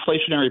out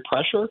inflationary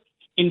pressure.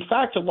 In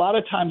fact, a lot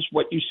of times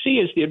what you see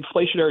is the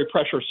inflationary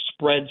pressure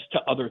spreads to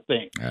other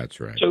things.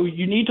 That's right. So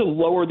you need to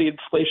lower the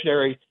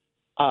inflationary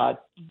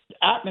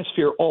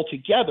atmosphere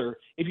altogether.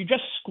 If you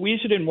just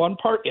squeeze it in one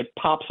part, it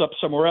pops up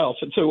somewhere else.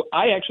 And so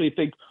I actually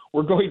think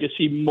we're going to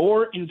see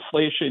more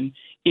inflation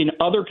in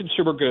other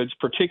consumer goods,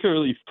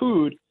 particularly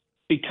food,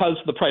 because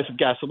the price of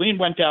gasoline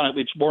went down. It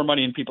leaves more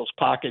money in people's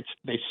pockets.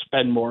 They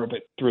spend more of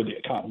it through the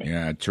economy.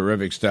 Yeah,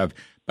 terrific stuff.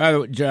 By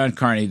the way, John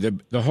Carney,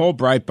 the whole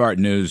Breitbart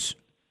News,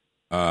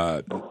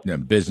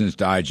 Business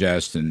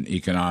Digest and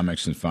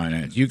economics and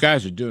finance, you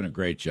guys are doing a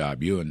great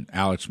job. You and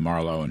Alex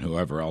Marlowe and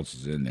whoever else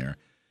is in there.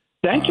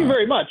 Thank you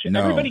very much. No.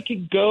 Everybody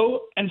can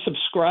go and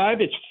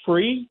subscribe. It's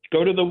free.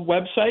 Go to the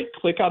website,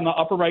 click on the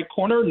upper right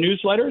corner,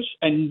 newsletters,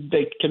 and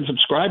they can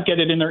subscribe, get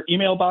it in their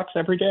email box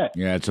every day.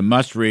 Yeah, it's a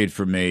must-read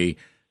for me,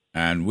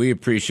 and we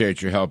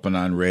appreciate your helping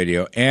on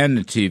radio and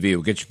the TV.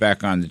 We'll get you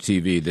back on the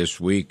TV this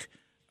week.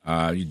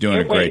 You're doing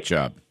a great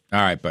job.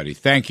 All right, buddy.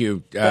 Thank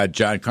you,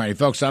 John Carney.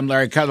 Folks, I'm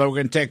Larry Kudlow. We're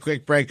going to take a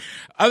quick break.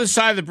 Other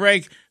side of the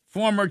break,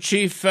 former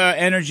Chief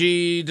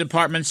Energy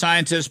Department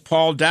Scientist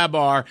Paul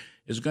Dabar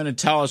is going to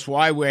tell us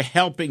why we're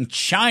helping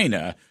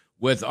China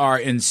with our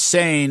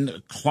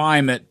insane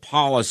climate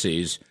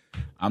policies.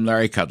 I'm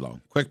Larry Kudlow.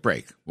 Quick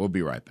break. We'll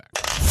be right back.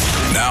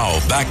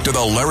 Now, back to the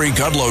Larry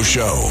Kudlow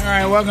Show. All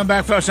right, welcome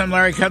back, folks. I'm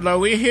Larry Kudlow.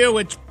 We're here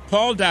with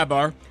Paul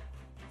Dabar,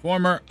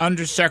 former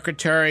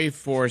Undersecretary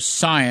for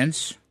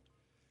Science,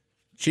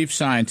 Chief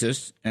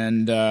Scientist,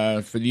 and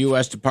for the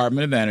U.S.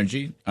 Department of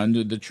Energy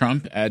under the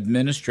Trump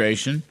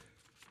administration.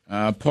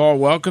 Paul,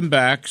 welcome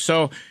back.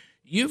 So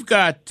you've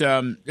got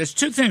there's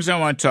two things I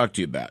want to talk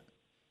to you about.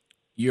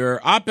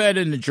 Your op-ed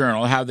in the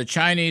Journal, how the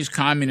Chinese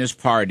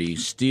Communist Party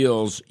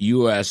steals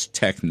U.S.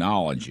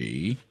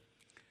 technology.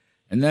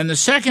 And then the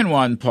second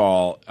one,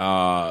 Paul,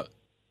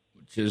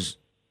 which is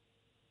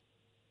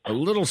a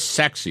little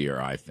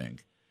sexier, I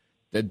think,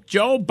 that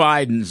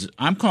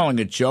I'm calling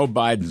it Joe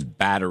Biden's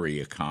battery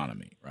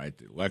economy, right?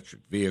 The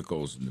electric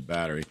vehicles and the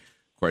battery.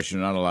 Of course,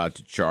 you're not allowed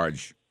to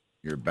charge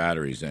your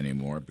batteries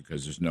anymore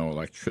because there's no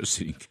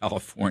electricity in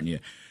California.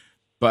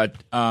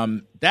 But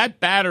that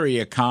battery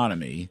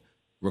economy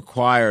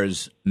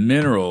requires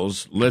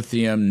minerals,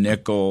 lithium,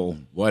 nickel,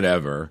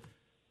 whatever.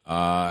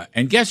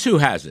 And guess who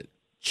has it?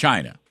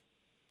 China.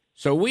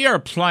 So we are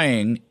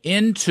playing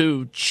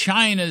into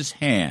China's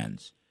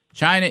hands.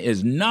 China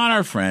is not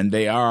our friend.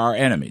 They are our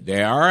enemy.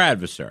 They are our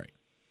adversary.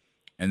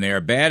 And they are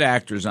bad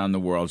actors on the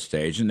world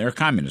stage, and they're a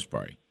communist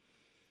party.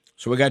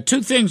 So we got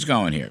two things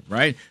going here,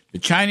 right? The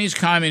Chinese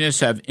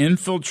communists have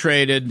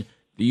infiltrated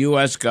the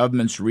U.S.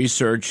 government's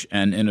research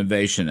and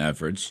innovation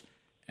efforts.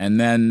 And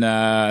then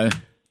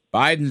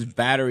Biden's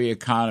battery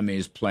economy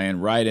is playing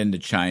right into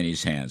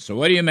Chinese hands. So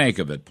what do you make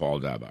of it, Paul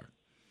Dabar?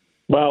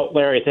 Well,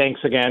 Larry, thanks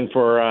again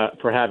for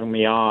having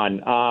me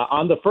on.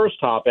 On the first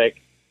topic,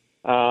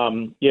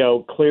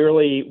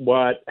 clearly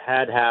what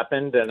had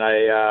happened, and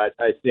I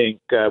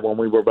think when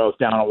we were both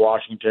down in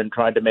Washington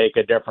trying to make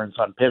a difference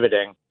on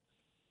pivoting,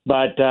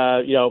 but,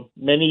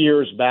 many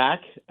years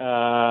back,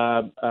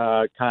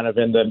 kind of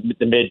in the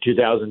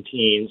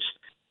mid-2010s,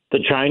 the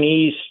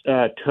Chinese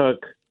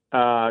took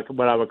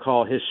what I would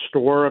call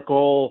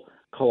historical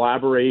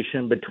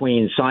collaboration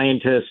between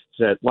scientists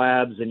at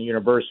labs and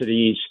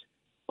universities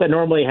that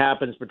normally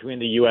happens between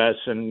the U.S.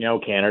 and,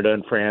 Canada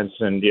and France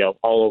and,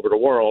 all over the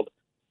world.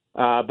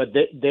 But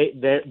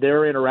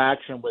their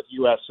interaction with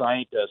U.S.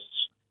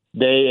 scientists,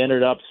 they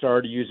ended up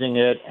started using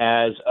it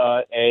as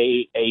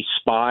a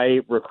spy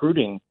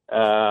recruiting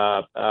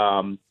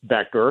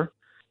vector.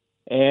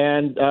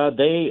 And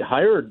they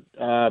hired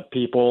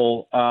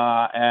people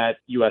at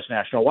U.S.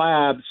 national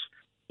labs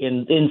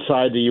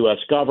inside the U.S.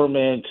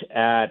 government,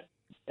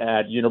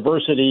 at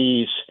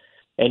universities,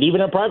 and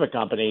even at private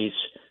companies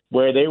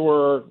where they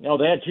were,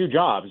 they had two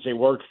jobs. They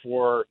worked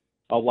for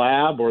a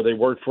lab or they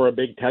worked for a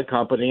big tech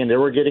company, and they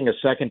were getting a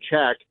second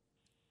check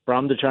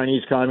from the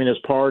Chinese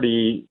Communist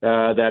Party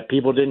that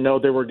people didn't know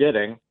they were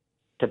getting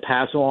to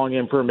pass along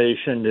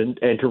information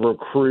and to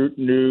recruit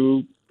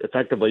new,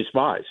 effectively,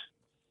 spies.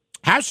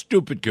 How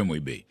stupid can we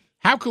be?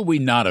 How could we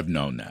not have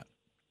known that?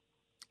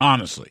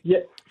 Honestly. Yeah.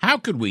 How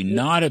could we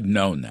not have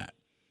known that?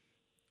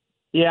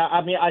 Yeah,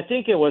 I mean, I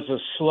think it was a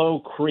slow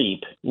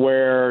creep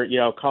where,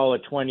 call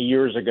it 20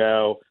 years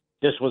ago,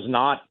 this was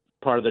not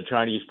part of the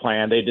Chinese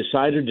plan. They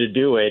decided to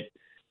do it,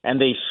 and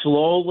they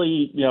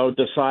slowly,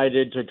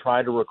 decided to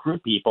try to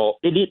recruit people.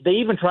 They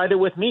even tried it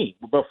with me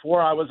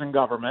before I was in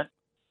government.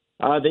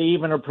 They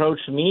even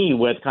approached me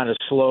with kind of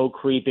slow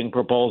creeping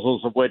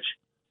proposals, of which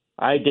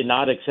I did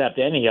not accept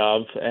any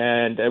of.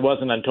 And it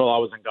wasn't until I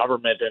was in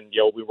government and,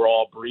 we were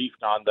all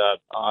briefed on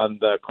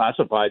the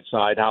classified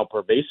side how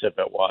pervasive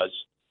it was.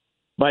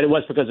 But it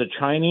was because the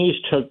Chinese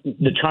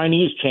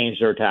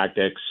changed their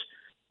tactics,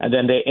 and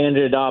then they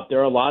ended up. There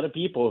are a lot of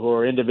people who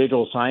are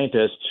individual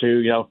scientists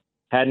who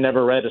had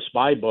never read a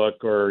spy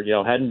book or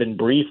hadn't been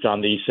briefed on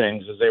these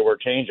things as they were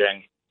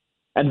changing,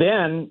 and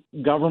then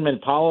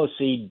government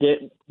policy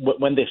did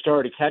when they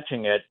started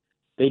catching it.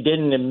 They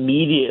didn't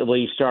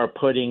immediately start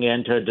putting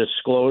into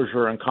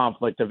disclosure and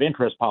conflict of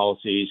interest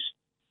policies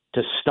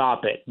to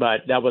stop it.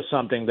 But that was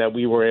something that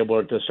we were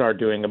able to start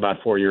doing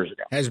about 4 years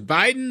ago. Has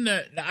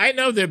Biden, I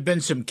know there have been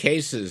some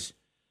cases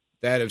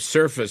that have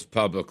surfaced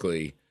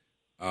publicly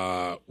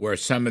where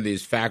some of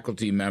these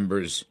faculty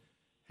members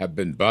have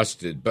been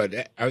busted,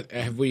 but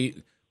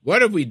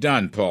what have we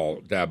done,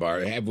 Paul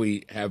Dabar? Have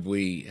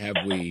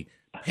we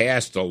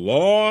passed a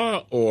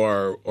law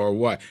or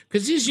what?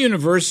 Because these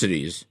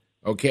universities,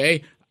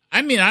 okay,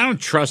 I mean, I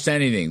don't trust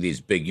anything, these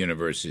big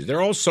universities.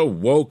 They're all so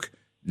woke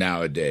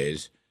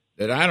nowadays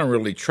that I don't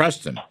really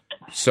trust them.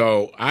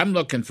 So I'm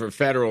looking for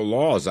federal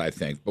laws, I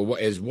think. But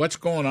what's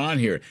going on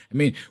here? I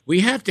mean, we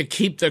have to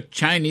keep the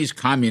Chinese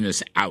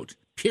communists out,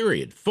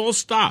 period. Full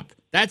stop.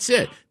 That's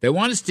it. They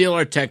want to steal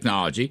our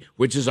technology,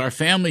 which is our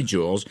family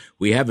jewels.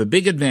 We have a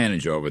big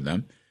advantage over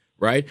them,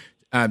 right?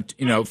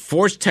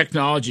 Forced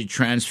technology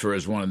transfer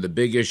is one of the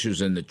big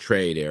issues in the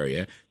trade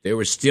area. They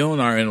were stealing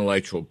our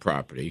intellectual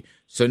property.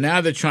 So now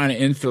they're trying to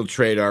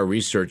infiltrate our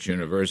research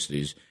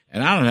universities.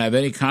 And I don't have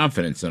any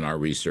confidence in our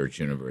research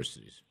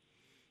universities.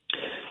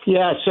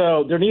 Yeah,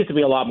 so there needs to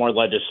be a lot more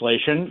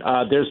legislation.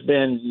 There's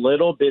been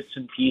little bits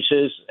and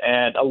pieces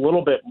and a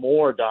little bit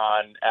more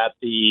done at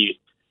the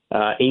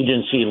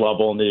agency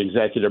level in the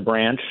executive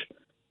branch.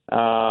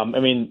 For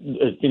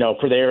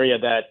the area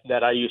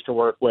that I used to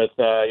work with,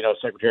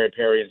 Secretary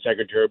Perry and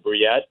Secretary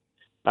Brouillette,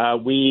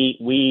 we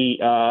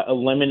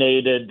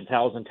eliminated the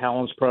Thousand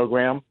Talents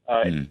program.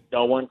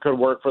 No one could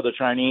work for the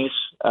Chinese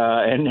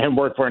and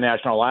work for a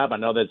national lab. I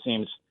know that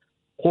seems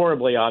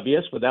horribly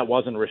obvious, but that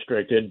wasn't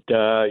restricted,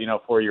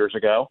 4 years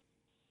ago.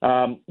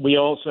 We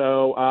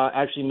also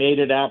actually made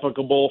it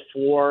applicable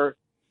for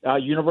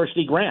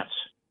university grants.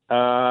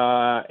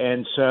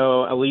 And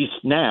so at least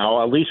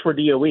for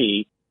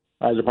DOE,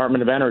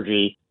 Department of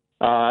Energy,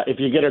 if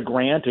you get a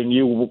grant and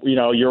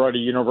you're at a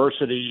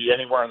university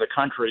anywhere in the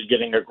country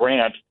getting a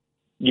grant,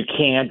 you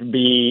can't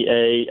be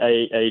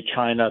a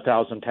China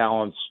Thousand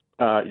Talents,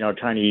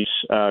 Chinese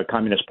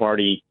Communist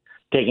Party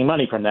taking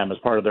money from them as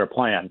part of their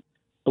plan.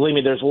 Believe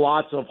me, there's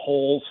lots of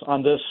holes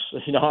on this,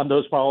 on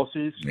those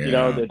policies.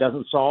 Yeah. That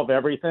doesn't solve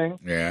everything.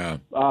 Yeah.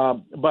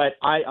 But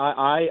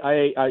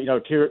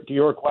to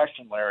your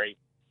question, Larry,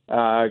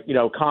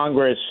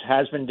 Congress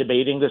has been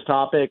debating this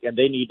topic, and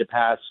they need to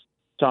pass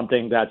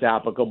something that's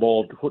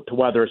applicable to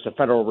whether it's the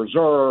Federal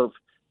Reserve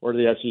or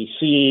the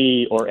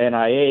SEC or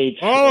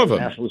NIH. All of them.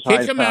 National Kick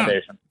Science them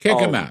Foundation.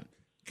 out.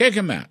 Kick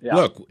them out. Yeah.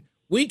 Look,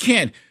 we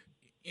can't,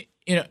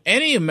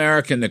 any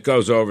American that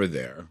goes over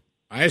there,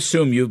 I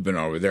assume you've been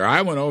over there.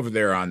 I went over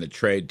there on the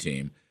trade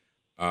team.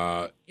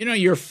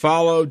 You're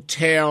followed,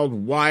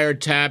 tailed,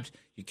 wiretapped.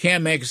 You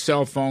can't make a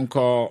cell phone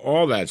call,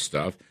 all that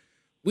stuff.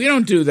 We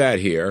don't do that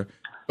here,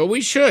 but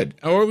we should.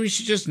 Or we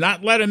should just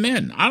not let them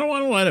in. I don't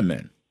want to let them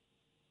in.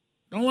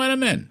 Don't let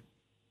them in.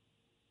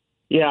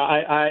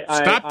 Yeah,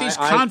 Stop these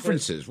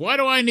conferences. Why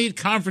do I need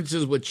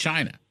conferences with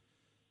China?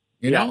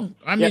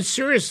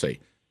 Seriously.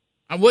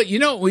 What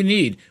we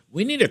need?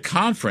 We need a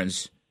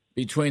conference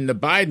between the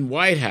Biden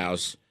White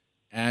House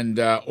and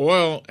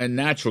oil and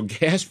natural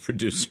gas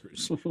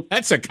producers.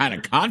 That's the kind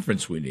of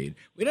conference we need.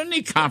 We don't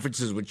need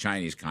conferences with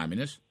Chinese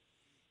communists.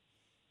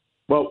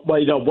 Well,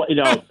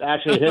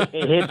 actually,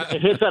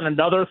 it hits on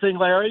another thing,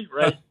 Larry,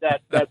 right?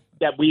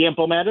 That we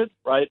implemented,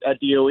 right, at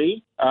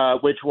DOE,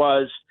 which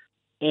was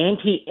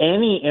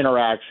any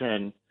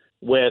interaction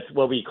with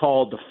what we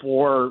called the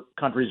four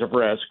countries of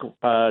risk,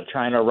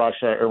 China,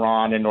 Russia,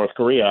 Iran, and North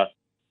Korea,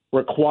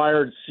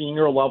 required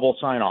senior level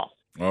sign off.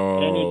 Oh,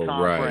 any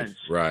conference,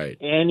 right.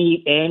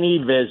 Any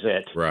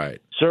visit,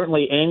 right.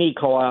 Certainly any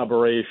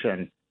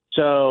collaboration.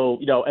 So,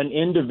 an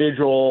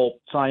individual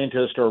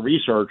scientist or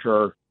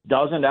researcher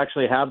doesn't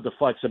actually have the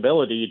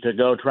flexibility to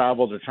go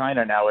travel to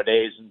China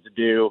nowadays and to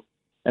do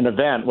an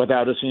event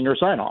without a senior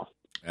sign-off.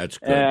 That's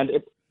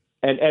good.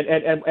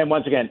 And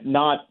once again,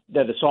 not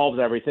that it solves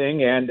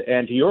everything.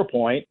 And to your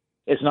point,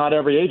 it's not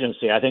every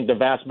agency. I think the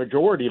vast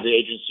majority of the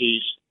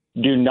agencies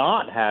do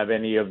not have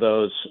any of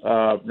those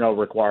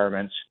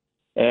requirements.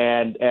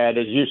 And as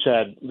you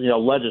said,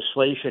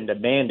 legislation to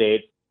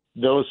mandate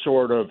those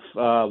sort of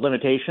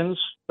limitations,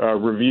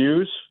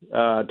 reviews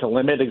to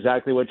limit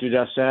exactly what you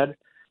just said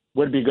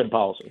would be good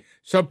policy.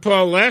 So,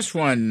 Paul, last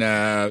one.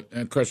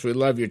 Of course, we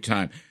love your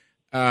time.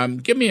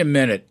 Give me a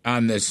minute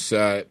on this.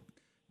 Joe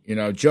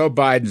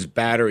Biden's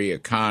battery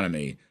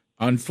economy.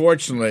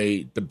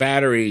 Unfortunately, the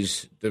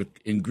batteries, the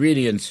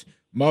ingredients,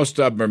 most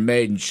of them are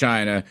made in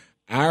China.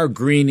 Our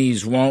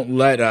greenies won't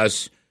let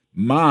us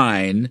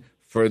mine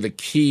for the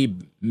key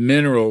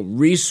mineral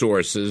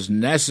resources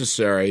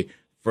necessary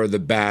for the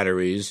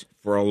batteries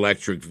for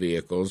electric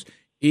vehicles.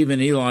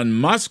 Even Elon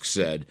Musk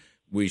said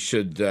we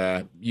should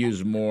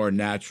use more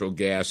natural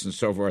gas and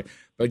so forth.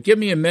 But give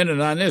me a minute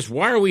on this.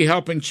 Why are we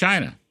helping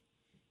China?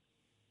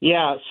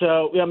 Yeah,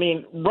 so,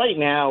 right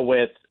now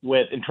with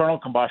internal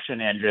combustion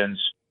engines,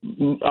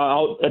 to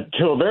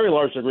a very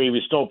large degree,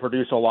 we still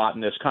produce a lot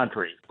in this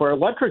country. For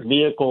electric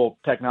vehicle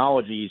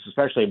technologies,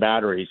 especially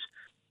batteries,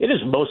 it is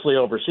mostly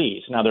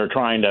overseas. Now, they're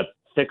trying to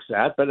fix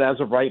that, but as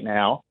of right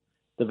now,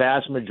 the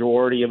vast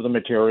majority of the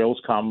materials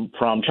come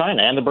from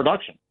China, and the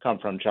production come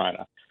from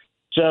China.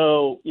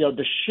 So,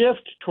 the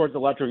shift towards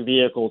electric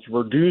vehicles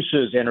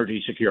reduces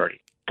energy security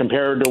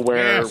compared to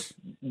where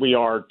we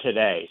are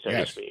today, so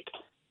to speak.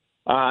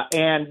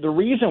 And the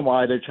reason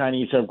why the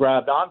Chinese have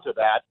grabbed onto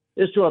that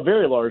is to a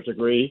very large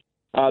degree.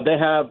 They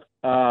have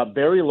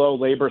very low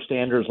labor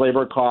standards,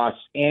 labor costs,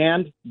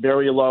 and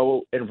very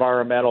low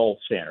environmental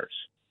standards.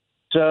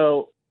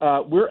 So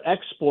we're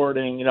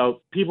exporting,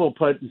 people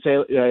say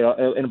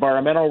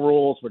environmental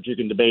rules, which you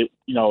can debate,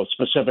 a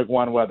specific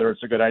one, whether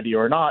it's a good idea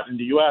or not in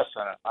the U.S.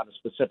 on a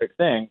specific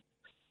thing.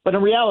 But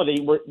in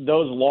reality,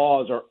 those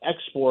laws are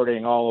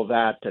exporting all of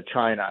that to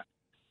China.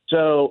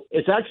 So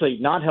it's actually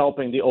not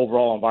helping the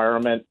overall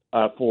environment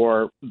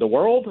for the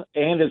world,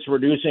 and it's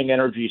reducing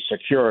energy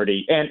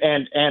security.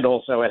 And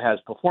also it has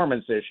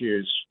performance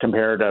issues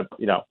compared to,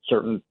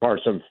 certain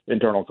parts of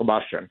internal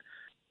combustion.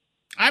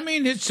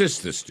 It's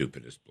just the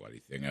stupidest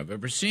bloody thing I've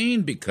ever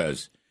seen,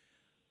 because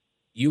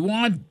you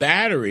want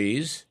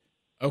batteries,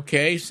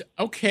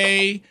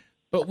 okay,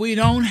 but we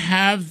don't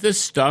have the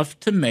stuff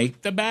to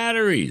make the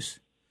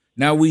batteries.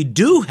 Now, we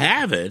do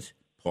have it,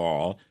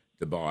 Paul,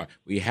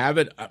 we have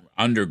it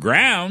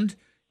underground,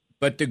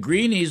 but the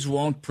greenies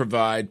won't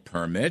provide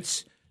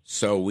permits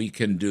so we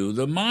can do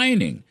the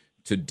mining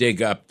to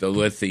dig up the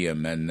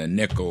lithium and the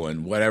nickel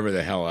and whatever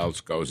the hell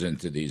else goes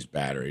into these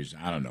batteries.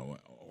 I don't know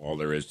all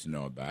there is to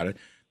know about it,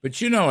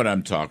 but you know what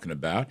I'm talking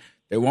about.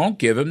 They won't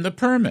give them the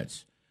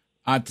permits.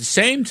 At the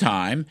same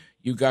time,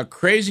 you've got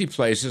crazy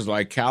places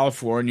like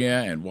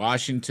California and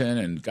Washington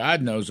and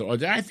God knows,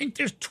 I think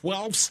there's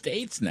 12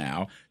 states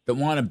now that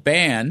want to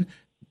ban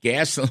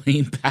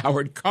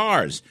gasoline-powered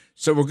cars.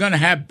 So we're going to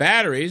have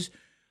batteries,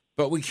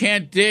 but we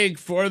can't dig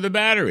for the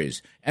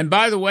batteries. And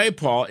by the way,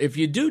 Paul, if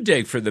you do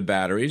dig for the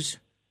batteries,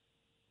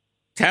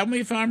 tell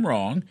me if I'm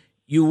wrong,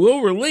 you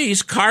will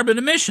release carbon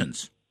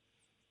emissions.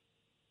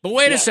 But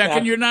wait a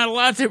second, you're not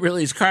allowed to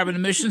release carbon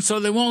emissions, so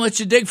they won't let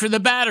you dig for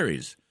the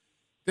batteries.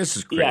 This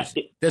is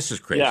crazy. This is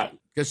crazy.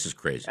 This is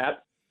crazy.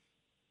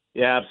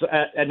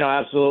 No,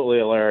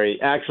 absolutely, Larry.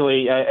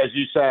 Actually, as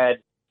you said,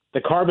 the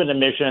carbon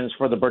emissions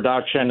for the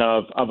production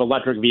of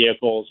electric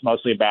vehicles,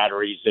 mostly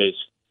batteries,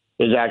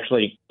 is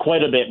actually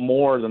quite a bit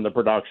more than the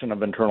production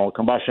of internal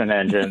combustion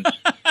engines.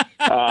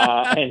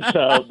 And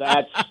so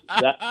that's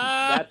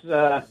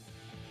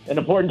an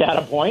important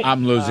data point.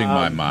 I'm losing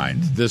my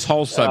mind. This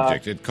whole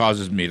subject, it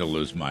causes me to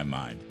lose my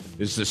mind.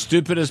 It's the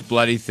stupidest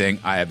bloody thing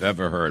I have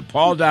ever heard.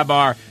 Paul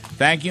Dabar,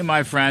 thank you,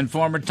 my friend,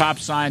 former top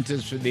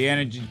scientist for the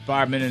Energy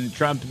Department in the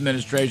Trump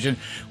administration.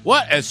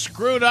 What a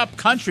screwed up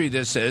country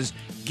this is.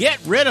 Get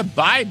rid of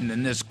Biden,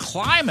 and this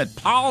climate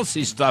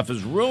policy stuff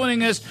is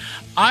ruining us.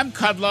 I'm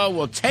Kudlow.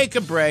 We'll take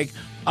a break.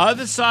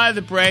 Other side of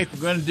the break,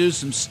 we're going to do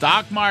some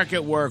stock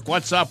market work.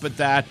 What's up with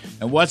that?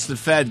 And what's the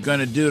Fed going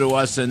to do to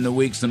us in the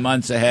weeks and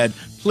months ahead?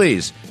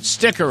 Please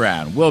stick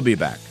around. We'll be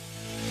back.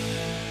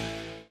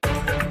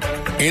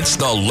 It's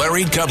the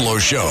Larry Kudlow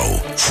Show.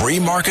 Free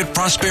market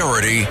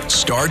prosperity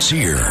starts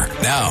here.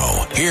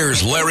 Now,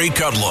 here's Larry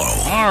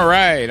Kudlow. All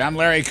right. I'm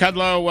Larry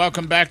Kudlow.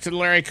 Welcome back to the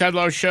Larry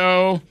Kudlow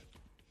Show.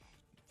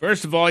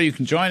 First of all, you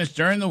can join us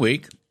during the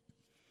week.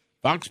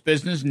 Fox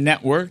Business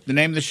Network. The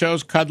name of the show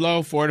is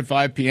Kudlow, 4 to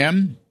 5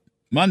 p.m.,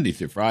 Monday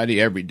through Friday,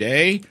 every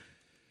day.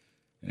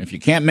 And if you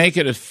can't make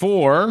it at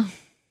 4,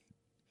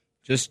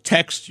 just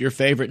text your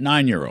favorite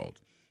 9-year-old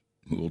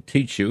who will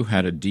teach you how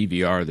to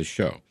DVR the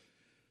show.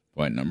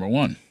 Point number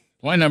 1.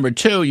 Point number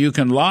 2, you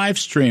can live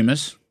stream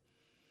us,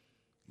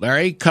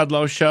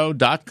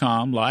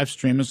 LarryKudlowShow.com. Live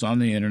stream us on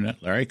the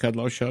internet,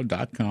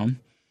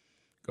 LarryKudlowShow.com.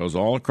 Goes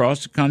all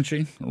across the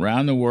country,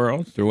 around the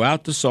world,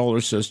 throughout the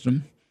solar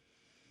system.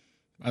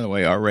 By the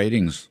way, our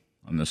ratings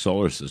on the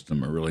solar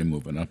system are really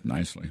moving up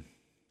nicely.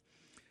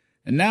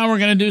 And now we're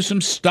going to do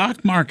some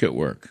stock market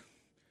work.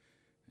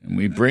 And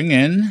we bring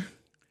in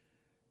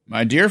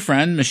my dear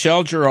friend,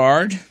 Michelle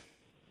Girard,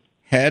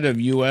 head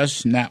of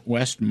U.S.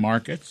 NatWest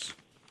Markets,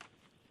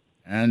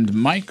 and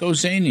Mike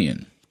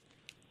Ozanian,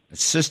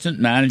 assistant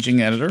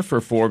managing editor for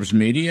Forbes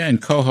Media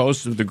and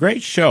co-host of the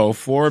great show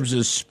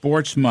Forbes'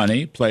 Sports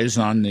Money, plays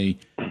on the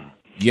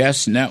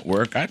Yes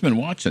Network. I've been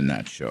watching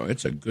that show.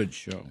 It's a good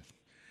show.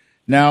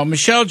 Now,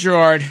 Michelle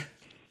Girard,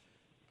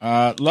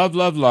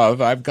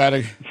 love. I'm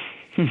going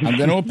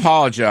to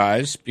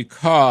apologize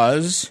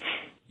because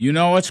you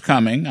know what's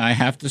coming. I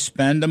have to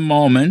spend a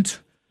moment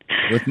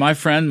with my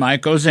friend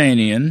Mike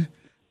Ozanian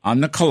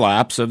on the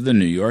collapse of the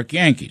New York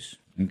Yankees.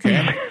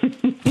 Okay?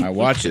 I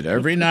watch it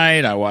every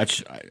night. I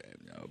watch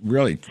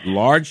really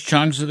large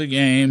chunks of the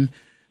game.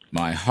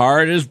 My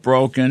heart is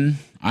broken.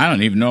 I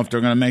don't even know if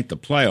they're going to make the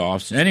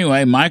playoffs.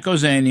 Anyway, Mike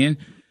Ozanian,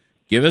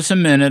 give us a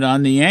minute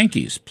on the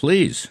Yankees,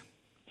 please.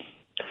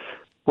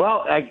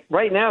 Well,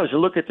 right now, as you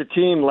look at the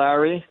team,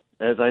 Larry,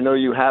 as I know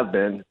you have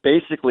been,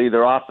 basically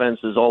their offense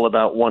is all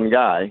about one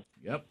guy.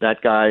 Yep.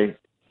 That guy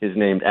is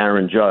named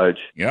Aaron Judge.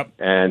 Yep.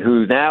 And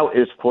who now,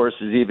 of course,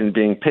 is even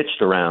being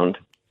pitched around,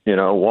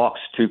 walks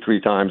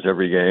 2-3 times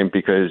every game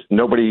because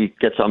nobody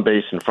gets on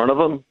base in front of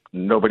him.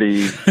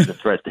 Nobody is a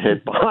threat to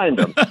hit behind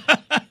him.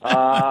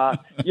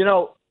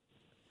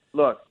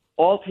 Look,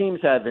 all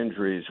teams have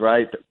injuries,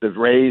 right? The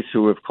Rays,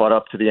 who have caught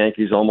up to the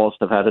Yankees, almost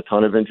have had a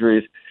ton of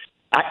injuries.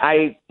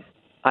 I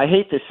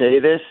hate to say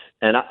this,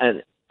 and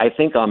I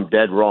think I'm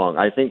dead wrong.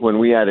 I think when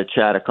we had a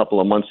chat a couple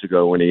of months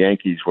ago when the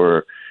Yankees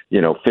were,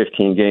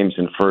 15 games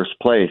in first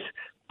place,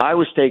 I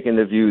was taking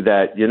the view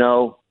that,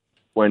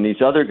 when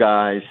these other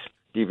guys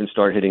even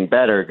start hitting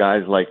better,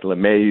 guys like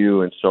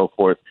LeMahieu and so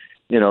forth,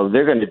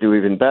 they're going to do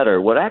even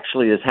better. What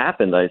actually has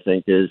happened, I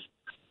think, is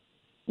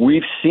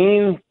we've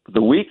seen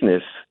the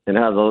weakness in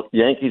how the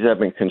Yankees have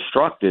been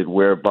constructed,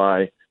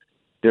 whereby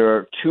there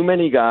are too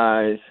many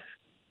guys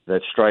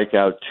that strike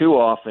out too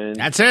often.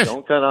 That's it.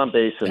 Don't get on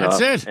base enough.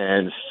 That's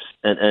it.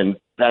 And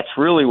that's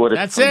really what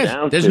it's come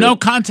down to. There's no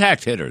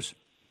contact hitters.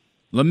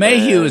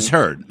 LeMahieu is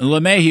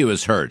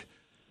hurt.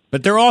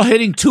 But they're all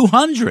hitting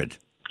 200.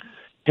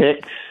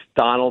 Hicks,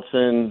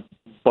 Donaldson,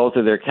 both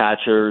of their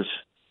catchers.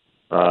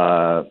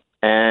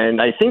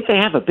 And I think they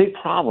have a big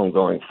problem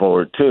going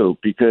forward, too,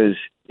 because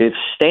if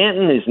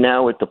Stanton is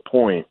now at the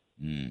point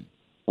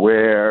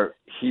where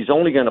he's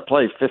only going to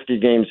play 50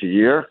 games a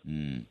year,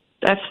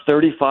 that's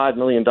 $35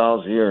 million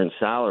a year in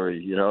salary.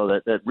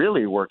 That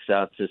really works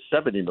out to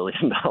 $70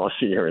 million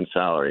a year in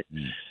salary.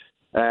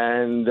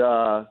 And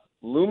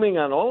looming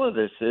on all of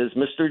this is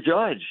Mr.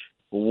 Judge.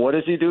 What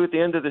does he do at the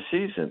end of the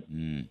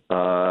season?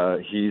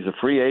 He's a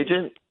free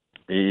agent.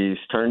 He's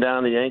turned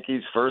down the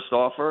Yankees' first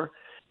offer.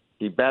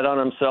 He bet on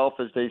himself,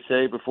 as they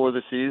say, before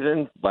the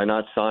season by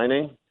not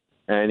signing.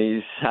 And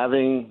he's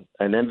having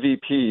an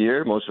MVP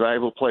year, most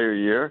valuable player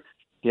year.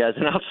 He has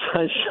an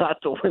outside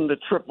shot to win the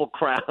Triple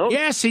Crown.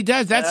 Yes, he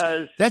does.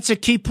 That's a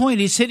key point.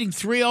 He's hitting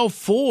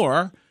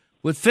 .304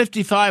 with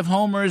 55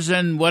 homers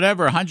and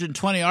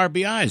 120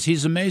 RBIs.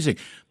 He's amazing.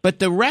 But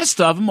the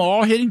rest of them are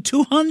all hitting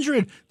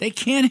 200. They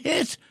can't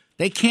hit.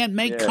 They can't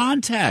make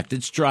contact.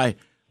 It's dry.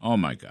 Oh,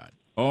 my God.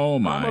 Oh,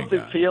 my God. I'm of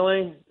the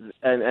feeling,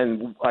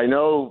 and I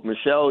know,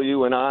 Michelle,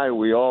 you and I,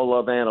 we all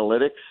love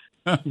analytics,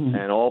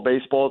 and all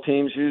baseball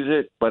teams use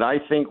it. But I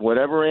think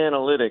whatever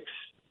analytics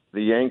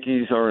the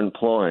Yankees are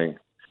employing,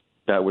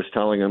 that was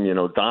telling him,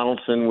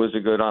 Donaldson was a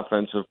good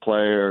offensive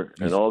player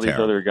and all these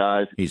other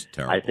guys. He's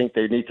terrible. I think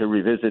they need to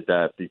revisit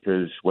that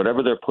because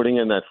whatever they're putting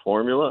in that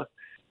formula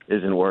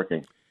isn't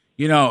working.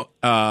 Just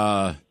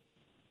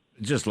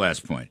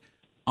last point.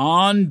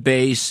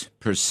 On-base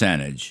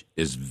percentage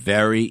is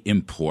very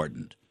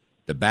important,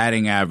 the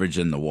batting average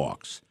and the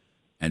walks.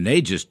 And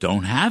they just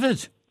don't have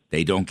it.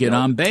 They don't get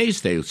on base.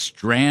 They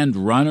strand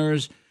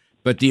runners.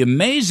 But the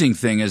amazing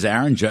thing is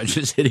Aaron Judge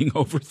is hitting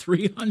over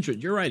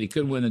 300. You're right. He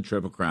could win the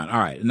Triple Crown. All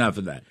right, enough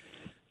of that.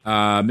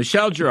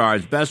 Michelle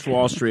Girard's best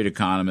Wall Street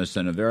economist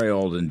and a very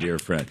old and dear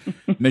friend.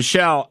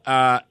 Michelle,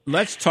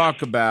 let's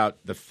talk about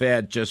the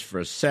Fed just for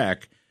a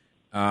sec.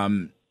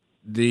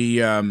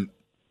 The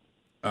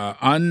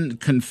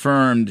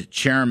unconfirmed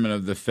chairman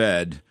of the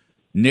Fed,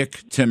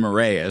 Nick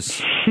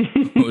Timiraeus,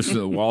 who's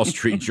a Wall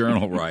Street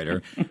Journal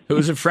writer,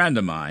 who's a friend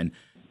of mine,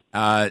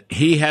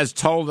 he has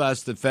told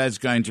us the Fed's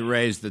going to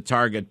raise the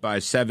target by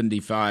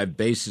 75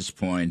 basis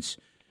points.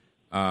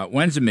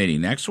 When's the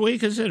meeting? Next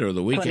week, is it, or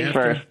the week 21st.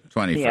 after?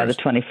 21st. Yeah, the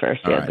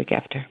 21st, the week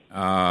after.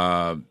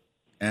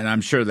 And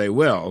I'm sure they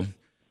will.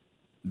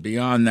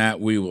 Beyond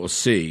that, we will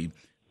see.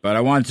 But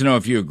I wanted to know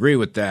if you agree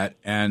with that,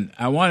 and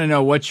I want to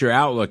know what your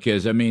outlook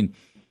is. I mean,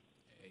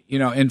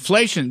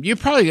 inflation, you're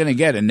probably going to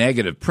get a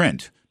negative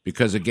print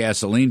because of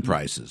gasoline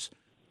prices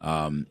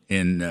for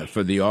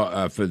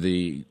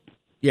the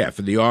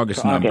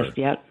August number. August,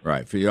 yep.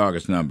 Right, for the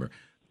August number.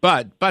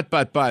 But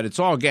it's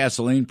all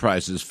gasoline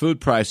prices.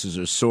 Food prices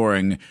are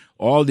soaring.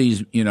 All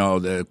these,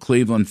 the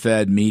Cleveland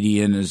Fed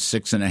median is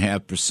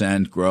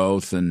 6.5%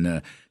 growth, and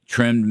the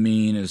trimmed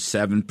mean is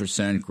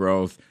 7%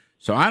 growth.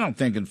 So I don't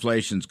think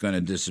inflation's going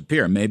to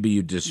disappear. Maybe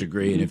you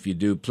disagree, and if you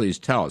do, please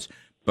tell us.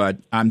 But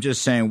I'm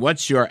just saying,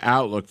 what's your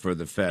outlook for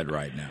the Fed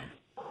right now?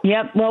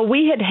 Yep. Well,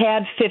 we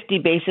had 50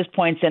 basis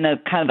points in a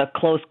kind of a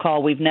close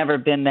call. We've never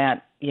been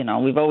that,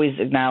 we've always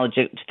acknowledged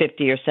it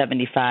 50 or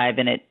 75,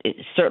 and it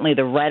certainly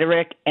the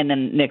rhetoric and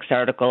then Nick's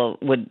article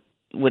would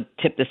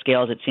tip the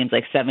scales. It seems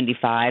like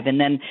 75,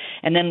 and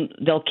then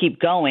they'll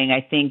keep going.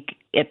 I think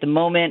at the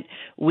moment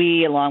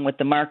we, along with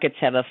the markets,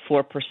 have a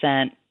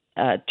 4%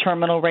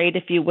 terminal rate,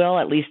 if you will.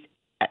 At least,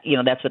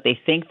 that's what they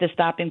think the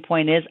stopping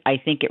point is. I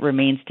think it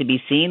remains to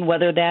be seen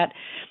whether that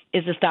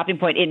is the stopping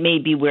point. It may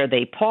be where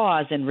they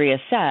pause and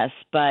reassess,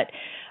 but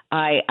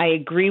I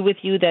agree with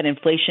you that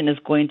inflation is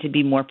going to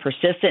be more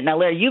persistent. Now,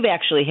 Larry, you've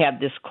actually had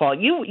this call.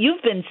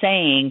 You've been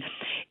saying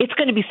it's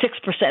going to be 6%.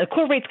 The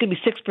core rate's going to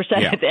be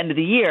 6% at the end of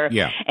the year.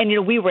 Yeah. And,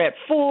 we were at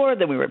 4,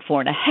 then we were at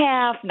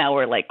 4.5. Now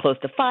we're like close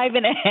to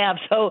 5.5.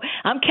 So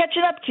I'm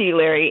catching up to you,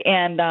 Larry.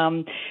 And,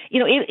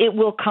 it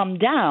will come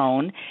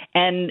down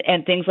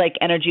and things like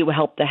energy will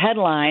help the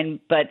headline.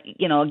 But,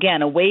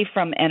 again, away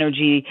from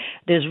energy,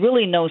 there's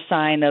really no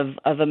sign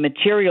of a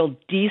material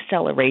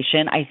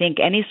deceleration. I think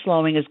any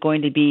slowing is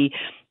going to be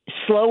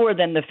slower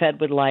than the Fed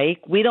would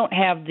like. We don't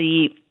have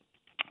the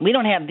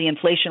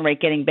inflation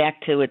rate getting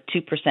back to a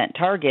 2%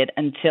 target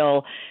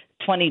until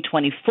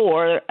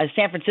 2024.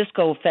 San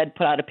Francisco Fed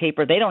put out a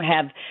paper. They don't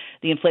have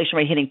the inflation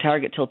rate hitting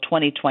target till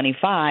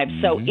 2025.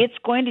 Mm-hmm. So it's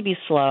going to be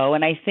slow.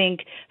 And I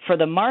think for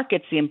the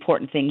markets, the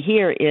important thing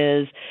here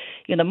is,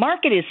 the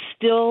market is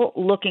still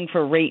looking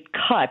for rate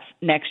cuts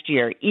next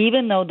year,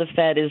 even though the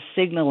Fed is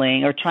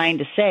signaling or trying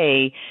to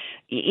say,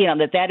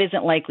 that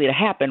isn't likely to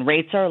happen.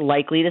 Rates are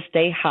likely to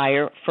stay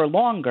higher for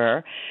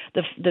longer.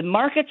 The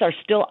markets are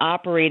still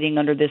operating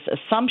under this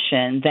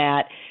assumption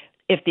that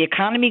if the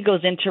economy goes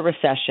into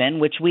recession,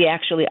 which we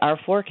actually are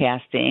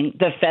forecasting,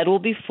 the Fed will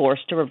be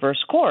forced to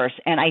reverse course.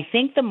 And I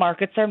think the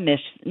markets are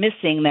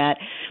missing that.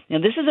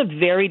 This is a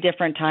very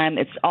different time.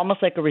 It's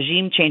almost like a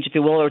regime change, if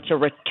you will, or it's a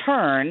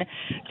return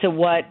to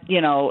what,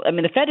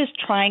 the Fed is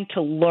trying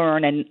to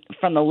learn and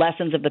from the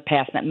lessons of the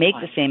past, not make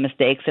the same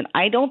mistakes. And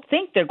I don't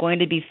think they're going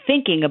to be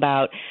thinking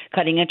about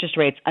cutting interest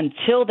rates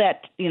until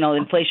that,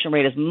 inflation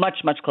rate is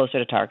much, much closer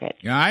to target.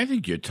 Yeah, I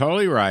think you're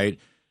totally right.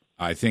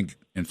 I think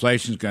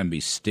inflation is going to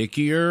be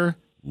stickier,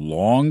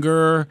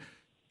 longer.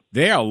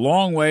 They are a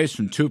long ways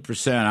from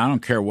 2%. I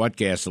don't care what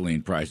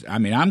gasoline price.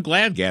 I'm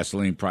glad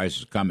gasoline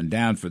prices are coming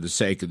down for the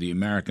sake of the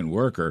American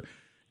worker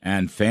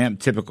and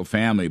typical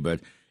family, but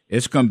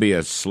it's going to be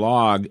a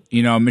slog.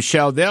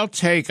 Michelle, they'll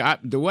take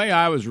the way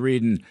I was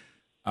reading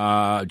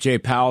Jay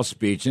Powell's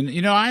speech,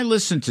 and, I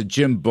listened to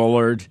Jim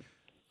Bullard,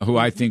 who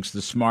I think's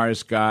the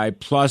smartest guy,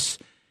 plus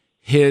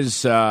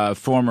his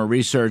former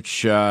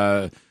research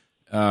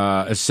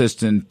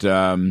assistant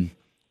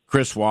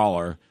Chris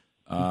Waller,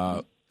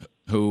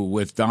 who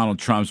with Donald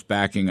Trump's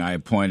backing, I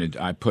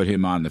put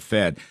him on the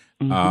Fed.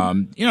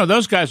 Mm-hmm.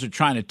 Those guys are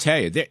trying to tell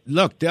you,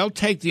 they'll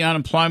take the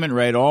unemployment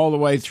rate all the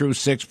way through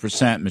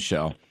 6%,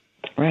 Michelle.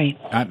 Right.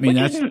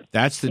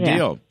 That's the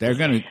deal.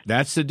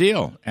 That's the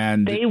deal.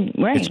 And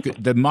it's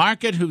the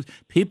market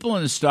people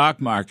in the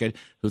stock market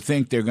who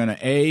think they're going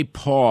to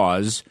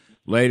pause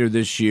later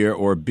this year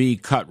or B,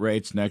 cut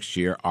rates next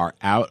year are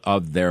out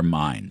of their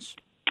minds.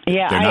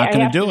 Yeah, they're not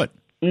going to do it.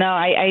 No,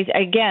 I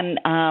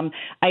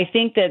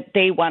think that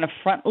they want to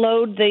front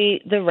load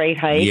the rate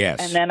hike,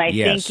 and then I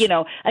think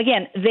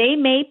again they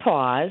may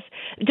pause.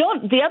 The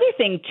other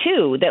thing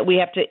too that we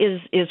have to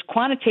is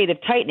quantitative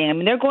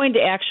tightening. They're going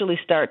to actually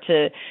start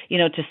to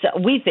to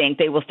sell. We think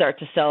they will start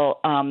to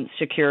sell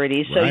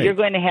securities. So you're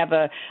going to have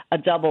a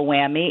double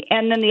whammy.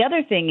 And then the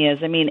other thing is,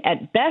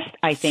 at best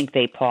I think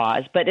they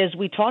pause. But as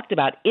we talked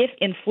about, if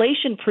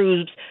inflation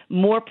proves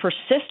more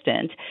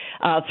persistent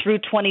through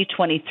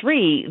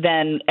 2023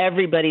 than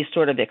everybody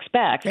sort of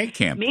expects, they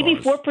can't maybe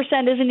pause.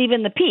 4% isn't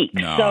even the peak.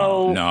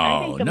 No,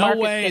 I think the no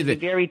market's way. going to be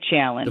very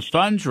challenged. The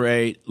funds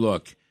rate,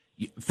 look,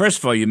 first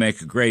of all, you make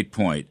a great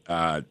point.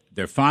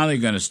 They're finally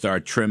going to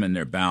start trimming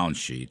their balance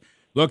sheet.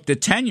 Look, the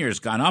 10-year's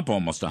gone up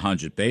almost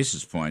 100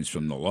 basis points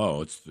from the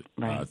low. It's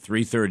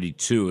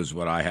 332 is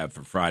what I have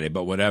for Friday,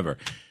 but whatever.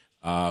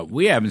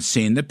 We haven't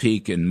seen the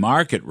peak in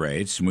market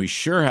rates, and we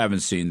sure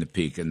haven't seen the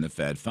peak in the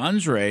Fed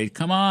funds rate.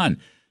 Come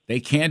on. They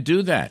can't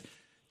do that.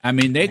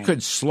 They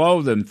could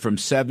slow them from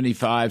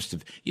 75s to.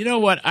 You know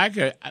what?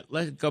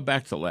 Let's go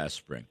back to last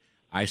spring.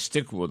 I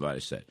stick with what I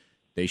said.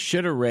 They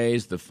should have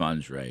raised the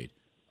funds rate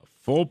a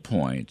full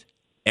point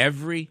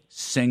every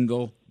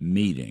single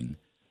meeting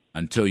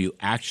until you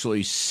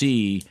actually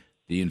see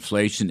the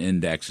inflation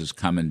indexes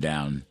coming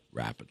down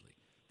rapidly.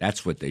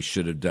 That's what they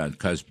should have done.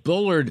 Because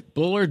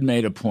Bullard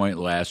made a point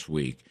last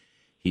week.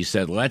 He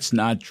said, "Let's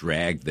not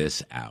drag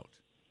this out."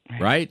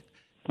 Right?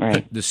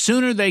 Right. The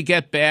sooner they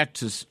get back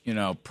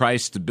to,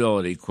 price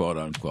stability, quote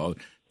unquote,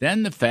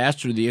 then the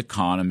faster the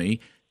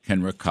economy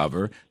can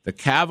recover. The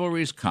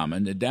cavalry's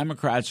coming. The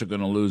Democrats are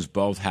going to lose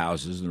both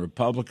houses. The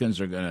Republicans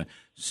are going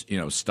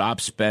to, stop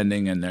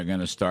spending, and they're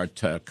going to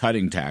start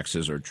cutting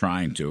taxes or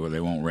trying to, or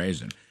they won't raise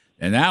them.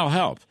 And that'll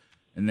help.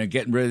 and they're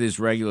getting rid of these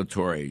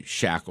regulatory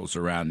shackles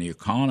around the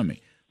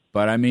economy.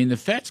 But, I mean, the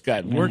Fed's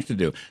got work to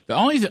do. The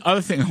only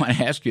other thing I want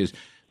to ask you is,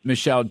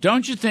 Michelle,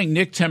 don't you think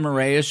Nick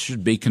Timiraos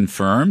should be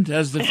confirmed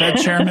as the Fed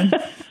chairman?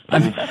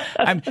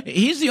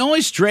 He's the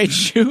only straight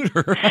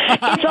shooter.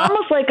 It's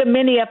almost like a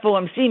mini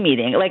FOMC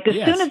meeting. Like as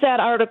soon as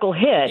that article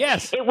hit,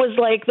 it was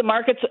like the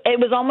markets, it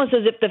was almost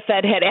as if the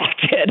Fed had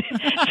acted.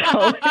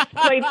 So it's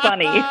quite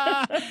funny.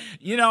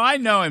 You know, I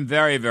know him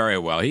very, very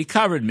well. He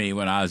covered me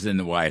when I was in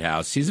the White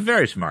House. He's a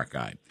very smart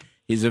guy.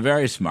 He's a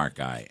very smart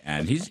guy,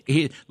 and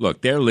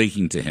look, they're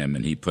leaking to him,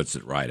 and he puts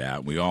it right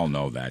out. We all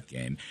know that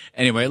game.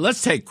 Anyway,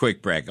 let's take a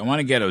quick break. I want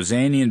to get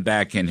Ozanian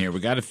back in here. We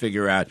got to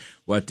figure out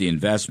what the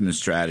investment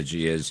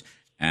strategy is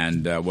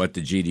and what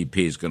the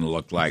GDP is going to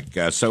look like.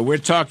 So we're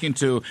talking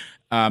to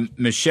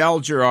Michelle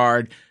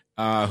Girard,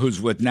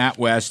 who's with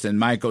NatWest, and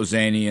Mike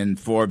Ozanian,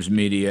 Forbes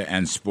Media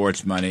and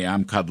Sports Money.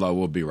 I'm Kudlow.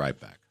 We'll be right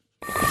back.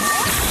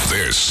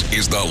 This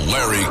is the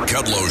Larry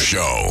Kudlow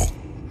Show.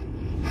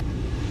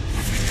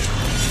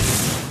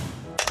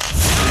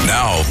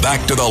 Now,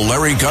 back to the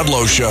Larry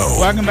Kudlow Show.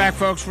 Welcome back,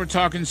 folks. We're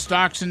talking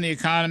stocks and the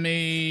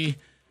economy.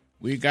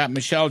 We got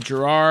Michelle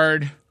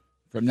Girard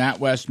from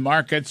NatWest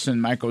Markets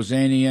and Mike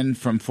Ozanian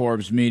from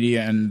Forbes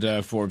Media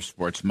and Forbes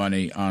Sports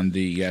Money on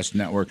the Yes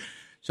Network.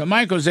 So,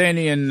 Mike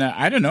Ozanian,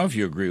 I don't know if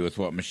you agree with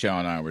what Michelle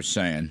and I were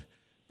saying.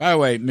 By the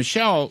way,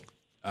 Michelle,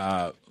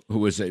 who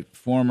was a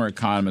former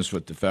economist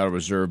with the Federal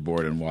Reserve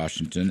Board in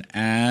Washington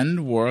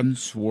and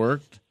once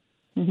worked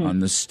on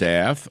the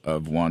staff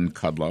of one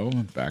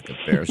Kudlow back at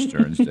Bear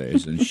Stearns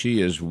days, and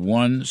she is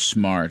one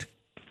smart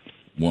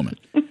woman.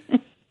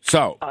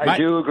 So I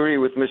do agree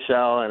with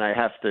Michelle, and I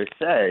have to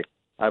say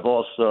I've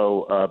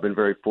also been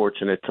very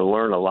fortunate to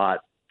learn a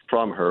lot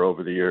from her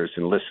over the years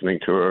and listening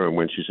to her and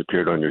when she's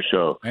appeared on your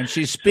show. And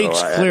she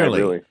speaks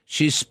clearly.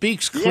 She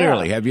speaks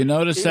clearly. Yeah. Have you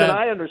noticed Even that?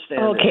 I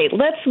understand. Okay,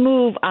 let's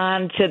move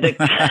on to the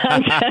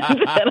content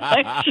that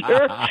I'm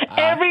sure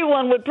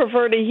everyone would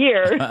prefer to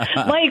hear.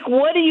 Mike,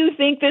 what do you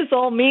think this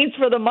all means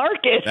for the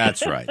market?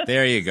 That's right.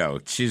 There you go.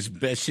 She's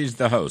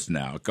the host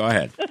now. Go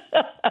ahead.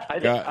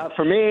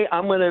 For me,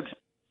 I'm going to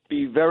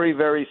be very,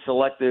 very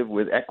selective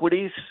with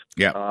equities.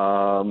 Yeah.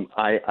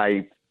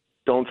 I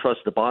don't trust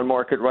the bond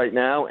market right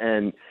now,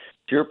 and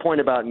to your point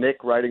about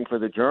Nick writing for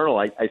the Journal,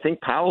 I think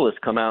Powell has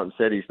come out and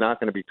said he's not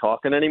going to be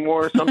talking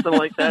anymore or something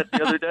like that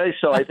the other day.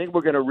 So I think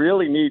we're going to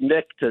really need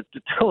Nick to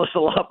tell us a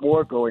lot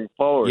more going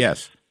forward.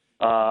 Yes.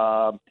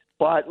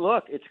 But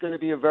look, it's going to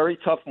be a very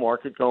tough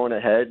market going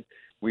ahead.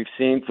 We've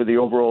seen for the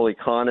overall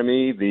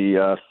economy,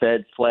 the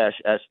Fed flash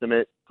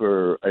estimate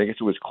for, I guess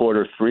it was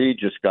Q3,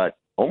 just got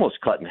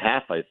almost cut in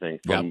half, I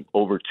think, from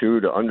over 2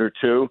 to under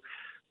 2.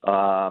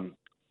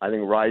 I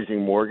think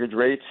rising mortgage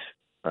rates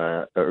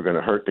are going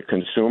to hurt the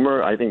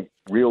consumer. I think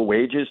real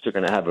wages are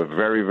going to have a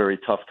very, very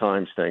tough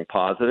time staying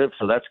positive.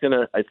 So that's going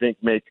to, I think,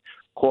 make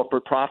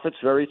corporate profits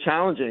very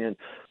challenging. And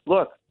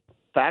look,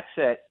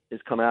 FactSet has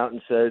come out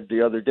and said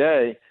the other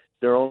day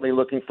they're only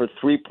looking for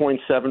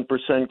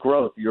 3.7%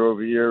 growth year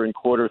over year in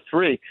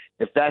Q3.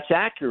 If that's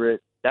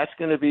accurate, that's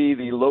going to be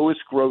the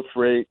lowest growth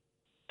rate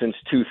since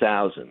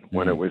 2000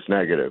 when it was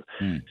negative.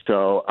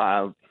 So,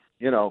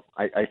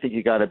 I think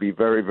you got to be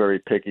very, very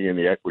picky in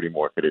the equity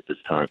market at this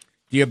time.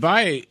 Do you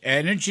buy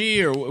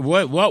energy, or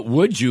what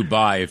would you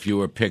buy if you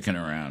were picking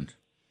around?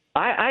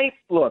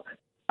 Look,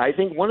 I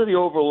think one of the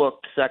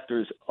overlooked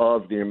sectors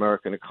of the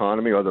American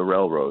economy are the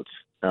railroads.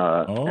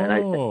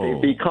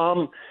 And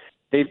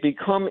they've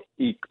become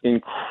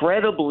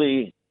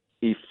incredibly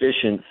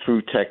efficient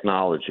through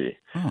technology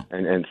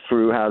and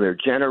through how their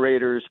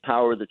generators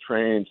power the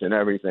trains and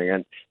everything.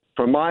 And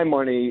for my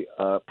money,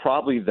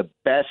 probably the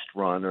best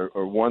run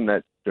or one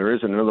that there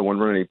isn't another one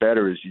running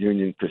better is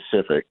Union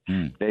Pacific.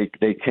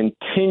 They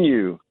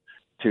continue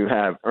to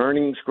have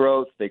earnings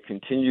growth. They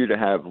continue to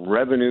have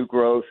revenue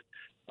growth,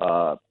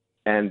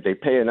 and they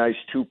pay a nice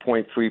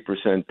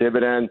 2.3%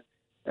 dividend.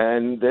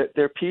 And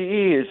their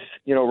PE is,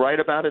 right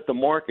about at the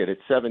market at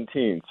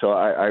 17. So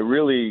I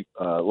really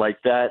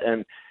like that.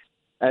 And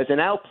as an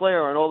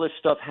outplayer on all this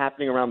stuff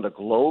happening around the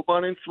globe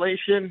on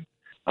inflation,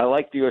 I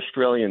like the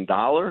Australian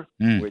dollar,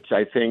 which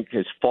I think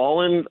has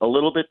fallen a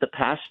little bit the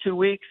past 2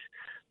 weeks.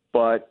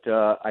 But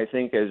I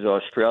think as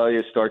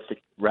Australia starts to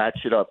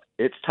ratchet up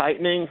its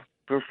tightening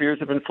for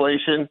fears of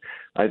inflation,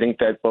 I think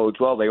that bodes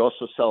well. They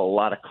also sell a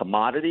lot of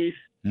commodities.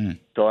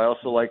 So I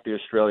also like the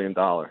Australian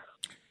dollar.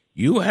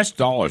 U.S.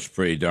 dollar's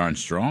pretty darn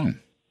strong.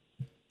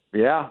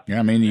 Yeah.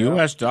 I mean, the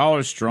U.S.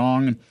 dollar's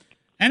strong,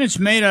 and it's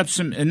made up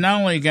some, and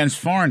not only against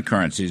foreign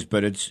currencies,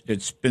 but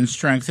it's been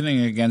strengthening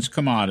against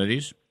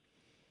commodities.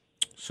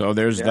 So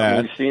there's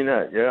that. We've seen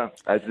that, yeah.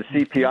 As the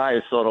CPI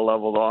has sort of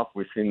leveled off,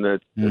 we've seen the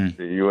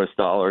U.S.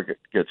 dollar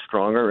get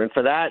stronger. And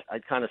for that,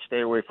 I'd kind of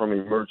stay away from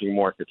emerging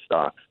market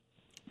stocks.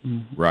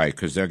 Right,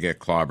 because they'll get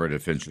clobbered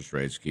if interest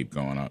rates keep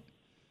going up,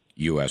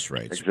 U.S.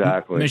 rates.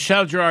 Exactly.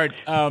 Michelle Girard,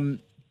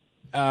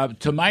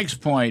 to Mike's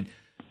point,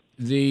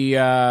 the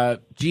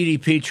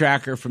GDP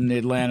tracker from the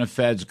Atlanta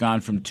Fed's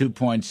gone from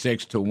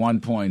 2.6 to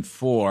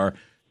 1.4.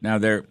 Now,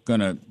 they're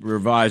going to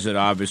revise it,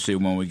 obviously,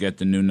 when we get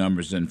the new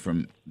numbers in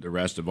from the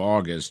rest of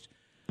August.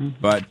 Mm-hmm.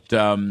 But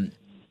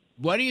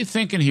what are you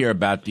thinking here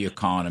about the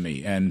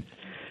economy? And,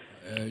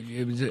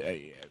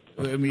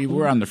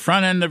 we're on the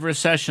front end of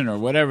recession or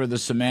whatever the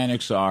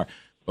semantics are.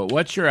 But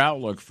what's your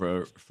outlook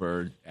for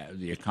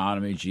the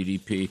economy,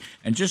 GDP?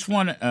 And just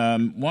one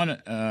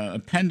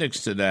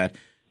appendix to that,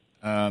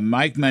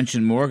 Mike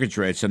mentioned mortgage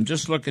rates. I'm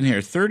just looking here.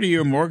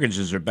 30-year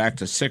mortgages are back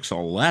to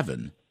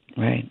 6.11.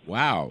 Right.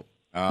 Wow.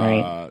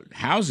 Right.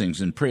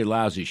 Housing's in pretty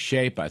lousy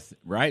shape,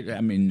 right? I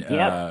mean,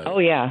 yep.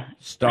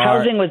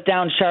 Housing was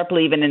down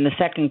sharply even in the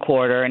second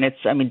quarter, and it's,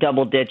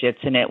 double digits,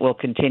 and it will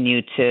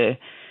continue to,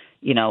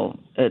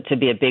 to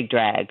be a big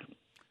drag.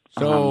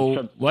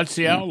 So what's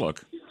the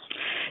outlook?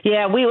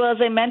 Yeah,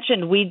 as I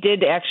mentioned, we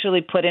did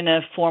actually put in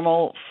a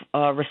formal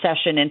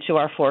recession into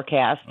our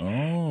forecast,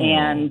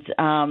 and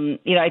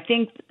I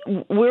think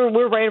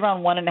we're right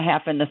around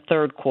 1.5 in the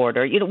third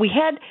quarter. We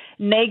had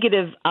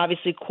negative,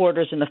 obviously,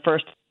 quarters in the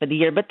first of the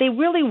year, but they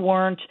really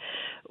weren't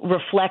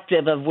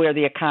reflective of where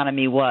the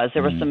economy was.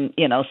 There were some,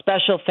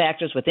 special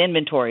factors with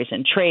inventories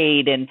and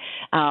trade, and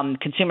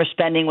consumer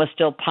spending was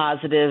still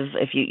positive.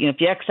 If you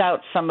X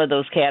out some of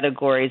those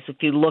categories, if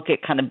you look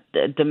at kind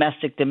of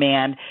domestic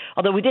demand,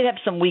 although we did have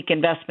some weak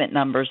investment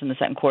numbers in the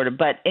second quarter,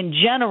 but in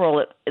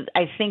general,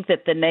 I think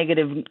that the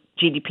negative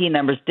GDP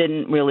numbers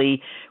didn't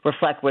really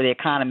reflect where the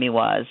economy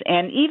was.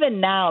 And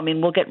even now,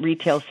 we'll get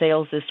retail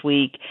sales this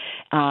week.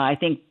 I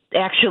think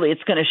actually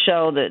it's going to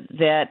show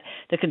that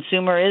the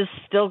consumer is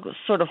still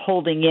sort of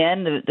holding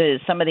in.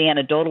 Some of the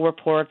anecdotal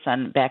reports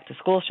on back to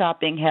school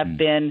shopping have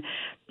been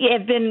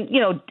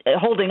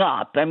holding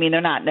up.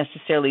 They're not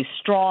necessarily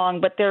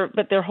strong, but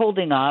they're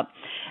holding up.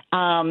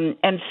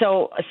 And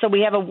so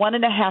we have a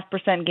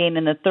 1.5% gain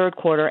in the third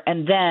quarter,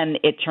 and then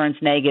it turns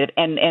negative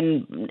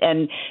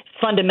and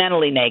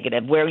fundamentally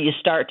negative, where you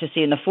start to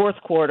see in the fourth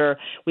quarter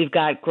we've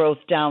got growth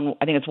down.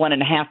 I think it's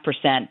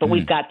 1.5%, but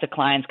we've got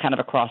declines kind of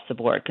across the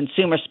board: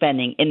 consumer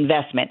spending,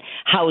 investment,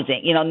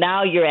 housing.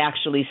 Now you're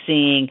actually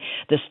seeing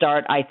the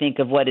start, I think,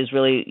 of what is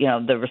really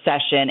the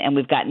recession, and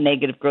we've got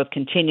negative growth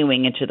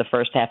continuing into the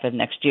first half of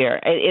next year.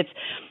 It's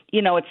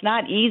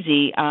not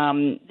easy.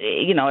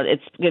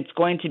 It's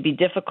going to be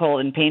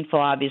difficult and painful,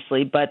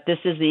 obviously, but this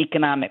is the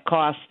economic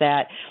cost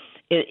that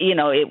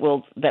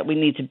that we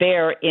need to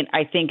bear in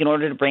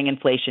order to bring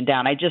inflation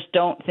down. I just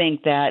don't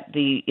think that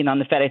the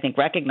Fed, I think,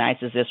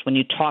 recognizes this when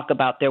you talk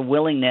about their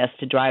willingness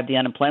to drive the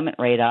unemployment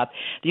rate up.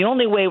 The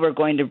only way we're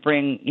going to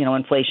bring,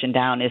 inflation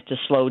down is to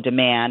slow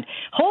demand.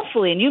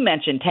 Hopefully, and you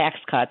mentioned tax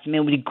cuts. It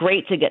would be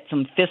great to get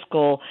some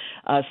fiscal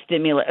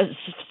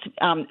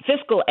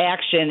fiscal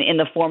action in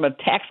the form of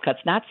tax cuts,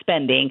 not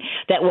spending,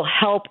 that will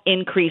help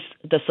increase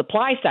the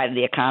supply side of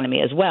the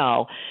economy as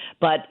well.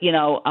 But,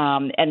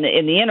 and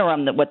in the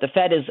interim, what the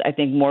Fed is, I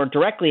think, more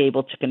directly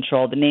able to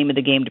control, the name of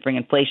the game to bring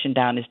inflation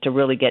down is to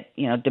really get,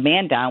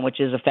 demand down, which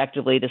is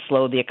effectively to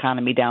slow the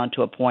economy down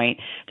to a point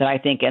that I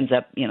think ends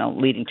up,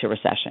 leading to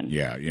recession.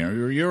 Yeah,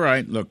 you're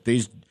right. Look,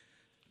 the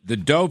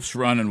dopes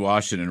run in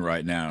Washington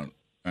right now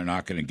are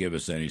not going to give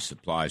us any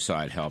supply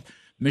side help.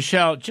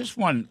 Michelle, just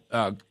one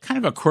kind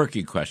of a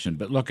quirky question,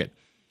 but look at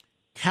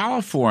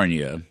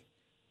California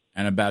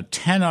and about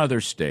 10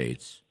 other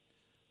states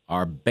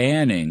are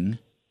banning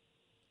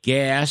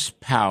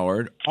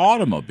gas-powered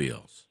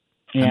automobiles.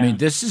 Yeah.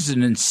 This is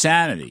an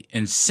insanity.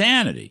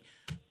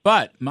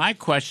 But my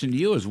question to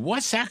you is,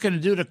 what's that going to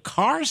do to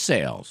car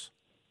sales?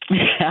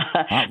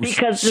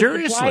 Because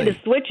seriously, the supply to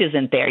switch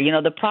isn't there.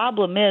 The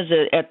problem is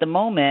at the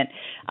moment,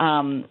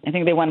 I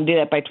think they want to do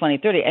that by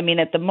 2030.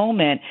 At the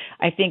moment,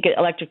 I think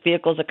electric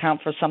vehicles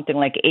account for something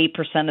like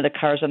 8% of the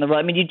cars on the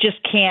road. You just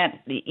can't,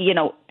 you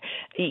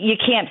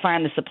can't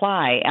find the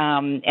supply.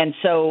 And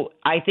so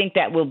I think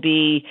that will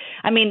be,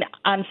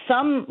 on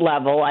some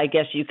level, I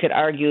guess you could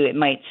argue it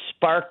might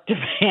spark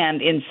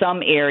demand in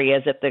some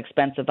areas at the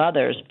expense of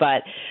others.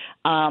 But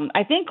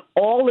I think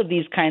all of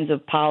these kinds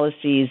of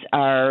policies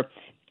are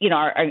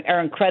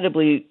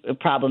incredibly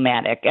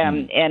problematic.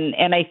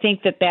 And I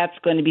think that's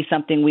going to be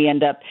something we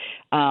end up,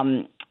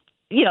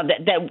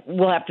 that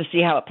we'll have to see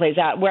how it plays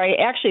out. Where I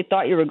actually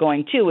thought you were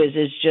going to is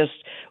just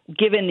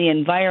given the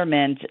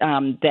environment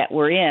that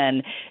we're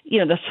in,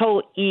 this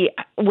whole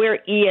where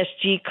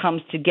ESG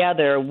comes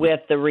together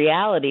with the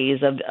realities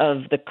of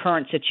the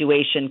current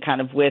situation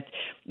kind of with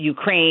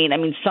Ukraine.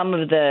 Some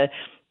of the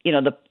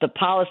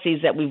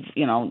policies that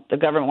the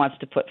government wants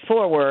to put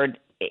forward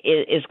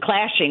is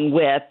clashing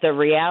with the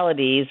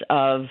realities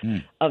of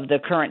the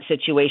current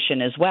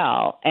situation as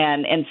well.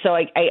 And so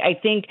I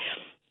think,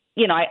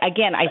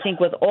 I think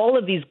with all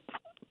of these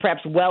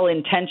perhaps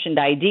well-intentioned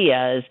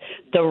ideas,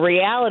 the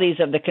realities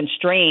of the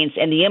constraints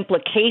and the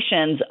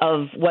implications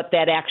of what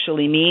that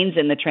actually means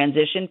in the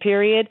transition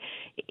period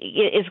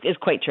is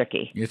quite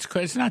tricky.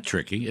 It's not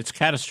tricky. It's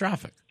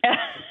catastrophic.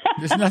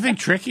 There's nothing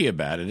tricky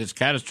about it. It's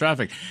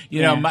catastrophic.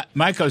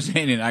 Mike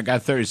Ozanian, I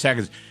got 30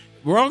 seconds.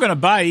 We're all going to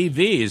buy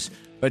EVs,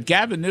 but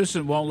Gavin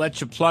Newsom won't let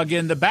you plug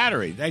in the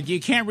battery.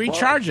 You can't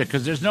recharge it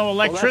because there's no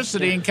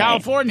electricity in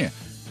California.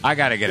 I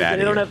got to get out of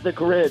here. They don't have the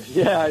grid.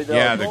 Yeah, I know.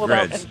 Yeah, it's the all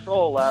grids. about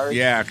control, Larry.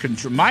 Yeah,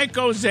 Mike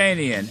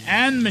Ozanian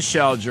and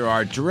Michelle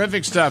Girard.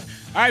 Terrific stuff.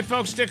 All right,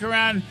 folks, stick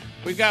around.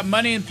 We got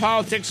Money in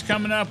Politics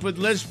coming up with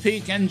Liz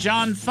Peek and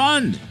John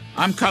Fund.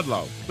 I'm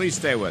Kudlow. Please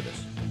stay with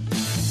us.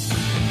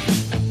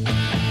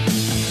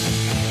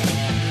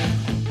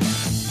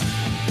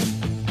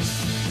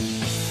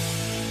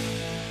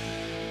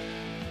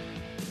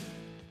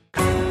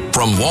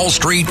 From Wall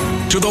Street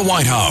to the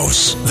White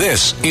House,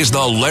 this is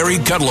the Larry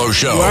Kudlow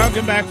Show.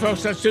 Welcome back,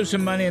 folks. Let's do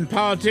some Money in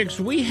Politics.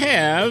 We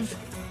have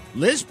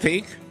Liz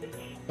Peek,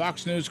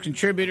 Fox News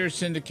contributor,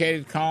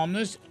 syndicated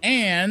columnist,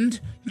 and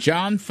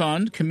John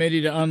Fund,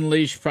 Committee to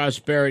Unleash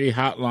Prosperity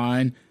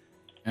Hotline.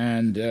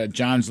 And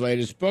John's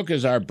latest book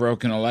is Our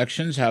Broken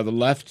Elections, How the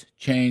Left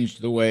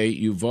Changed the Way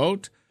You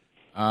Vote.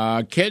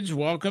 Kids,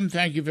 welcome.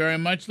 Thank you very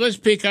much. Liz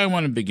Peek, I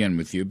want to begin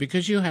with you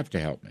because you have to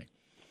help me.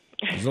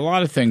 There's a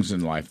lot of things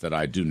in life that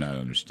I do not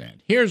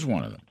understand. Here's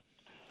one of them.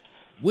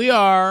 We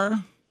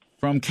are,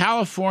 from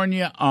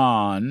California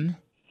on,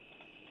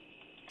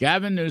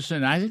 Gavin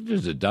Newsom, I think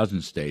there's a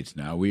dozen states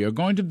now, we are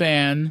going to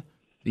ban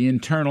the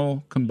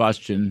internal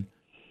combustion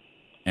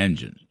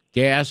engine,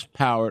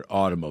 gas-powered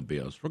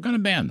automobiles. We're going to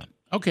ban them.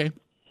 Okay,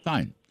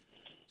 fine.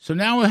 So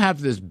now we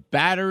have this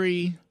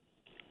battery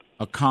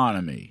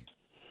economy.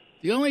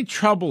 The only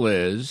trouble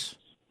is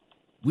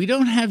we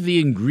don't have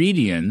the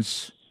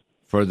ingredients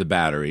for the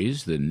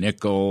batteries, the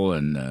nickel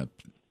and the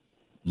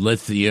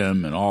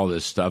lithium and all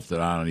this stuff that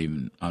I don't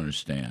even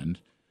understand.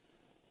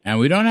 And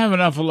we don't have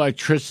enough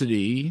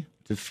electricity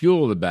to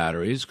fuel the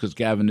batteries because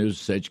Gavin Newsom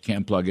said you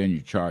can't plug in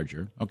your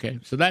charger. Okay,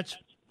 so that's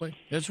what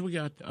we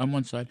got on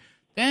one side.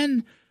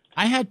 Then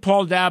I had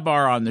Paul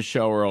Dabar on the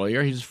show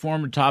earlier. He's a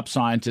former top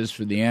scientist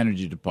for the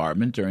Energy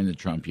Department during the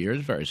Trump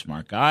years. Very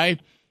smart guy,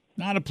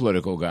 not a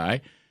political guy.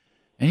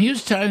 And he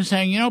was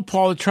saying,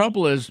 Paul, the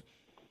trouble is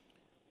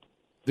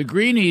the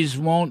Greenies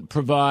won't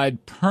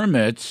provide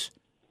permits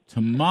to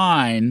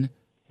mine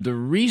the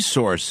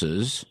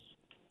resources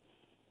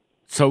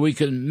so we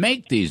can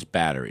make these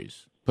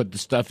batteries, put the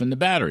stuff in the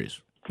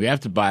batteries. We have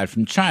to buy it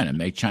from China,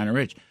 make China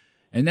rich.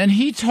 And then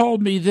he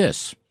told me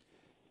this.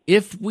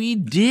 If we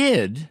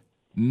did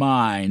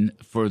mine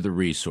for the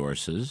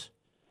resources,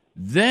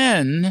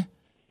 then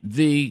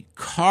the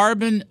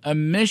carbon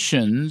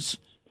emissions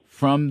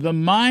from the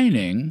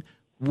mining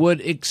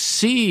would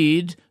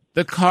exceed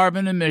the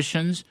carbon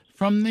emissions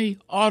from the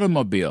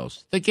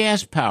automobiles, the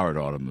gas-powered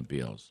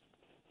automobiles.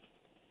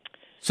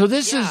 So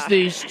this is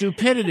the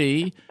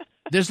stupidity.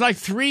 There's like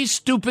three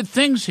stupid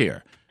things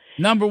here.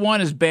 Number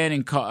one is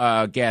banning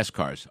gas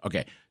cars.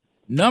 Okay.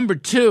 Number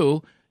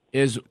two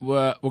is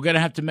we're going to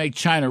have to make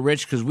China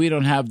rich because we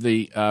don't have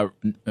the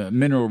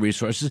mineral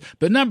resources.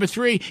 But number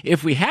three,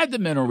 if we had the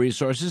mineral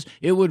resources,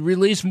 it would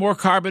release more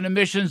carbon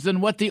emissions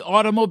than what the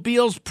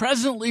automobiles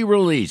presently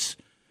release.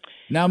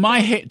 Now,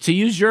 to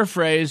use your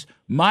phrase,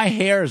 my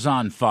hair's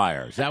on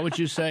fire. Is that what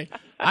you say?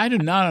 I do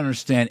not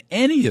understand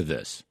any of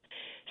this.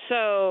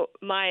 So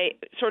my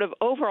sort of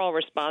overall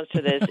response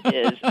to this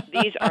is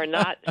these are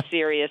not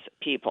serious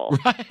people.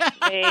 Right.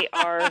 They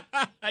are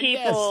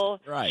people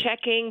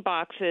checking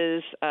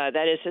boxes,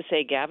 that is to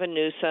say Gavin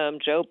Newsom,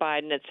 Joe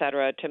Biden, et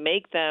cetera, to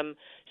make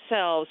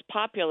themselves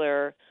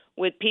popular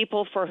with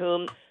people for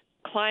whom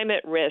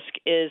climate risk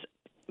is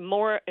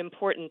more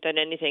important than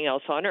anything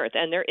else on earth.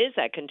 And there is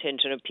that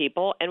contingent of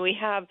people, and we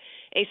have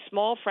a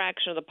small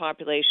fraction of the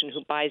population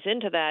who buys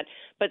into that.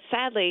 But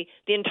sadly,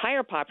 the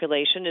entire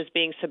population is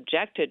being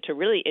subjected to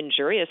really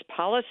injurious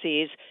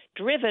policies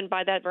driven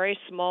by that very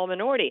small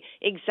minority,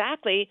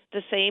 exactly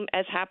the same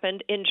as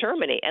happened in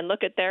Germany. And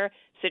look at their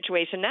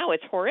situation now.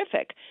 It's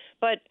horrific.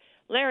 But,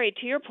 Larry,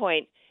 to your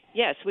point,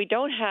 yes, we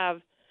don't have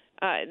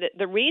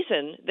the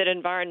reason that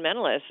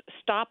environmentalists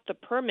stop the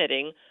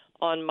permitting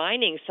on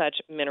mining such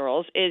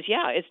minerals is,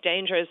 it's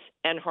dangerous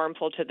and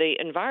harmful to the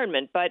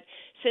environment. But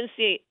since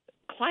the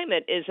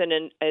climate is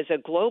a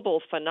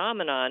global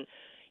phenomenon,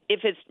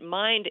 if it's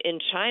mined in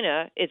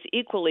China, it's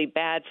equally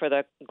bad for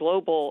the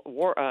global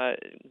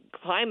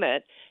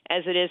climate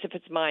as it is if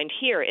it's mined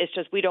here. It's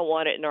just we don't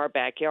want it in our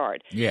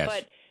backyard.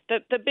 Yes.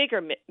 But the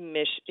bigger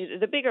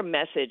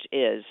message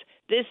is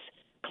this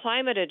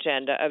climate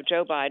agenda of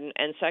Joe Biden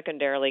and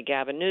secondarily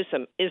Gavin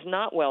Newsom is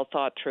not well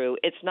thought through.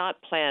 It's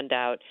not planned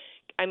out.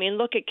 I mean,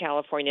 look at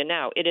California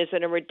now. It is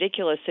in a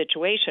ridiculous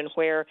situation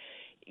where,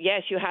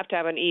 yes, you have to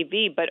have an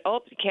EV, but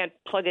you can't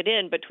plug it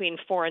in between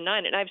 4 and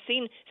 9. And I've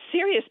seen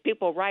serious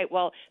people write,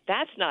 well,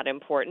 that's not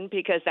important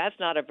because that's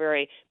not a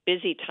very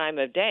busy time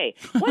of day.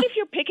 What if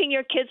you're picking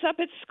your kids up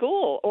at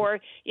school or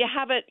you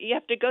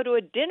have to go to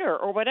a dinner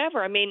or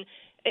whatever? I mean,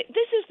 this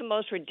is the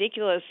most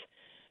ridiculous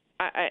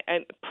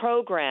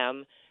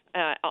program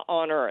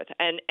on earth,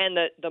 and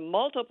the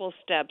multiple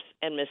steps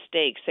and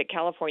mistakes that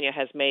California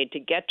has made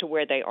to get to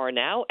where they are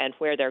now and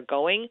where they're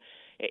going.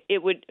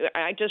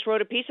 I just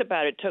wrote a piece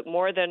about it. It took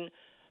more than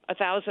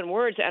 1,000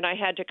 words, and I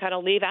had to kind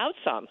of leave out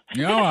some.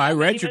 No, I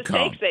read your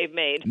column. Mistakes they've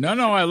made.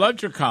 No, I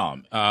loved your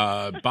column.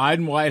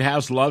 Biden White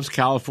House loves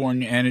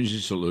California energy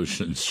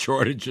solutions,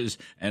 shortages,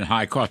 and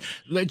high costs.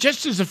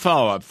 Just as a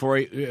follow-up, before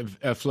we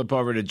flip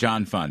over to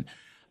John Fund,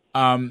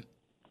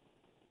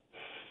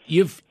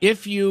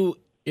 if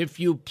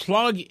you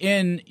plug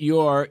in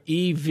your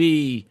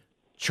EV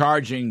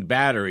charging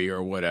battery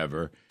or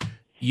whatever,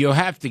 you'll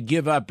have to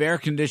give up air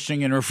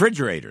conditioning and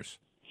refrigerators.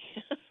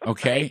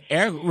 Okay,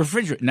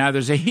 refrigerator. Now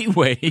there's a heat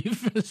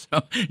wave,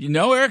 so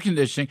no air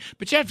conditioning,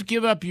 but you have to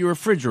give up your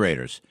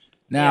refrigerators.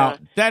 Now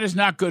that is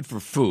not good for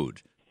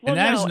food, and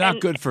that is not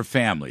good for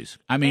families.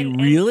 I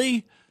mean,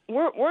 really?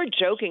 We're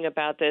joking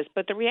about this,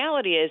 but the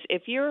reality is,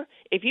 if you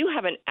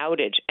have an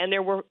outage, and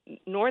there were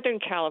Northern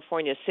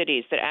California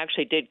cities that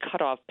actually did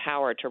cut off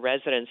power to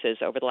residences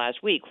over the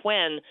last week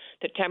when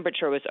the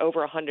temperature was over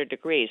 100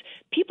 degrees,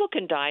 people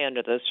can die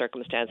under those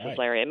circumstances, right.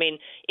 Larry. I mean,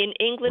 in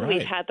England,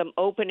 we've had them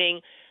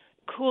opening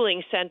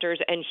cooling centers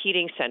and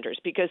heating centers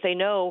because they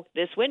know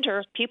this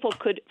winter people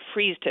could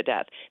freeze to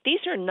death.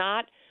 These are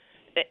not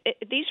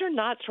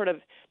sort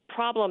of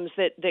problems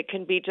that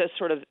can be just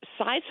sort of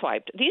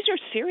sideswiped. These are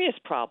serious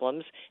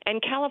problems, and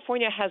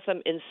California has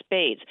them in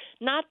spades,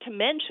 not to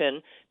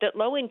mention that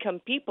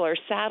low-income people are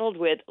saddled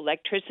with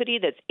electricity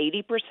that's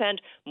 80%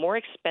 more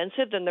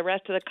expensive than the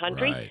rest of the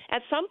country. Right.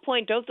 At some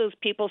point, don't those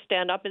people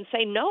stand up and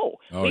say, no,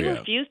 we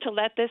refuse to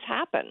let this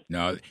happen?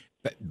 No.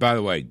 By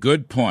the way,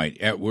 good point.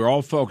 We're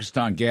all focused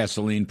on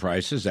gasoline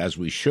prices, as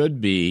we should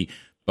be,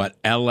 but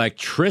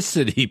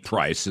electricity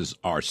prices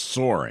are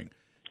soaring,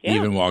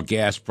 even while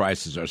gas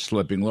prices are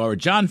slipping lower.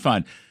 John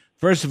Fund,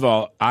 first of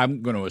all,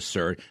 I'm going to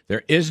assert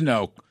there is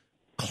no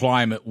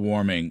climate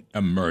warming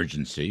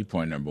emergency,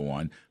 point number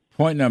one.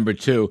 Point number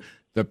two,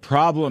 the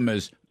problem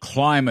is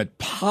climate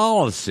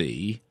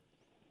policy,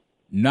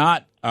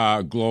 not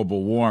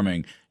global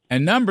warming.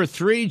 And number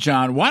three,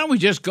 John, why don't we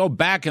just go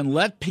back and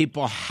let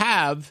people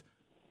have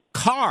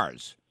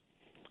cars,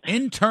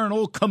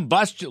 internal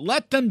combustion,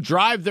 let them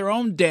drive their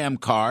own damn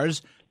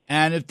cars,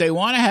 and if they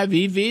want to have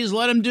EVs,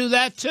 let them do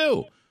that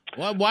too.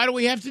 Well, why do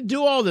we have to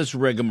do all this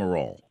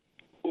rigmarole?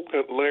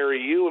 Larry,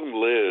 you and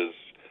Liz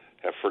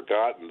have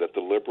forgotten that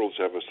the liberals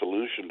have a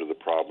solution to the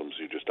problems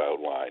you just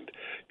outlined.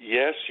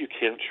 Yes, you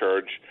can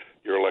charge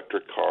your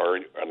electric car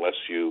unless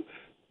you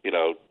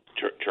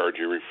charge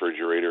your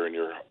refrigerator and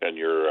your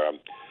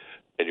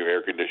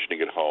air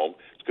conditioning at home.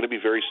 It's going to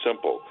be very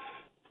simple.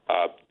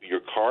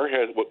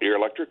 Your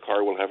electric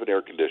car will have an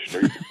air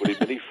conditioner. You can put a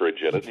mini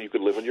fridge in it, and you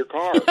can live in your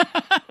car.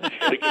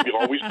 And it can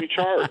always be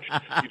charged.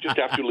 You just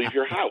have to leave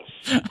your house.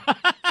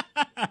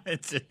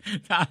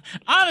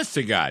 Honest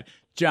to God,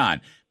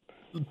 John,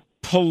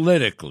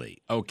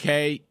 politically,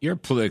 okay, you're a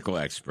political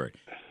expert.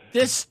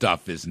 This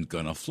stuff isn't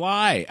going to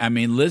fly. I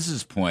mean,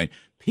 Liz's point,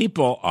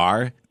 people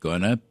are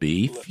going to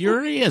be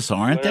furious,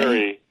 aren't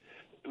Larry,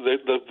 they?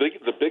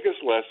 The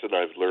biggest lesson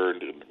I've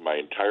learned in my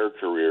entire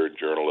career in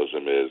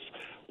journalism is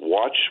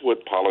watch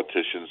what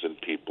politicians and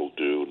people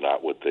do,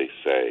 not what they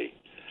say.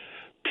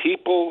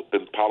 People,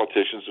 and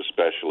politicians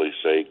especially,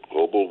 say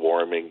global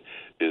warming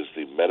is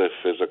the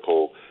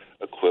metaphysical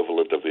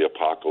equivalent of the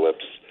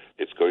apocalypse.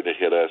 It's going to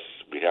hit us.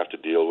 We have to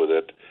deal with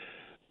it.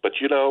 But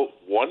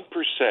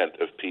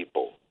 1% of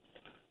people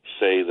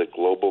say that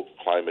global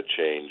climate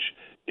change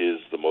is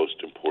the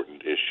most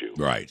important issue.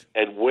 Right.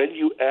 And when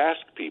you ask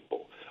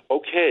people,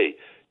 okay,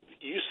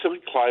 you say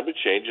climate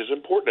change is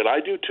important, and I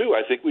do too.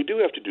 I think we do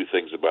have to do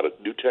things about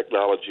it. New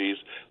technologies,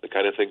 the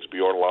kind of things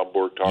Bjorn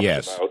Lomborg talks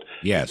about, to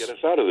get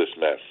us out of this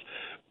mess.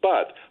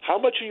 But how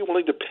much are you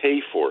willing to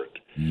pay for it?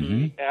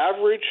 Mm-hmm. The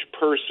average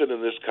person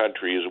in this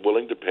country is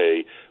willing to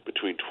pay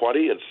between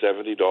 $20 and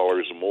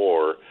 $70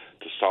 more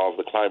to solve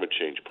the climate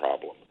change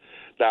problem.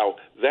 Now,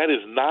 that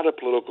is not a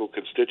political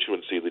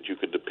constituency that you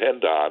can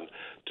depend on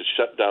to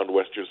shut down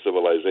Western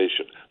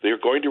civilization. They're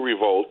going to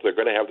revolt. They're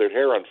going to have their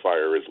hair on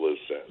fire, as Liz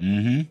says.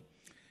 Mm-hmm.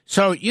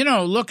 So,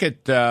 look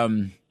at,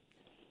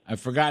 I've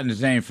forgotten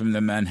his name, from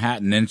the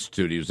Manhattan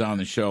Institute. He was on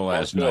the show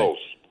last night.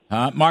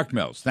 Mark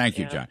Mills. Thank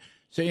you, John.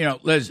 So,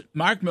 Liz,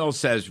 Mark Mills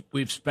says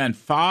we've spent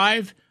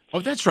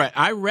that's right.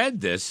 I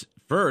read this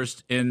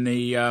first in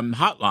the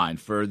hotline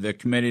for the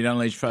Committee to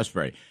Unleash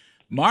Prosperity.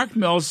 Mark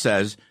Mills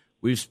says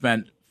we've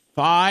spent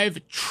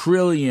 $5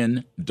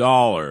 trillion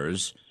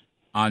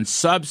on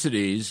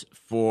subsidies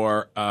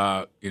for,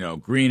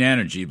 green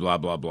energy, blah,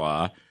 blah,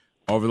 blah,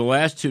 over the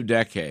last 2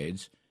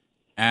 decades.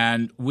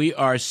 And we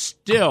are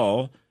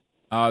still,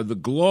 the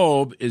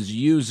globe is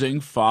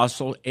using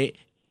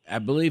I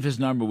believe his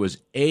number was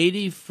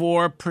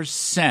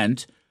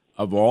 84%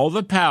 of all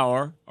the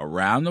power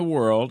around the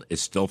world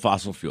is still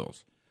fossil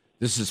fuels.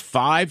 This is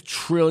 $5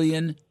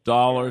 trillion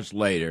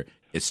later.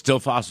 It's still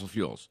fossil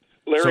fuels.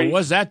 Larry, so what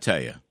does that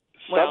tell you?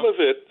 Some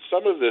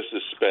of this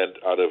is spent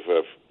out of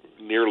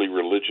nearly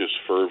religious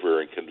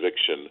fervor and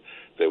conviction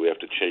that we have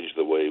to change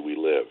the way we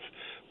live.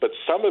 But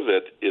some of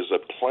it is a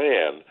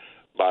plan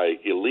by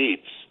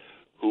elites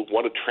who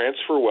want to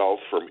transfer wealth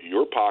from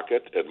your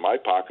pocket and my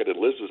pocket and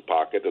Liz's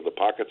pocket and the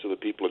pockets of the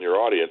people in your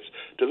audience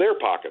to their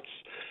pockets.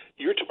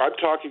 I'm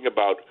talking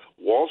about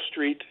Wall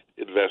Street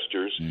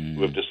investors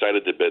who have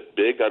decided to bet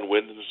big on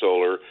wind and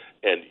solar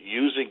and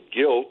using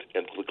guilt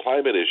and the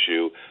climate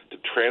issue to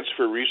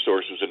transfer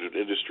resources into an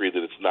industry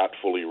that it's not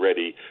fully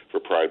ready for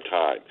prime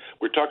time.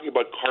 We're talking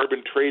about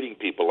carbon trading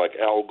people like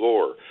Al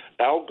Gore.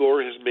 Al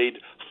Gore has made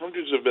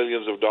hundreds of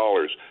millions of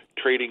dollars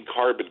trading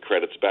carbon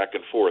credits back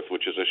and forth,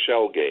 which is a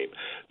shell game.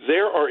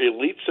 There are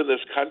elites in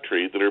this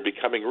country that are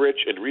becoming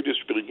rich and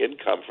redistributing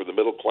income from the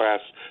middle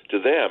class to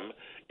them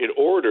in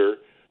order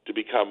to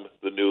become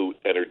the new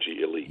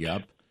energy elite.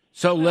 Yep.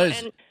 So,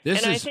 Liz,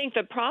 I think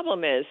the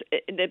problem is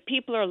that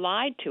people are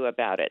lied to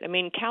about it. I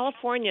mean,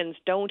 Californians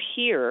don't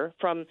hear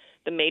from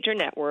the major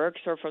networks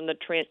or from the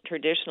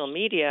traditional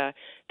media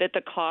that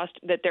the cost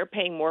that they're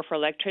paying more for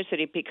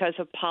electricity because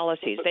of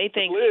policies. They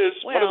think, Liz,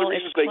 well, one of the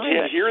reasons they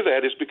can't hear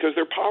that is because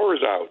their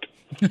power's out.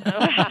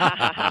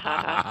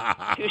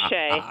 Touche.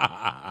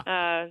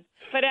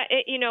 But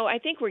I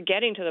think we're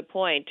getting to the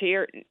point.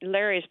 To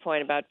Larry's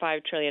point about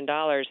 $5 trillion.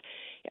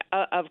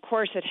 Of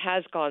course, it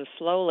has gone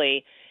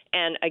slowly.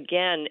 And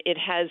again, it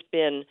has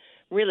been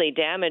really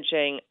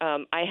damaging.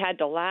 I had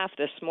to laugh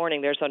this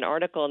morning. There's an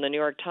article in the New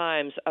York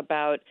Times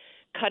about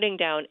cutting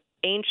down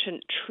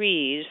ancient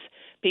trees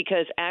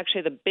because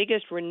actually the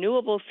biggest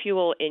renewable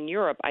fuel in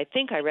Europe, I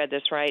think I read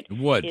this right,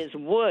 is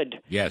wood.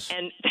 Yes.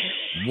 And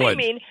wood. I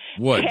mean,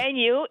 wood. Can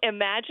you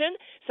imagine?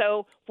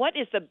 So what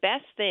is the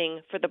best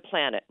thing for the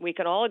planet? We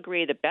can all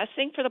agree the best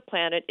thing for the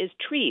planet is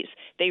trees.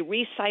 They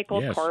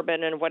recycle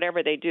carbon and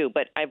whatever they do.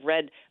 But I've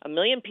read a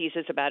million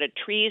pieces about it.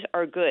 Trees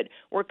are good.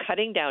 We're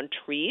cutting down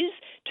trees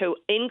to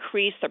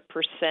increase the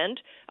percent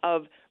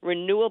of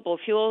renewable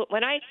fuel.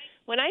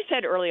 When I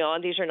said early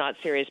on, these are not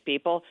serious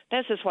people,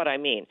 this is what I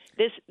mean.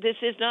 This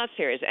is not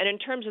serious. And in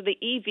terms of the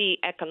EV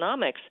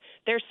economics,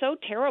 they're so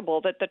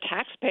terrible that the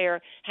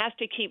taxpayer has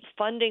to keep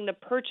funding the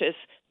purchase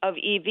of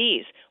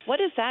EVs. What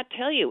does that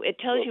tell you? It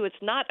tells you it's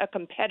not a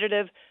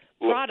competitive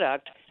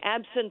product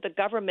absent the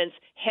government's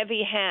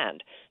heavy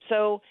hand.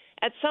 So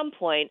at some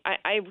point,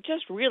 I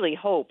just really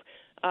hope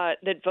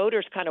that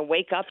voters kind of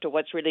wake up to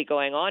what's really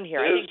going on here.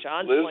 I think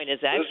John's point is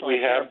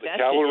excellent. The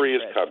cavalry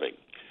is coming.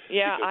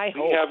 Yeah, I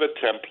hope. We have a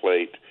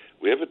template.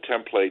 We have a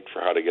template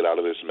for how to get out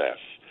of this mess.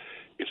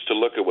 It's to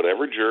look at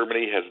whatever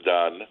Germany has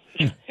done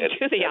and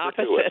do the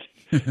opposite.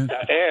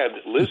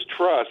 And Liz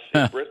Truss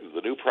in Britain,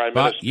 the new prime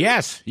minister.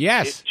 Yes.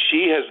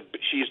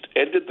 She's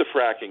ended the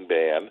fracking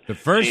ban. The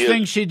first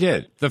thing she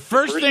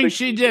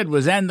did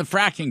was end the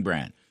fracking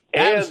ban.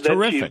 That was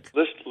terrific.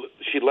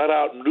 She let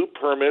out new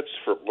permits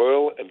for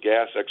oil and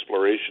gas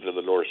exploration in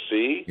the North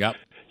Sea. Yep.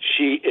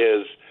 She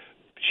is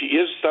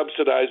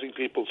subsidizing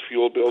people's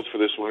fuel bills for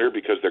this winter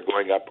because they're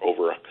going up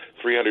over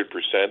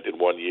 300% in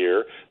 1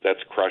 year.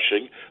 That's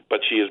crushing. But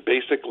she has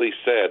basically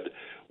said,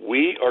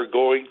 we are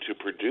going to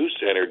produce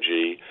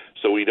energy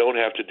so we don't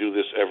have to do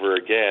this ever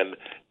again,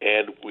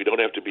 and we don't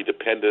have to be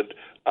dependent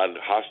on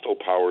hostile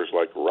powers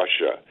like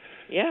Russia.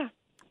 Yeah.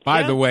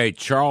 By the way,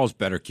 Charles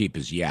better keep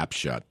his yap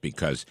shut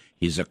because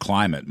he's a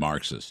climate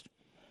Marxist.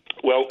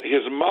 Well,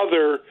 his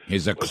mother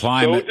is a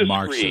climate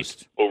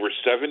Marxist. Over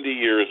 70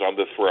 years on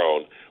the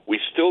throne, we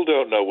still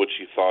don't know what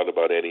she thought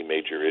about any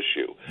major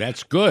issue.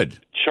 That's good.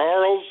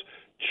 Charles,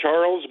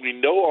 we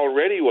know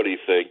already what he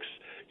thinks.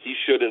 He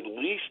should at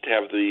least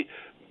have the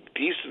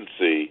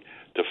decency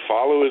to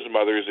follow his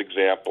mother's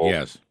example.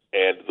 Yes.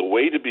 And the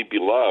way to be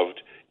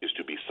beloved is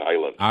to be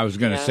silent. I was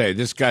going to say,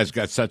 this guy's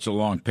got such a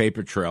long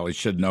paper trail, he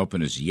shouldn't open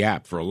his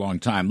yap for a long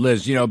time.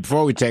 Liz,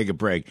 before we take a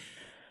break,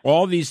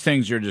 all these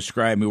things you're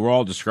describing, we're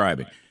all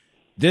describing.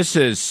 This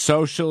is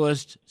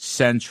socialist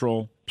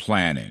central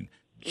planning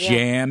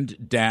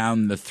jammed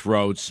down the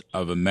throats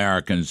of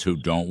Americans who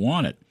don't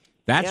want it.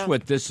 That's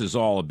what this is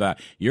all about.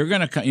 You're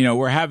going to,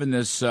 we're having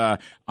this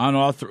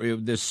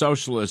this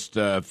socialist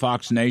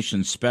Fox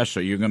Nation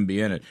special. You're going to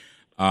be in it.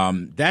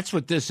 That's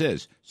what this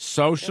is.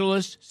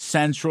 Socialist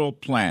central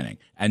planning.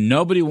 And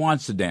nobody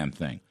wants the damn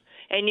thing.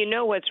 And you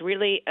know what's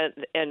really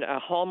a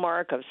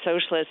hallmark of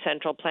socialist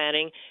central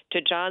planning?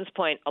 To John's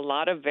point,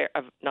 not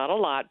a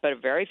lot,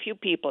 but very few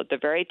people at the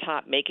very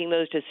top making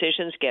those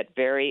decisions get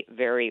very,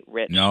 very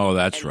rich. No,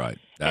 that's right.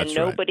 That's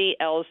right. Nobody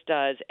else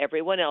does.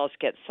 Everyone else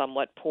gets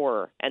somewhat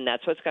poorer, and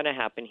that's what's going to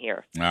happen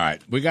here. All right.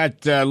 We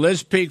got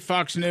Liz Peek,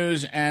 Fox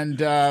News, and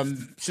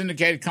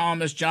syndicated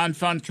columnist John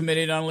Fund,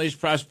 Committee to Unleash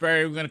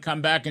Prosperity. We're going to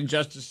come back in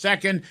just a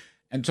second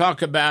and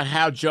talk about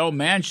how Joe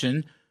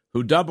Manchin,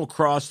 who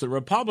double-crossed the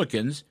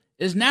Republicans,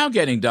 is now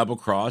getting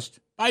double-crossed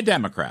by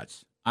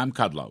Democrats. I'm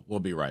Kudlow.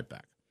 We'll be right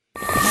back.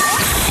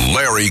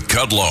 Larry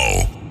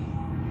Kudlow.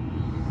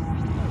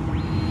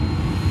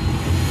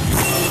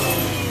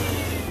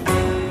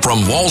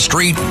 From Wall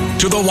Street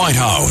to the White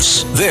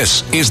House,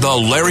 this is the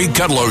Larry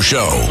Kudlow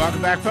Show.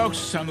 Welcome back,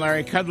 folks. I'm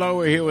Larry Kudlow.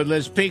 We're here with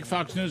Liz Peek,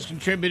 Fox News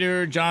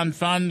contributor, John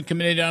Fund,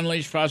 Committee to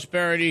Unleash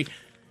Prosperity.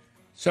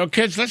 So,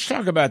 kids, let's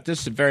talk about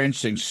this. A very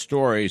interesting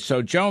story.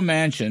 So, Joe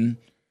Manchin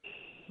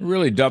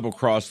really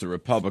double-crossed the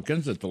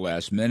Republicans at the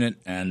last minute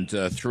and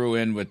threw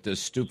in with this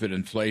stupid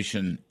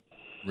inflation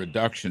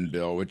reduction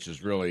bill, which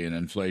is really an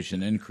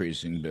inflation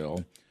increasing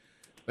bill.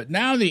 But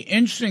now the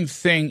interesting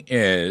thing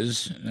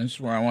is, and this is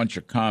where I want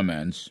your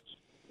comments,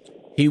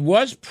 he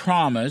was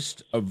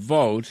promised a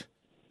vote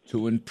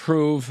to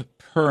improve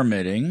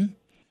permitting,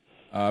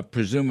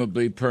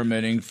 presumably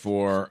permitting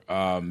for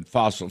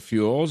fossil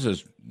fuels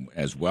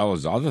as well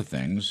as other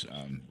things,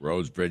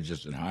 roads,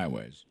 bridges, and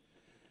highways.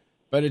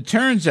 But it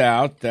turns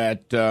out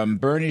that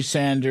Bernie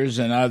Sanders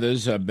and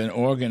others have been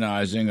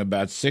organizing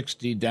about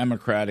 60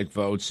 Democratic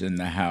votes in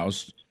the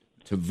House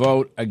to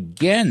vote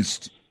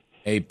against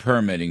a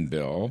permitting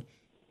bill,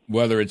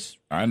 whether it's,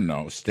 I don't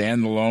know,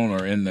 standalone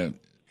or in the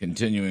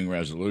continuing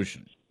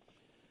resolution.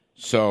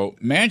 So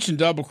Manchin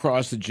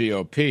double-crossed the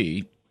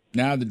GOP.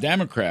 Now the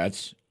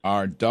Democrats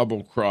are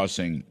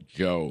double-crossing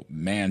Joe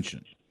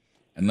Manchin.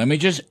 And let me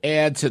just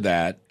add to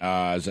that,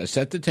 as I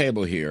set the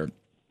table here,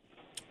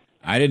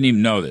 I didn't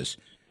even know this.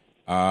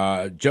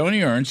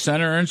 Joni Ernst,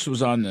 Senator Ernst,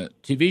 was on the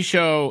TV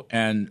show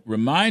and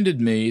reminded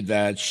me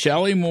that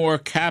Shelley Moore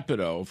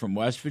Capito from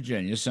West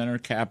Virginia, Senator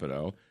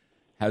Capito,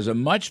 has a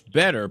much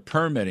better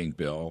permitting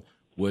bill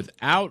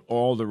without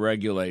all the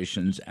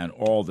regulations and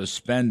all the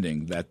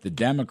spending that the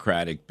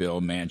Democratic bill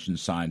Manchin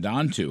signed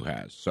onto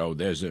has. So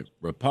there's a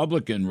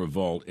Republican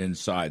revolt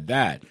inside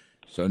that.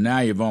 So now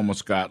you've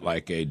almost got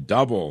like a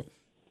double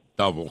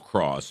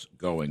cross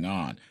going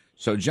on.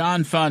 So,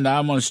 John Fund,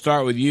 I want to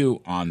start with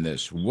you on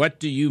this.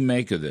 What do you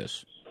make of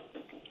this?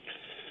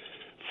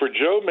 For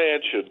Joe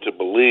Manchin to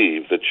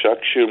believe that Chuck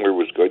Schumer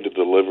was going to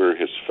deliver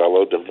his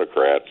fellow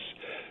Democrats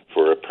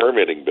for a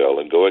permitting bill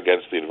and go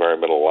against the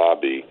environmental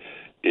lobby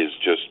is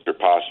just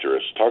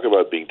preposterous. Talk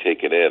about being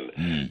taken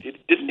in.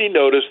 Didn't he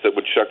notice that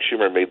when Chuck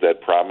Schumer made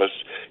that promise,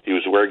 he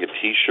was wearing a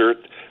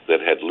T-shirt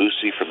that had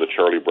Lucy from the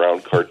Charlie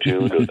Brown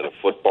cartoon and a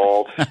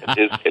football, and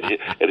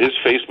his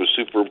face was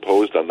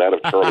superimposed on that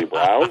of Charlie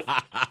Brown?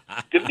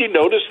 Didn't he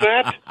notice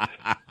that?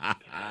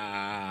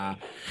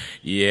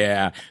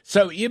 Yeah.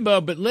 So,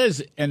 but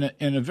Liz, in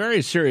a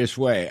very serious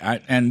way,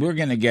 and we're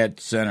going to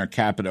get Senator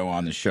Capito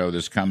on the show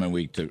this coming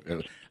week.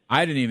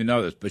 I didn't even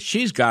know this, but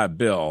she's got a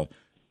bill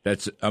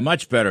that's a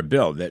much better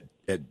bill that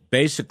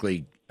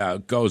basically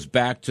goes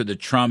back to the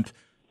Trump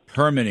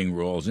permitting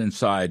rules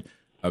inside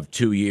of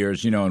 2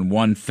 years, and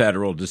one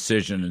federal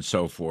decision and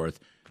so forth,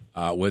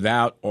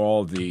 without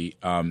all the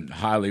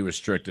highly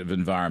restrictive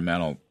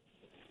environmental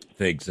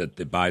things that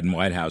the Biden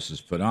White House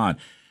has put on.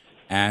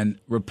 And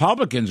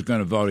Republicans are going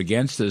to vote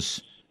against this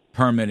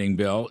permitting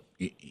bill,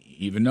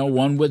 even though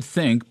one would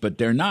think, but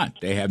they're not.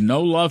 They have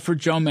no love for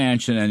Joe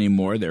Manchin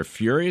anymore. They're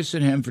furious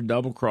at him for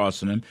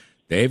double-crossing him.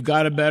 They've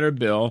got a better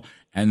bill.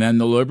 And then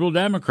the liberal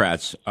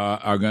Democrats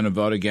are going to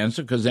vote against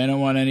it because they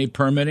don't want any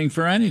permitting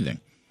for anything.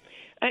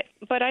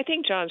 But I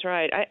think John's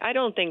right. I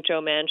don't think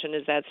Joe Manchin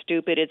is that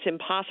stupid. It's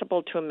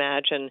impossible to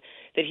imagine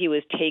that he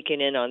was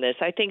taken in on this.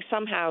 I think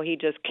somehow he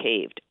just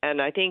caved.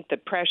 And I think the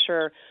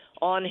pressure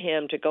on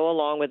him to go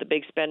along with a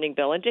big spending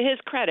bill, and to his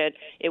credit,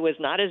 it was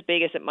not as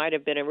big as it might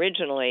have been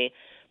originally,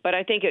 but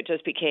I think it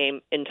just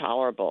became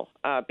intolerable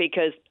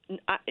because,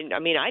 I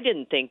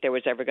didn't think there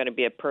was ever going to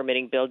be a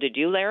permitting bill. Did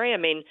you, Larry? I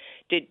mean,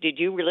 did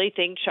you really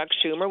think Chuck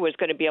Schumer was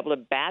going to be able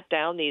to bat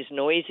down these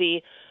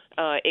noisy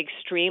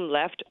extreme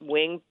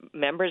left-wing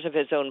members of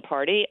his own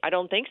party? I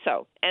don't think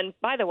so. And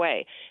by the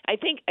way, I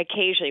think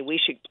occasionally we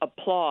should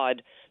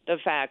applaud the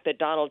fact that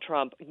Donald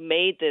Trump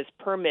made this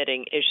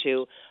permitting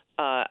issue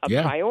a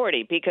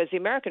priority, because the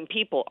American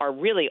people are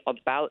really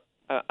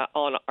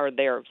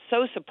they're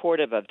so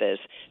supportive of this.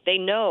 They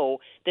know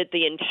that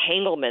the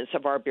entanglements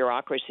of our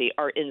bureaucracy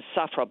are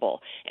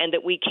insufferable and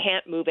that we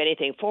can't move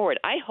anything forward.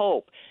 I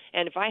hope,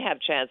 and if I have a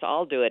chance,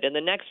 I'll do it, in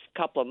the next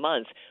couple of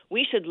months,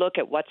 we should look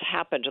at what's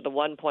happened to the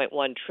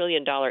 $1.1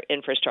 trillion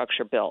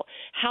infrastructure bill.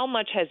 How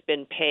much has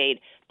been paid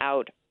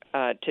out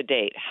to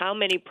date? How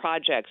many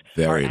projects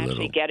are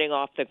actually getting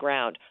off the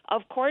ground?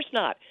 Of course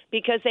not,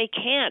 because they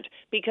can't.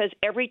 Because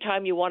every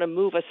time you want to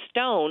move a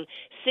stone,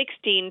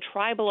 16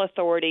 tribal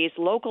authorities,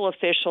 local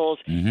officials,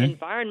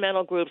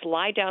 environmental groups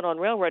lie down on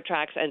railroad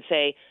tracks and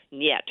say,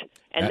 "Niet."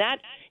 And that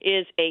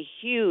is a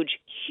huge,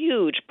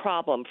 huge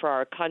problem for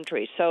our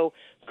country. So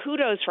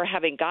kudos for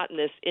having gotten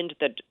this into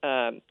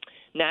the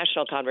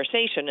national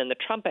conversation in the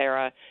Trump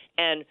era,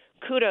 and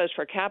kudos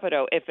for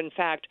Capito if, in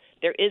fact,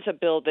 there is a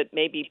bill that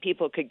maybe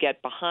people could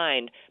get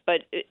behind,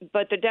 but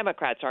the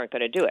Democrats aren't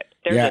going to do it.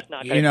 They're just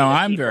not going to do it.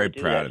 I'm very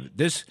proud of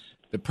it.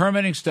 The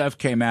permitting stuff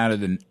came out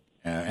of the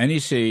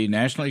NEC,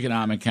 National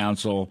Economic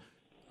Council,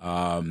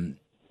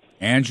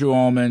 Andrew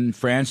Ullman,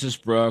 Francis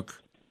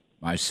Brooke,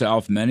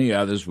 myself, many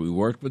others. We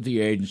worked with the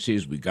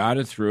agencies. We got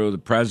it through. The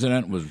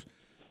president was,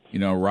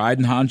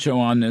 riding honcho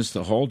on this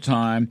the whole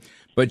time.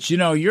 But,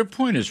 your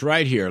point is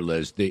right here,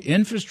 Liz. The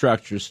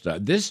infrastructure stuff,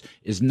 this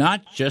is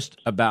not just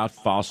about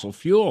fossil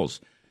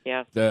fuels.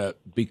 Yeah.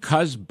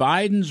 Because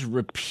Biden's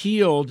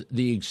repealed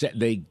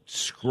they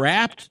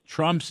scrapped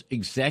Trump's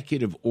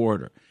executive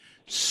order.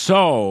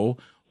 So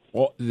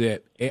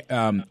the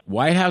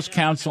White House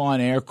Council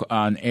on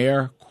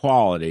Air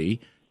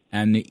Quality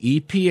and the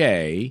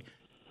EPA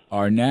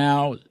are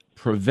now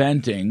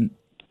preventing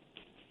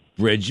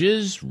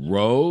bridges,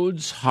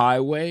 roads,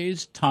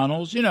 highways,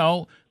 tunnels,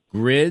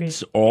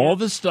 grids, all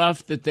the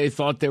stuff that they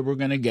thought they were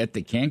going to get,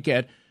 they can't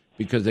get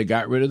because they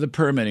got rid of the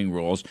permitting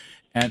rules.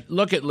 And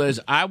look at Liz,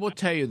 I will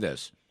tell you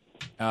this.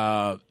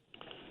 I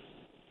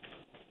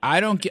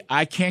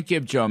can't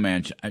give Joe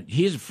Manchin.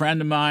 He's a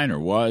friend of mine, or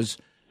was.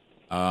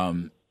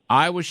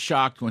 I was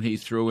shocked when he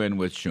threw in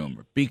with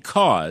Schumer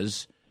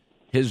because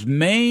his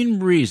main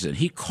reason,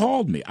 he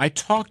called me. I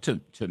talked to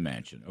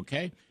Manchin,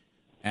 okay?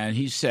 And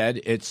he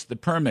said, it's the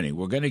permitting.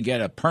 We're going to get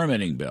a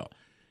permitting bill.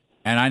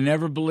 And I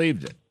never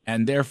believed it.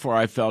 And therefore,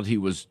 I felt he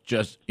was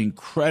just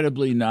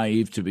incredibly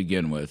naive to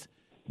begin with.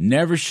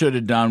 Never should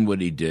have done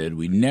what he did.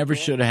 We never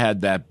should have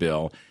had that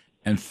bill.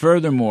 And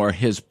furthermore,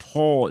 his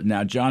poll,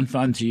 now, John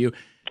Fund, to you,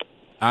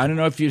 I don't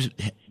know if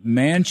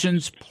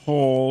Manchin's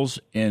polls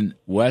in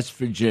West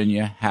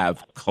Virginia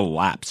have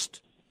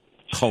collapsed.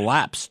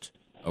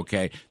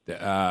 Okay,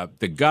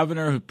 the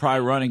governor who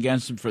probably run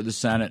against him for the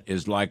Senate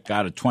is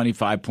got a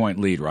 25-point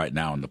lead right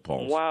now in the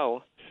polls.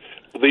 Wow.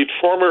 The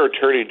former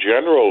Attorney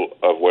General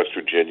of West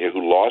Virginia,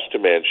 who lost to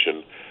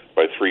Manchin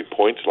by 3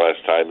 points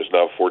last time, is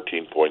now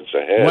 14 points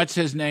ahead. What's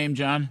his name,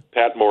 John?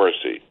 Pat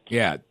Morrissey.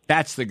 Yeah,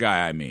 that's the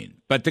guy I mean.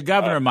 But the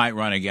governor might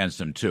run against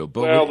him, too.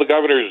 But the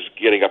governor's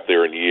getting up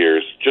there in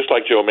years, just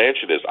like Joe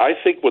Manchin is. I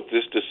think what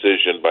this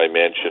decision by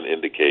Manchin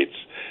indicates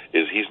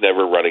is he's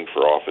never running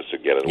for office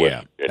again in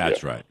West Virginia.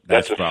 That's right.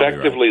 That's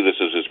effectively right. This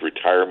is his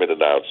retirement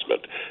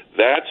announcement.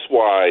 That's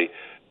why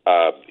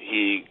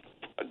he,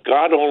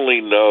 God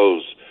only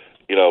knows,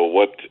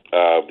 what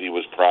he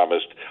was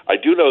promised. I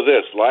do know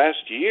this.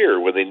 Last year,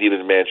 when they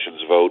needed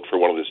Manchin's vote for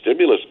one of the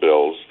stimulus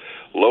bills,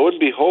 lo and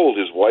behold,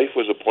 his wife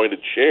was appointed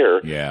chair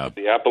of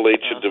the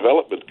Appalachian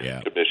Development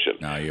Commission.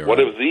 No, you're one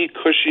right. of the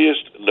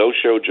cushiest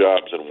no-show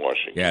jobs in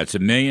Washington. Yeah, it's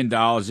 $1 million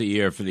a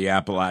year for the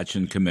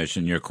Appalachian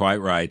Commission. You're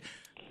quite right.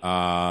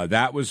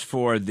 That was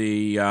for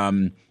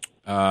the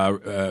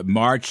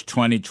March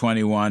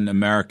 2021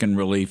 American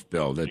Relief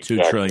Bill, the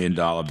 $2 trillion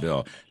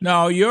bill.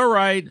 No, you're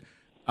right.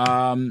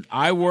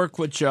 I worked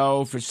with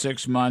Joe for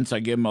 6 months. I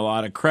give him a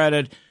lot of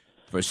credit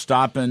for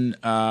stopping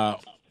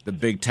the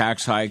big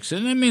tax hikes.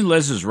 And, I mean,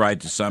 Liz is right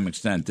to some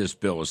extent. This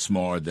bill is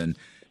smaller than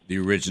the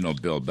original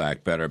Build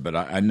Back Better. But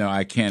I know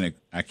I can't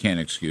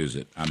excuse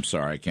it. I'm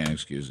sorry, I can't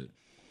excuse it.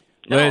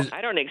 No,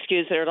 I don't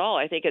excuse it at all.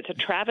 I think it's a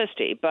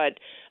travesty. But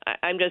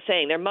I'm just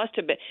saying there must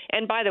have been.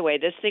 And by the way,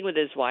 this thing with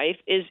his wife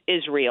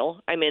is real.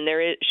 I mean,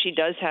 she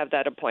does have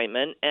that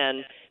appointment,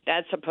 and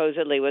that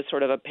supposedly was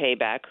sort of a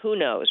payback. Who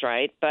knows,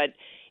 right? But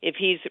if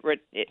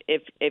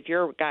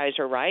your guys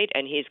are right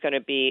and he's going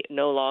to be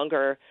no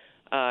longer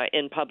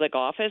in public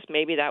office,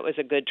 maybe that was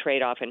a good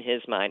trade-off in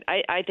his mind.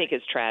 I think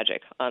it's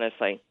tragic,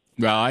 honestly.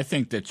 Well, I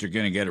think that you're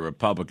going to get a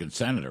Republican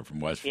senator from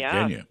West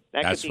Virginia.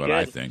 That's what good.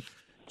 I think.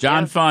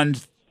 John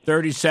Fund,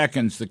 30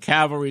 seconds. The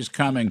cavalry's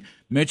coming.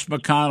 Mitch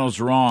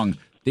McConnell's wrong.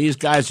 These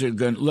guys are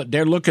good.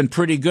 They're looking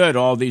pretty good,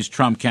 all these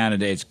Trump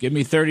candidates. Give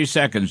me 30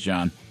 seconds,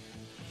 John.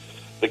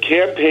 The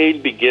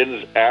campaign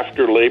begins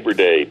after Labor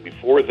Day.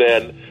 Before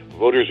then,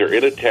 voters are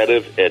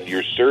inattentive, and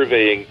you're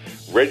surveying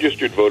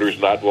registered voters,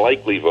 not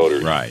likely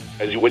voters. Right.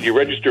 When you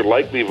register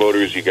likely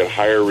voters, you get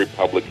higher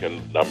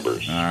Republican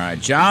numbers. All right.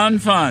 John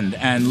Fund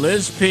and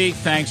Liz Peek,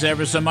 thanks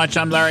ever so much.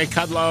 I'm Larry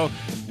Kudlow.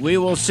 We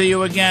will see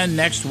you again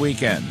next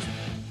weekend.